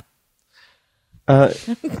this up. Don't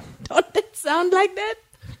it sound like that?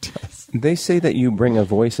 They say that you bring a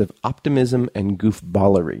voice of optimism and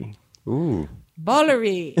goofballery. Ooh.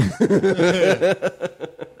 Ballery.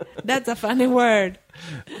 That's a funny word.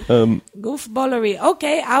 Goofballery.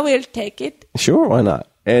 Okay, I will take it. Sure, why not?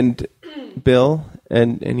 And Bill,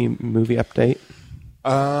 and any movie update?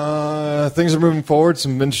 Things are moving forward.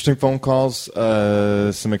 Some interesting phone calls.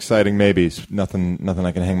 Some exciting maybes. Nothing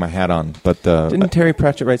I can hang my hat on. But Didn't Terry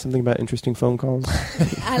Pratchett write something about interesting phone calls?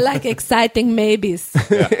 I like exciting maybes.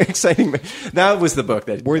 Exciting. That was the book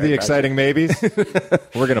that we're the exciting maybes.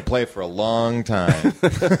 We're gonna play for a long time.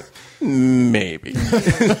 Maybe.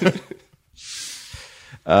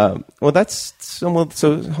 Well, that's so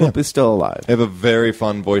Hope is still alive. I have a very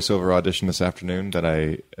fun voiceover audition this afternoon that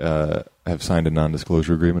I have signed a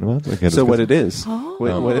non-disclosure agreement about. So what it is? Oh.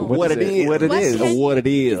 What it is? What it is? What it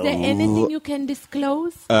is? Is there anything you can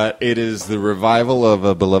disclose? It is the revival of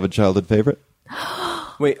a beloved childhood favorite.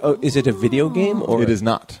 Wait, is it a video game or It is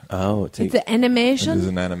not. Oh, It's an It animation? is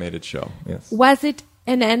an animated show. Yes. Was it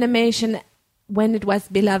an animation when it was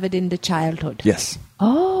beloved in the childhood? Yes.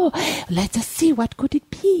 Oh, let us see. What could it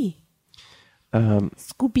be?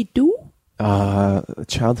 Scooby-Doo?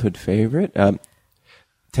 childhood favorite?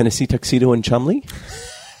 Tennessee Tuxedo and Chumley?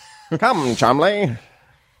 Come, Chumley.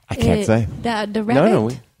 I can't say. The rabbit?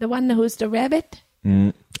 No. The one who's the rabbit?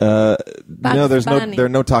 No, Bunny. there are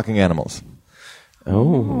no talking animals.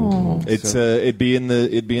 Oh. It's it'd be in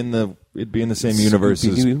the same universe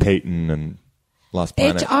as Scooby-Doo? Peyton and Lost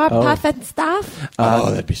Planet. H.R. Puff and Stuff?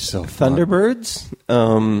 That'd be so fun. Thunderbirds?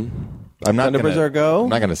 I'm not Thunderbirds gonna, are go? I'm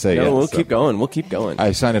not going to say no, yet. we'll so. keep going. We'll keep going.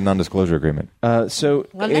 I signed a non-disclosure agreement. So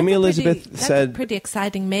Well, Amy Elizabeth that's said pretty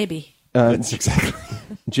exciting, maybe. That's exactly.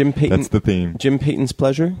 Jim Peyton. That's the theme. Jim Peyton's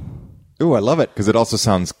Pleasure. Ooh, I love it because it also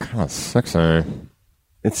sounds kind of sexy.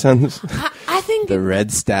 It sounds I think. the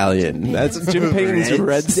Red Stallion. That's Jim Peyton's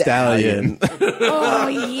Red Stallion. Oh,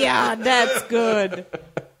 yeah, that's good.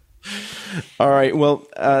 All right. Well,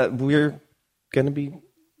 we're going to be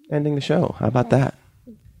ending the show. How about that?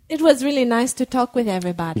 It was really nice to talk with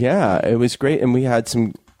everybody. Yeah, it was great, and we had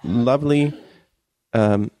some lovely.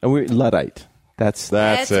 Luddite. That's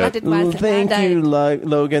That's it. what it was. Thank Luddite. you,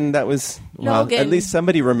 Logan. That was well. Logan. At least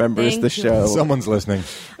somebody remembers Thank the you. show. Someone's listening.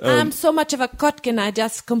 I'm so much of a Kotkin, I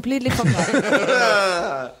just completely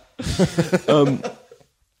forgot.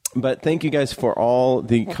 But thank you guys for all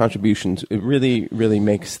the contributions. It really, really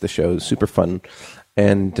makes the show super fun.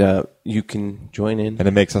 And you can join in. And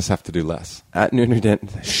it makes us have to do less. At Nooner Dan.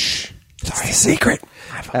 Shh. Sorry, secret.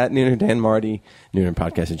 At Nooner Dan Marty,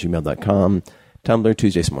 noonerpodcast@gmail.com. Tumblr,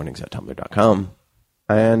 Tuesdays mornings at tumblr.com.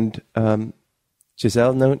 And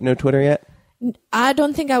Giselle, no Twitter yet? I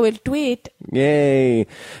don't think I will tweet. Yay.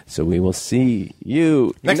 So we will see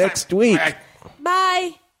you next week.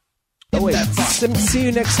 Bye. Oh, wait. See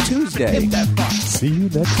you next Tuesday. See you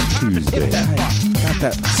next Tuesday. I got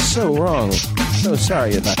that so wrong. So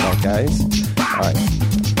sorry about that, guys. All right.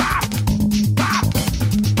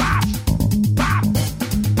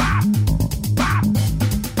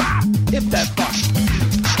 Hip that fuck.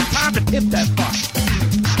 Time to hip that fuck.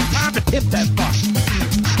 Time to hip that fuck.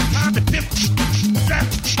 Time to hip that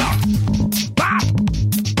fuck. Bop,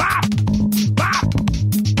 bop, bop,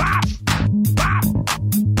 bop, bop, bop,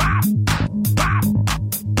 bop,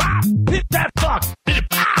 bop. Hit that fuck. Hit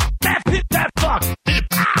that fuck.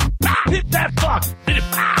 Hit that fuck. Hit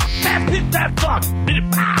that fuck.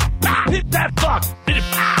 Hit that fuck.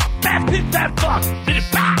 Hit that fuck.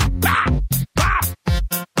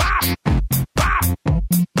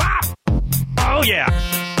 Oh yeah.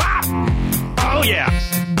 Bop. Oh yeah.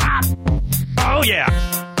 Bop. Oh yeah.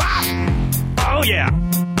 Bop. Oh yeah.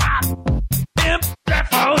 Bop. Imp that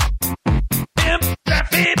house. Imp that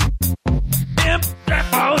fit. Imp that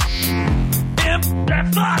house. Imp that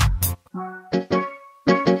fuck.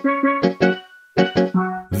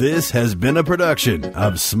 This has been a production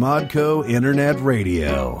of SModCo Internet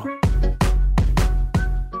Radio.